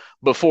comparison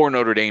before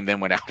Notre Dame then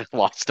went out and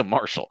lost to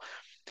Marshall.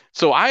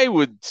 So I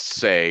would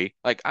say,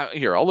 like,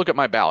 here, I'll look at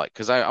my ballot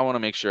because I want to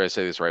make sure I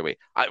say this the right way.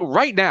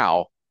 Right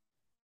now,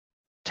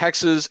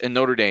 Texas and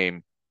Notre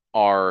Dame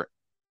are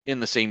in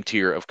the same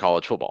tier of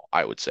college football,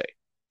 I would say.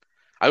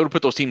 I would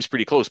put those teams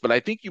pretty close, but I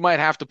think you might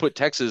have to put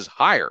Texas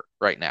higher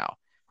right now.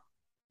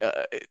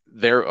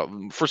 They're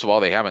first of all,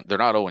 they're not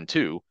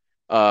 0-2.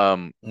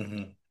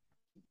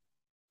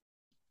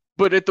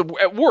 But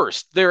at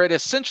worst, they're at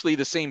essentially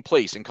the same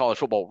place in college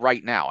football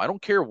right now. I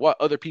don't care what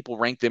other people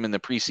ranked them in the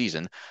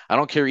preseason. I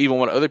don't care even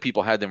what other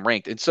people had them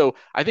ranked. And so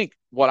I think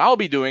what I'll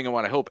be doing, and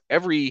what I hope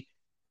every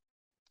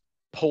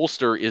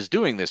pollster is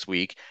doing this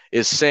week,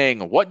 is saying,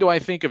 what do I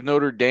think of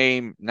Notre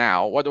Dame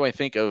now? What do I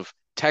think of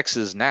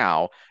Texas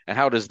now? And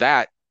how does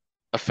that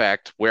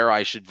affect where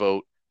I should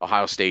vote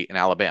Ohio State and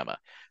Alabama?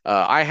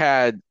 I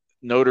had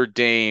Notre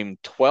Dame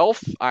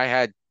 12th. I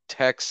had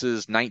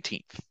Texas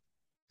 19th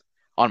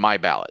on my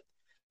ballot.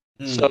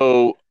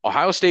 So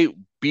Ohio State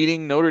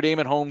beating Notre Dame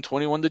at home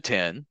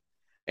 21-10,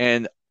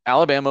 and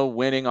Alabama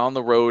winning on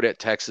the road at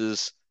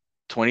Texas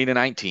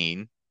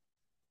 20-19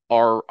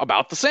 are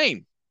about the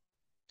same.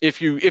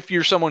 If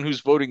you're someone who's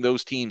voting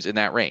those teams in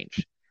that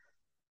range.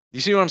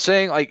 You see what I'm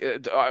saying? Like,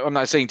 I'm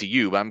not saying to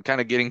you, but I'm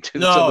kind of getting to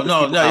I'll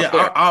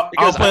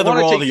play the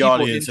role of the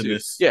audience in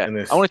this.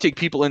 I want to take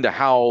people into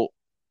how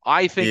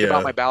I think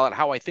about my ballot,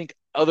 how I think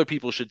other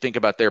people should think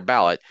about their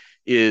ballot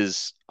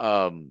is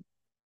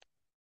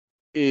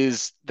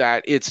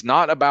that it's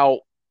not about,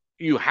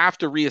 you have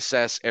to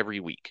reassess every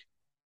week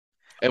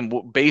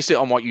and base it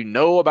on what you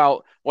know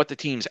about what the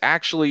teams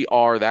actually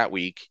are that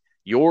week,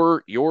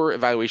 your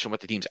evaluation of what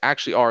the teams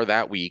actually are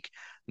that week,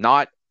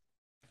 not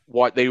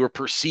what they were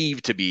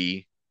perceived to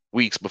be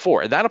weeks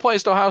before. And that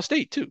applies to Ohio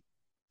State too.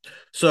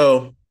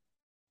 So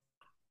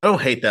I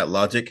don't hate that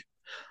logic.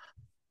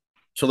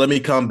 So let me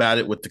combat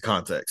it with the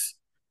context.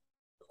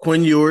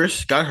 Quinn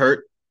Ewers got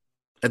hurt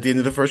at the end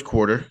of the first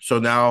quarter. So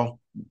now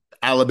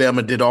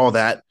Alabama did all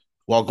that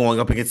while going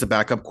up against a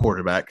backup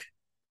quarterback,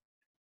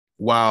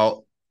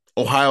 while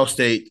Ohio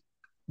State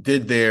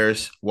did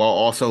theirs while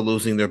also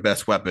losing their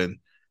best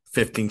weapon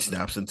 15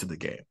 snaps into the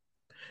game.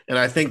 And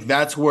I think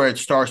that's where it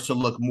starts to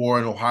look more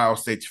in Ohio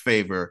State's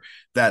favor,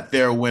 that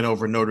their win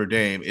over Notre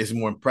Dame is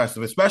more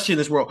impressive, especially in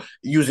this world,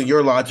 using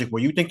your logic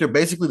where you think they're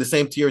basically the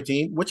same tier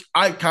team, which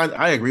I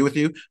agree with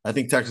you. I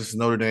think Texas and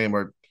Notre Dame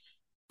are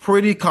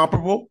pretty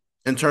comparable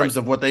in terms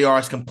of what they are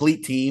as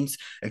complete teams,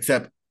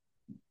 except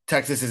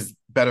Texas is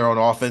better on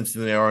offense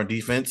than they are on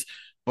defense.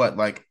 but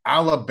like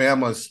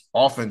Alabama's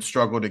offense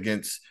struggled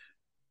against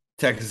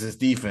Texas's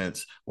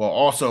defense while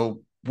also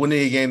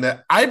winning a game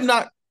that I'm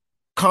not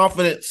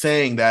confident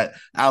saying that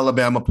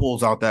Alabama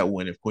pulls out that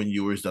win if Quinn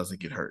Ewers doesn't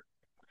get hurt.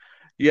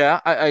 Yeah,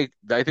 I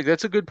think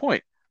that's a good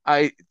point.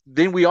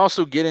 Then we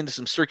also get into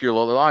some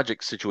circular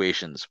logic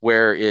situations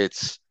where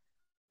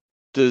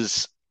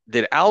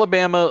did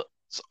Alabama's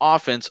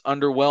offense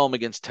underwhelm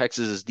against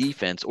Texas's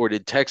defense, or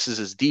did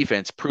Texas's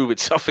defense prove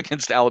itself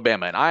against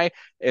Alabama? And I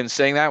am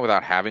saying that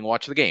without having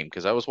watched the game,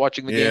 because I was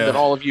watching the game that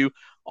all of you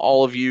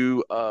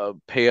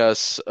pay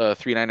us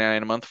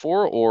 $3.99 a month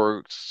for,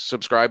 or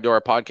subscribe to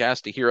our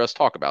podcast to hear us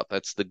talk about.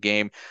 That's the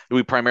game that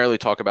we primarily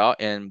talk about,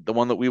 and the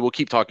one that we will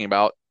keep talking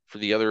about for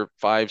the other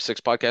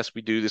 5-6 podcasts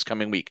we do this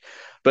coming week.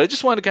 But I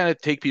just wanted to kind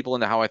of take people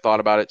into how I thought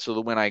about it, so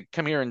that when I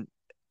come here and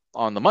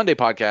on the Monday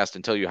podcast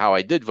and tell you how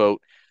I did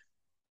vote,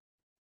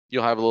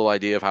 you'll have a little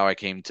idea of how I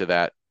came to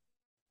that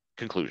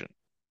conclusion.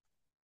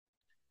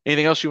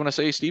 Anything else you want to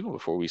say, Stephen,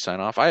 before we sign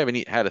off? I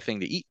haven't had a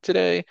thing to eat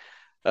today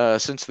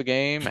since the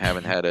game. I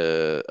haven't had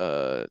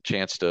a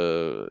chance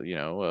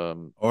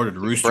to, ordered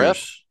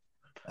roosters.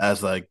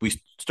 As like we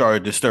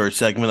started this third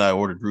segment, I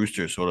ordered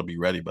roosters, so it'll be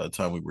ready by the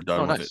time we were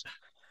done with it.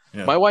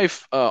 Yeah. My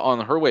wife,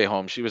 on her way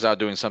home, she was out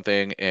doing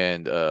something,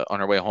 and on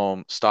her way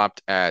home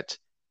stopped at,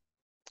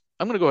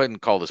 I'm going to go ahead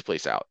and call this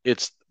place out.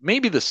 It's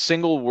maybe the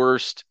single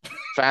worst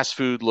fast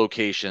food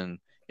location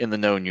in the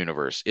known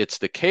universe. It's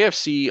the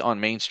KFC on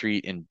Main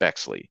Street in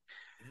Bexley,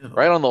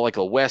 right on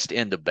the west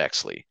end of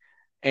Bexley.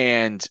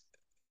 And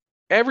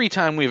every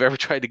time we've ever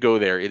tried to go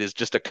there, it is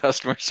just a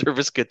customer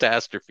service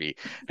catastrophe.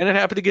 And it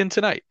happened again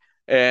tonight.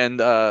 And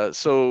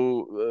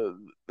so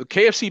the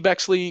KFC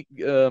Bexley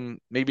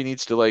maybe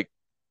needs to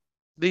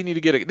they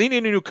need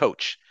a new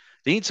coach.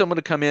 They need someone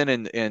to come in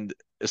and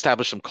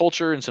establish some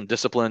culture and some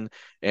discipline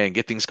and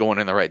get things going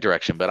in the right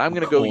direction. But I'm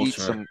going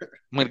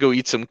to go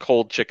eat some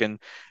cold chicken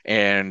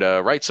and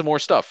write some more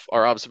stuff.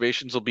 Our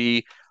observations will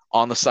be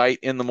on the site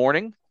in the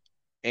morning,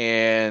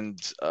 and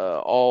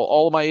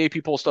all of my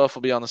AP poll stuff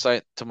will be on the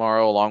site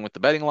tomorrow, along with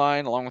the betting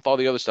line, along with all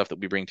the other stuff that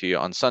we bring to you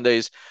on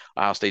Sundays.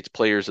 Ohio State's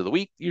players of the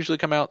week usually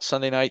come out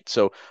Sunday night.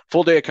 So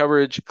full day of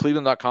coverage,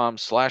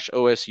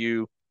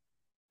 cleveland.com/OSU.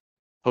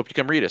 Hope you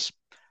come read us.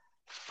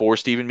 For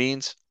Stephen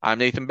Means, I'm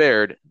Nathan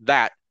Baird.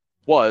 That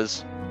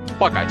was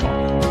Buckeye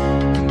Talk.